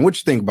children. What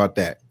you think about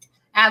that?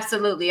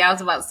 Absolutely. I was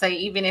about to say,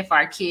 even if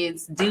our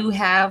kids do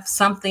have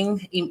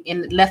something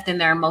left in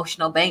their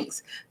emotional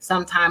banks,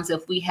 sometimes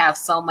if we have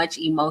so much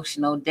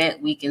emotional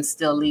debt, we can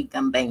still leave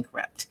them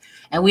bankrupt.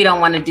 And we don't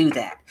want to do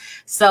that.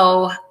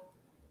 So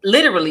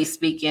literally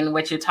speaking,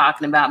 what you're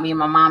talking about, me and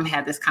my mom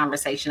had this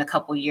conversation a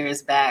couple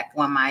years back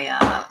when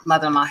my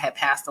mother-in-law had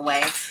passed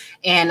away.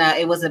 And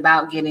it was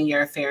about getting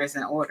your affairs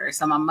in order.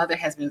 So my mother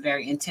has been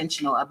very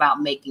intentional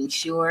about making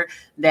sure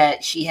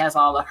that she has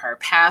all of her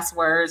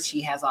passwords.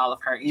 She has all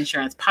of her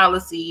insurance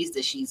policies,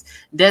 that she's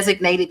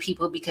designated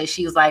people, because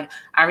she was like,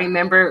 I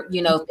remember,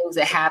 things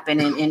that happen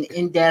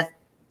in death.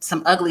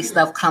 Some ugly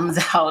stuff comes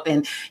out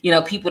and,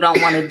 people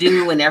don't want to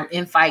do and they're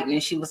infighting.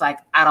 And she was like,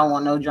 I don't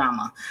want no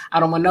drama. I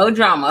don't want no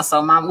drama.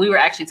 So Mom, we were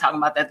actually talking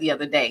about that the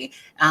other day,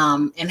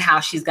 and how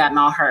she's gotten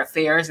all her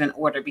affairs in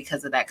order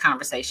because of that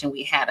conversation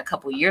we had a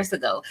couple years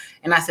ago.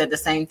 And I said the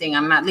same thing.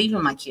 I'm not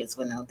leaving my kids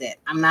with no debt.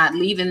 I'm not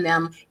leaving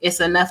them.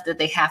 It's enough that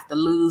they have to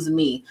lose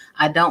me.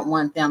 I don't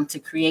want them to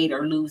create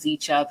or lose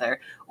each other,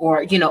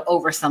 or,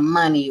 over some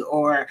money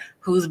or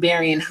who's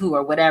burying who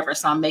or whatever.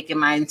 So I'm making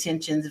my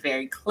intentions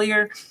very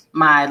clear.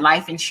 My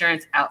life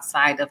insurance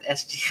outside of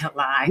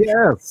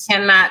SGLI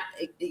cannot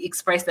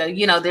express that,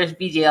 there's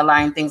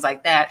BGLI and things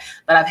like that,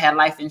 but I've had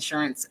life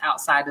insurance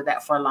outside of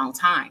that for a long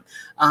time,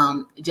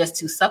 just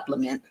to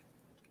supplement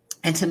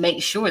and to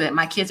make sure that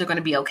my kids are going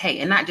to be okay.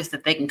 And not just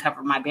that they can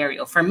cover my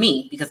burial for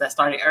me, because I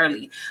started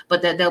early,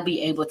 but that they'll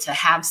be able to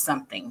have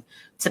something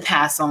to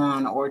pass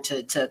on or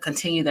to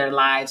continue their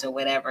lives or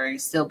whatever,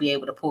 and still be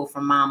able to pull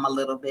from Mom a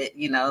little bit,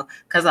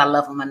 because I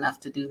love them enough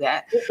to do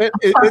that. Look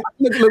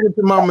what your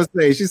mama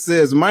says. She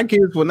says, my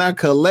kids will not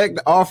collect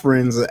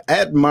offerings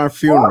at my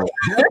funeral.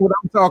 That's what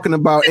I'm talking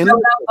about. And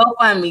no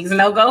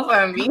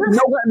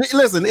GoFundMes.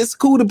 Listen, it's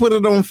cool to put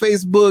it on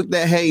Facebook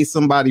that, hey,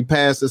 somebody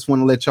passed. Just want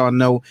to let y'all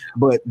know,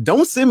 but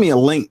don't send me a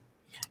link.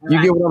 You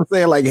get what I'm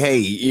saying? Like,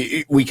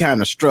 hey, we kind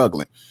of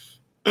struggling.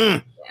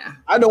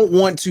 I don't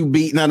want to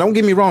be, now don't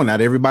get me wrong,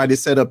 not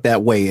everybody's set up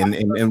that way,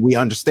 and we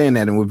understand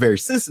that, and we're very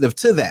sensitive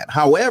to that.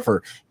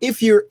 However,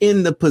 if you're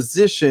in the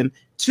position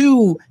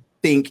to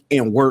think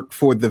and work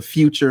for the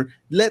future,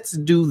 let's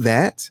do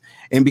that.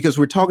 And because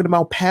we're talking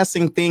about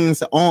passing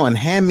things on,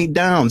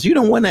 hand-me-downs, you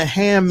don't want to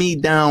hand me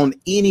down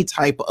any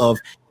type of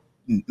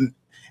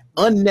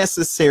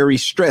unnecessary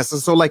stress.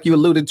 And so like you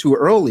alluded to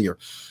earlier,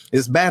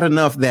 it's bad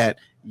enough that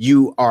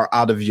you are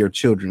out of your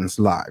children's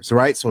lives,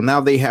 right? So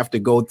now they have to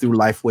go through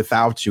life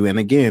without you. And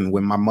again,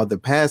 when my mother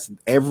passed,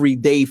 every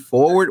day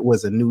forward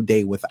was a new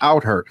day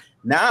without her.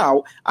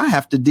 Now I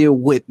have to deal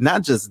with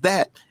not just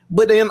that,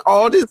 but then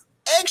all this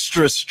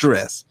extra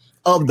stress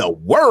of the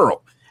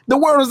world. The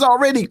world is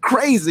already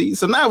crazy.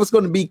 So now it's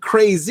going to be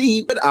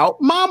crazy without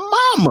my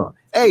mama.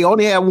 Hey,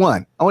 only had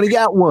one. Only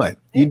got one.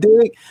 You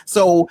dig?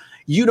 So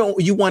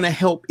you want to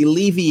help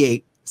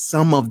alleviate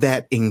some of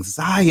that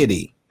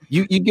anxiety.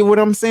 You get what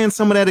I'm saying?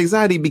 Some of that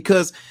anxiety,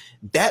 because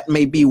that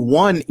may be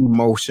one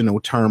emotional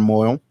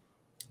turmoil.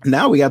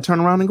 Now we got to turn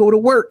around and go to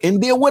work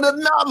and deal with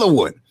another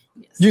one.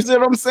 You see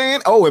what I'm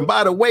saying? Oh, and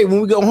by the way,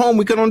 when we go home,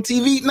 we cut on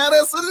TV. Now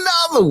that's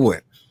another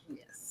one.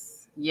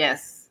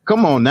 Yes.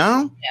 Come on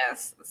now.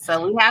 Yes.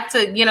 So we have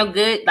to,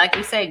 good, like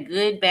you said,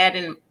 good, bad,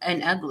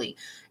 and ugly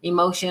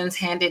emotions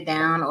handed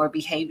down or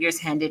behaviors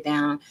handed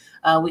down.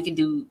 We can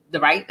do the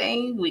right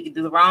thing. We can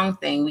do the wrong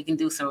thing. We can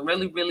do some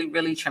really, really,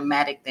 really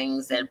traumatic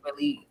things that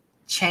really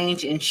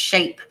change and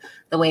shape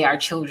the way our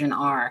children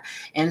are.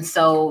 And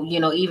so,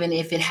 even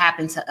if it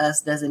happened to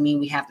us, doesn't mean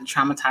we have to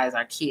traumatize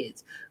our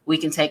kids. We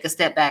can take a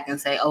step back and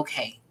say,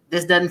 okay,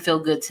 this doesn't feel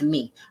good to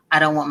me. I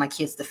don't want my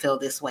kids to feel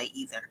this way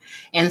either.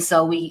 And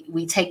so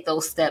we take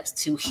those steps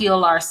to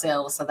heal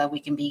ourselves so that we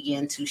can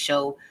begin to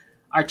show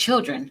our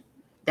children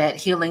that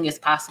healing is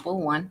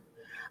possible, one,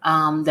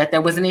 that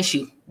there was an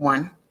issue,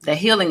 one, that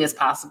healing is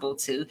possible,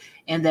 two,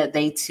 and that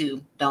they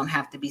too don't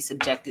have to be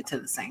subjected to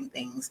the same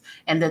things,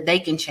 and that they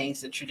can change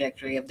the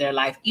trajectory of their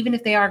life, even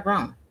if they are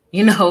grown.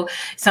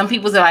 Some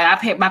people are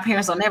like, my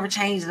parents will never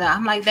change that.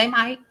 I'm like, they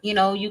might.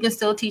 You can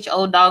still teach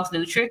old dogs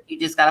new tricks. You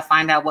just got to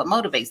find out what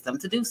motivates them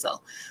to do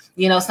so.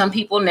 Some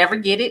people never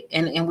get it,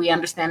 and we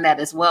understand that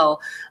as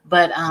well.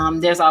 But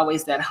there's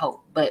always that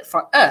hope. But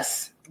for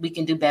us, we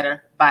can do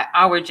better by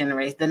our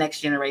generation, the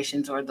next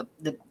generations, or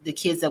the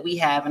kids that we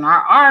have in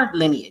our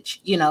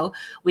lineage.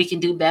 We can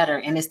do better,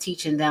 and it's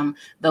teaching them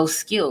those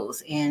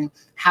skills and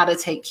how to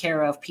take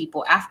care of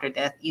people after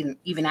death,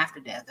 even after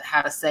death,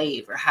 how to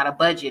save or how to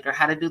budget or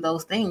how to do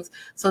those things,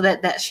 so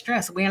that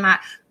stress, we're not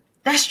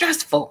that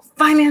stressful.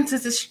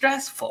 Finances is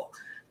stressful.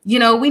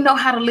 We know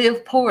how to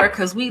live poor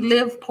because we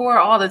live poor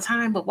all the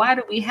time. But why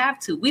do we have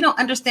to? We don't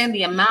understand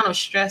the amount of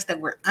stress that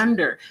we're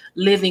under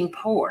living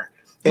poor.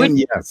 And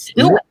yes,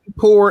 living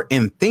poor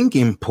and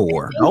thinking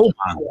poor. Oh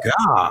my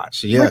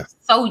gosh. Yes.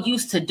 We're so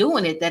used to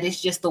doing it that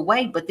it's just the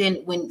way. But then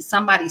when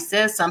somebody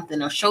says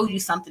something or shows you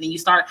something and you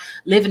start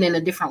living in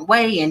a different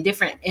way and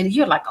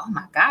you're like, oh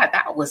my God,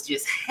 that was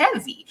just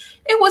heavy.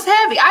 It was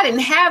heavy. I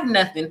didn't have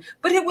nothing,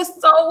 but it was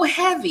so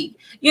heavy.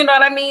 You know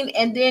what I mean?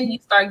 And then you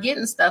start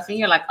getting stuff and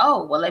you're like,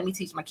 oh, well, let me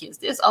teach my kids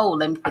this. Oh,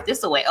 let me put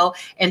this away. Oh,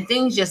 and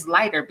things just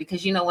lighter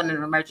because when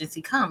an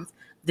emergency comes,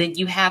 then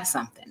you have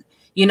something.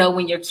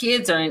 When your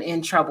kids are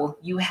in trouble,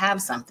 you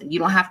have something. You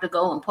don't have to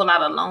go and pull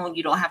out a loan.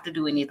 You don't have to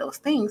do any of those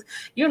things.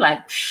 You're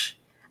like,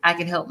 I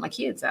can help my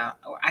kids out,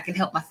 or I can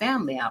help my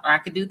family out, or I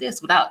could do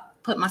this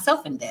without putting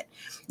myself in debt.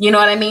 You know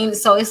what I mean?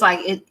 So it's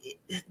like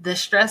the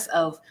stress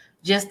of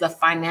just the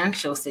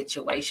financial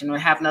situation or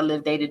having to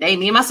live day to day.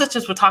 Me and my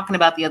sisters were talking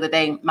about the other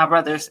day, my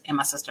brothers and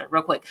my sister,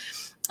 real quick,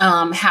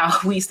 how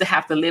we used to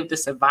have to live to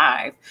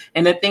survive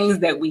and the things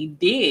that we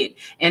did.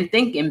 And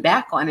thinking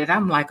back on it,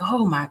 I'm like,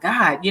 oh my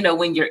God,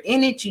 when you're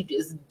in it, you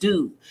just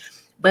do.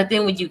 But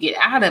then when you get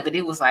out of it,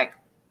 it was like,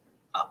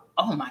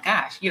 oh my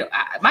gosh,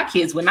 my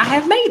kids would not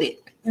have made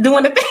it.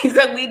 Doing the things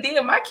that we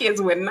did, my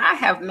kids would not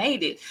have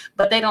made it.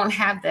 But they don't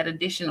have that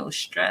additional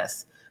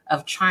stress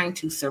of trying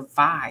to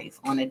survive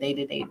on a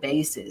day-to-day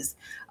basis.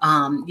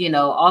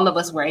 All of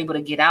us were able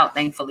to get out,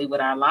 thankfully, with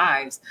our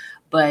lives.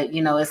 But,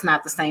 it's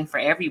not the same for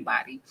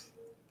everybody.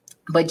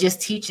 But just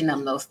teaching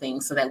them those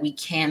things so that we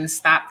can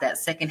stop that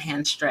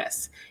secondhand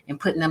stress and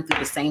putting them through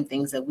the same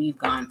things that we've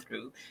gone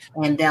through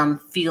and them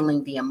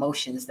feeling the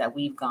emotions that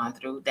we've gone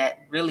through that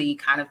really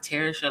kind of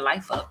tears your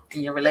life up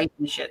in your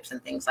relationships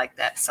and things like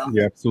that. So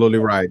you're absolutely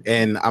right.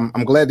 And I'm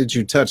glad that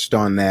you touched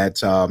on that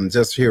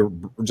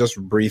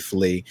just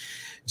briefly.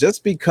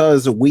 Just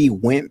because we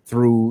went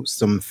through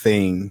some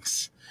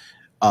things,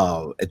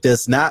 it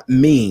does not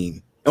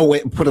mean,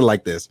 put it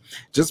like this.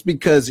 Just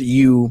because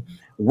you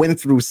went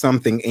through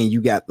something and you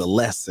got the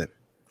lesson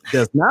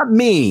does not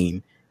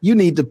mean you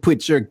need to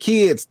put your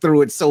kids through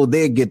it so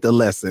they get the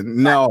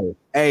lesson. No.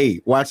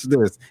 Hey, watch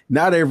this.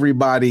 Not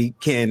everybody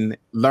can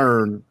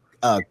learn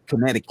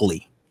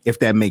kinetically, if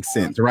that makes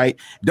sense, right?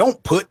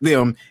 Don't put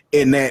them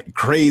in that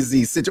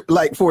crazy situation.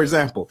 Like, for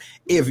example,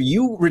 if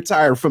you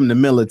retire from the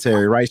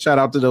military, right? Shout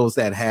out to those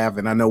that have,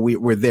 and I know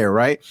we're there,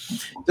 right?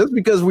 Just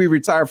because we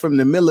retired from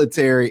the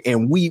military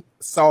and we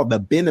saw the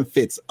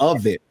benefits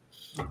of it,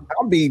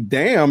 I'll be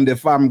damned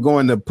if I'm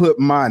going to put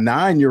my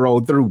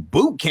 9-year-old through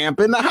boot camp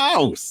in the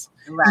house.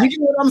 Right. You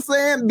know what I'm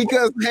saying?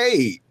 Because,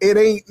 hey, it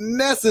ain't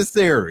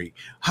necessary.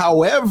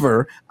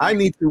 However, I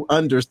need to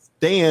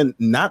understand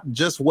not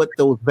just what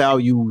those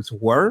values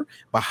were,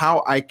 but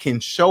how I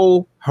can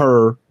show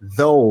her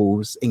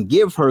those and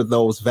give her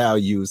those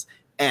values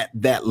at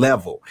that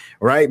level,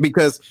 right?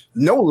 Because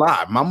no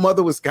lie, my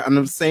mother was kind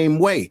of the same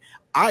way.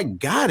 I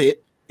got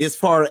it. As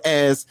far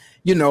as,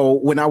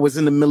 when I was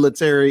in the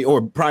military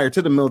or prior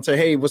to the military,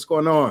 hey, what's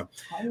going on?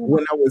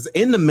 When I was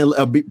in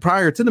the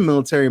prior to the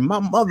military, my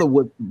mother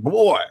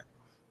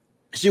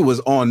she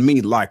was on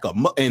me like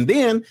and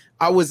then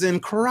I was in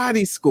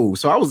karate school.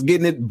 So I was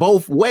getting it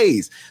both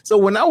ways. So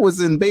when I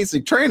was in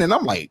basic training,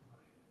 I'm like,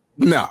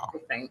 no,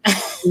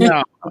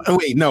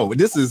 wait, no,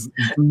 this is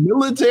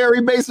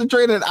military basic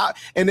training.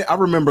 And I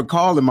remember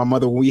calling my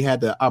mother when we had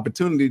the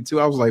opportunity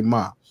to. I was like,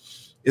 Mom,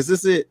 is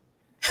this it?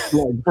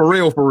 Like, for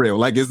real,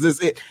 like, is this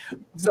it?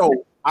 So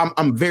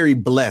I'm very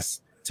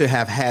blessed to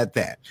have had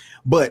that.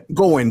 But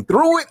going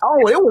through it,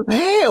 oh, it was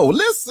hell.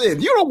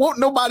 Listen, you don't want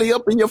nobody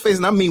up in your face.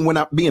 And I mean, when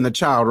I being a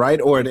child,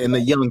 right? Or in a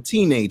young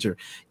teenager,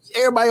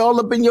 everybody all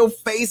up in your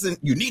face and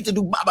you need to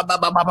do blah, blah, blah,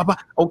 blah, blah, blah.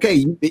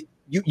 Okay,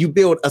 you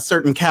build a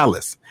certain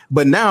callus.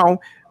 But now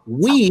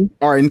we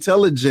are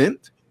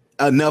intelligent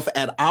enough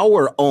at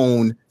our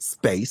own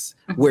space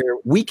where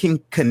we can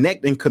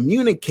connect and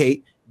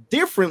communicate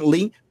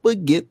differently,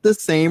 but get the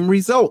same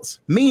results.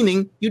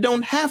 Meaning you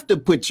don't have to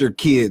put your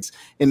kids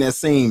in that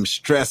same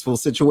stressful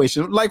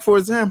situation. Like, for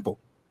example,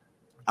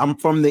 I'm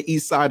from the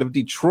east side of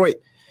Detroit.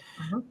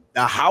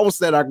 The house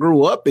that I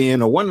grew up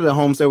in, or one of the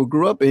homes that we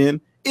grew up in,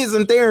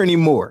 isn't there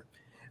anymore.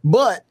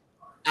 But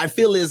I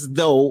feel as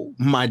though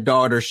my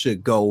daughter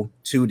should go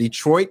to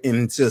Detroit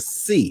and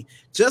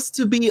just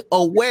to be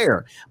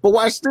aware. But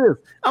watch this.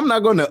 I'm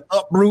not going to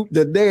uproot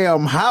the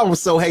damn house.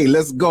 So, hey,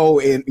 let's go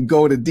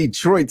to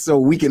Detroit so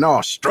we can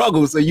all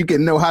struggle so you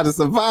can know how to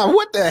survive.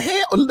 What the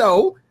hell?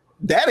 No,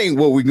 that ain't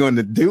what we're going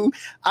to do.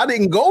 I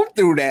didn't go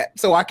through that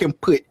so I can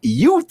put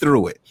you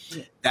through it.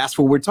 That's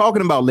what we're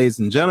talking about, ladies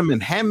and gentlemen.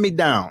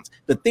 Hand-me-downs,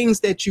 the things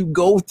that you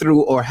go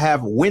through or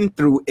have went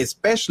through,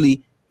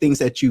 especially things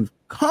that you've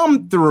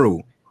come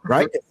through.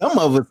 Right? Some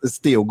of us are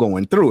still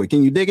going through it.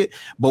 Can you dig it?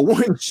 But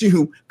once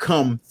you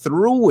come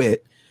through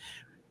it,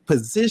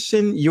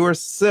 position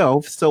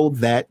yourself so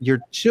that your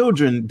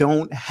children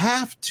don't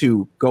have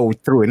to go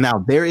through it.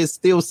 Now, there is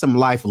still some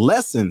life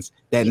lessons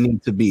that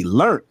need to be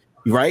learned,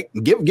 right?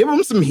 Give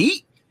them some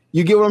heat.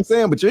 You get what I'm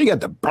saying? But you ain't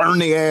got to burn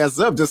their ass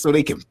up just so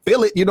they can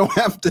feel it. You don't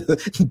have to do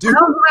it.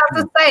 I was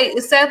about to say,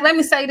 Seth, let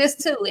me say this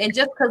too. And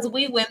just because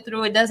we went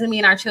through it doesn't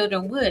mean our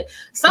children would.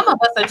 Some of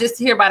us are just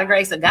here by the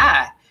grace of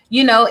God.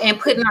 And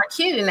putting our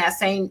kid in that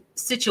same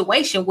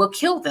situation will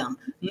kill them,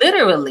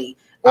 literally,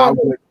 or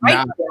break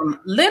them,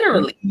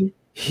 literally.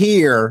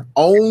 Here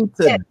on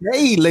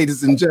today,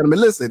 ladies and gentlemen,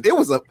 listen, it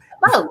was a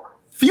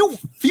few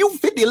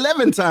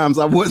 11 times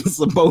I wasn't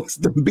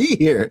supposed to be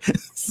here.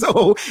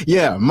 So,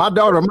 yeah, my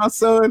daughter, my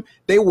son,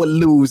 they would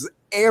lose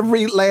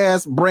every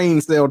last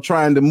brain cell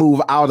trying to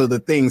move out of the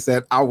things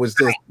that I was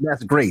just,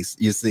 that's grace,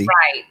 you see.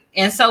 Right.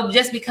 And so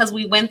just because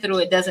we went through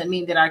it doesn't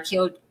mean that our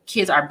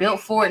kids are built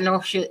for it,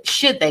 nor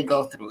should they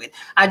go through it.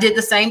 I did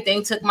the same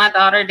thing, took my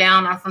daughter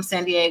down. I'm from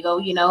San Diego,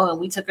 and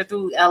we took her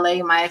through LA.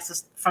 My ex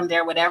is from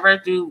there, whatever,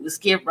 through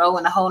Skid Row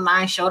and the whole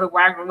nine, showed her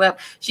where I grew up.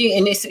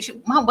 They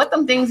said, Mom, what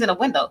them things in a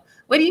window?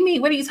 What do you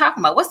mean? What are you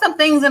talking about? What's some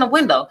things in a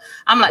window?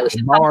 I'm like,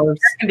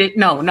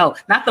 no,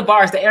 not the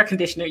bars, the air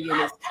conditioner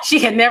units. She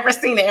had never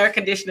seen the air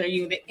conditioner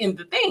unit in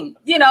the thing,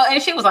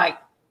 and she was like,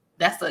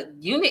 that's a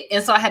unit.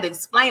 And so I had to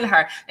explain to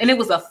her. And it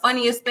was the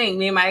funniest thing.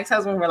 Me and my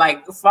ex-husband were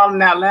like falling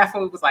out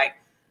laughing. We was like,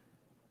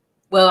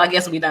 well, I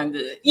guess we done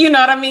good. You know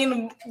what I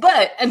mean?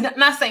 But and I'm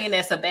not saying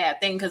that's a bad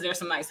thing because there's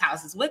some nice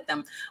houses with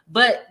them.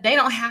 But they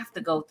don't have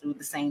to go through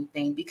the same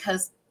thing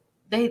because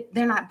they're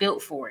not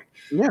built for it.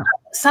 Yeah.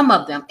 Some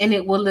of them, and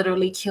it will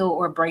literally kill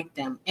or break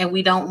them. And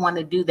we don't want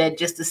to do that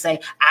just to say,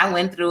 I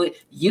went through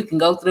it, you can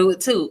go through it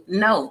too.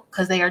 No,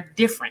 because they are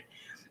different.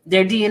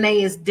 Their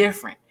DNA is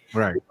different.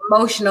 Right.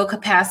 Emotional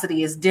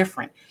capacity is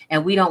different,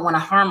 and we don't want to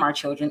harm our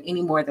children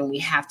any more than we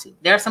have to.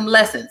 There are some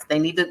lessons. They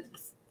need to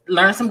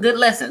learn some good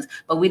lessons,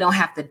 but we don't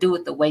have to do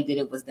it the way that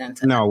it was done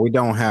to them. No, we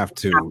don't have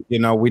to.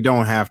 We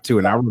don't have to.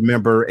 And I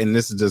remember, and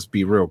this will just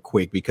be real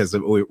quick because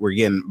we're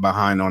getting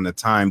behind on the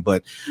time,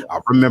 but I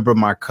remember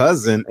my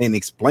cousin and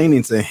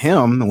explaining to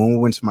him when we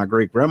went to my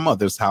great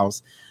grandmother's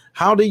house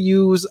how to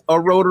use a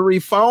rotary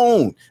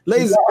phone.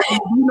 Ladies,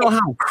 you know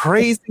how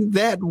crazy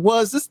that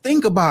was? Just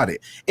think about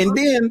it. And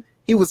then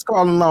he was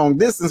calling long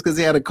distance because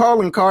he had a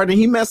calling card and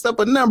he messed up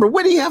a number.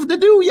 What did he have to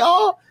do,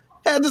 y'all?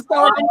 Had to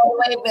start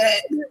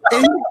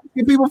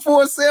and people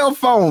for a cell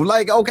phone.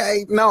 Like,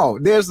 okay, no,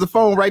 there's the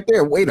phone right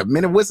there. Wait a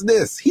minute, what's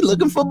this? He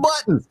looking for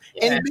buttons.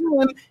 Yeah. And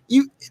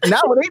then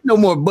now it ain't no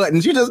more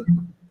buttons. Now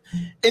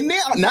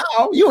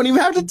you don't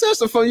even have to touch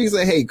the phone. You can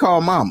say, hey,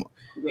 call mama.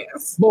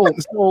 Yes. Boom.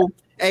 So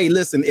hey,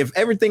 listen, if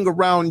everything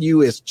around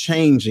you is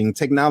changing,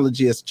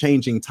 technology is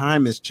changing,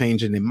 time is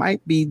changing, it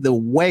might be the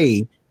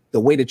way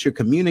that you're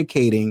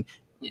communicating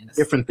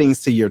different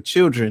things to your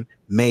children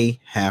may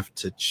have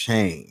to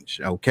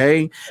change.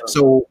 Okay.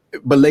 So,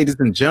 but ladies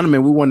and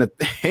gentlemen, we want to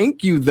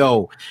thank you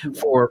though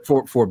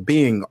for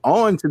being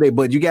on today.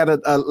 But you got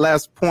a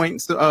last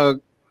point,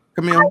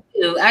 Camille?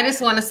 I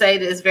just want to say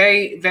that it's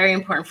very, very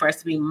important for us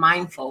to be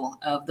mindful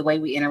of the way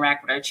we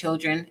interact with our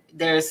children.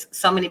 There's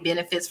so many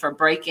benefits for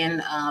breaking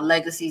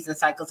legacies and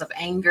cycles of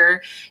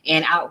anger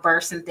and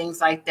outbursts and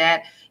things like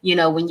that.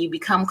 When you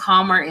become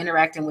calmer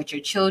interacting with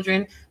your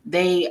children,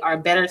 they are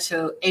better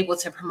able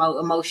to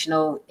promote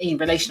emotional and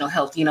relational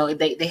health.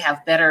 They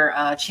have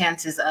better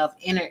chances of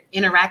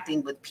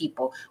interacting with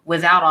people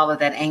without all of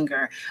that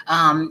anger.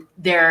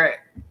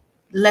 They're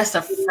less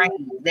afraid.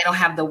 They don't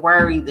have the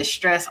worry, the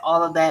stress,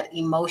 all of that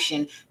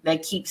emotion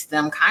that keeps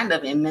them kind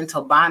of in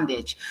mental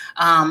bondage.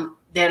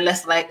 They're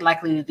less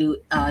likely to do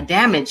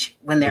damage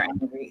when they're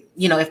angry,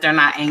 if they're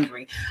not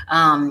angry.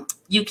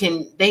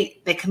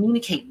 They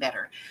communicate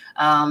better.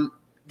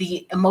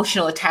 the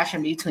emotional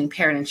attachment between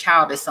parent and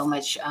child is so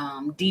much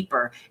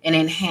deeper and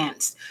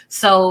enhanced.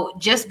 So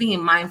just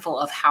being mindful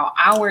of how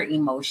our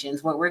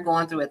emotions, what we're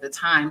going through at the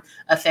time,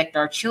 affect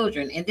our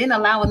children, and then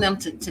allowing them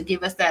to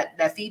give us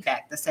that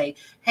feedback to say,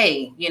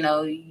 hey, you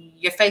know,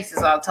 your face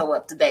is all toe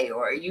up today,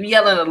 or you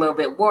yelling a little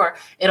bit more.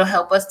 It'll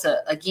help us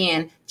to,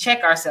 again,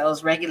 check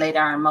ourselves, regulate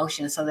our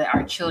emotions so that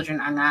our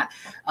children are not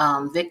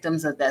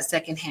victims of that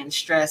secondhand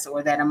stress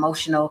or that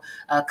emotional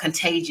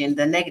contagion,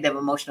 the negative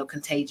emotional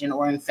contagion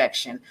or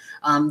infection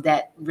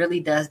that really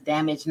does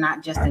damage,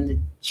 not just in the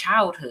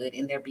childhood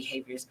in their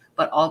behaviors,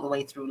 but all the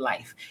way through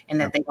life, and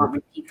that they won't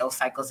repeat those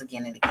cycles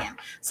again and again.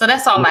 So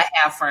that's all I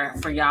have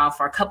for y'all,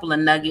 for a couple of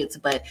nuggets.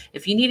 But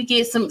if you need to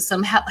get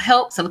some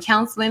help, some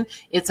counseling,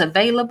 it's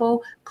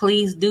available.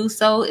 Please do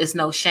so. It's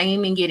no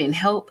shame in getting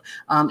help.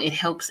 It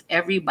helps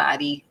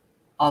everybody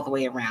all the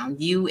way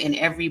around, you and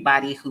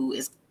everybody who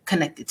is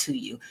connected to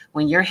you.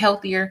 When you're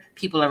healthier,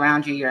 people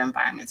around you, your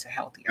environments are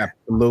healthier.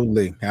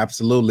 Absolutely.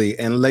 Absolutely.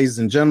 And ladies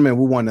and gentlemen,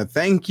 we want to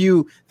thank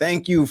you.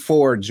 Thank you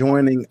for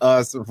joining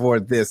us for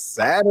this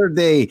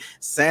Saturday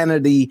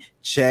Sanity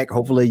Check.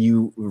 Hopefully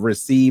you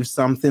receive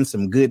something,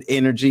 some good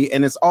energy,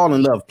 and it's all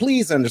in love.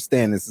 Please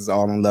understand this is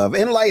all in love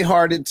and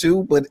lighthearted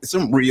too, but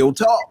some real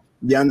talk.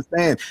 You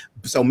understand?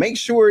 So make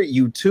sure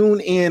you tune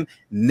in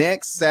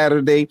next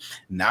Saturday,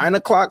 9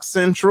 o'clock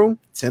Central,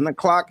 10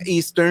 o'clock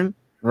Eastern.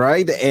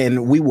 Right.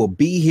 And we will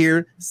be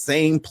here,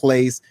 same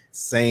place,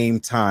 same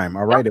time.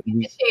 All right. Don't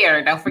forget to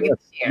share. Don't forget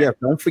to share. Yeah,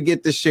 don't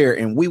forget to share.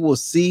 And we will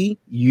see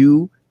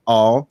you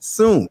all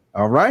soon.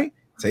 All right.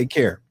 Take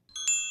care.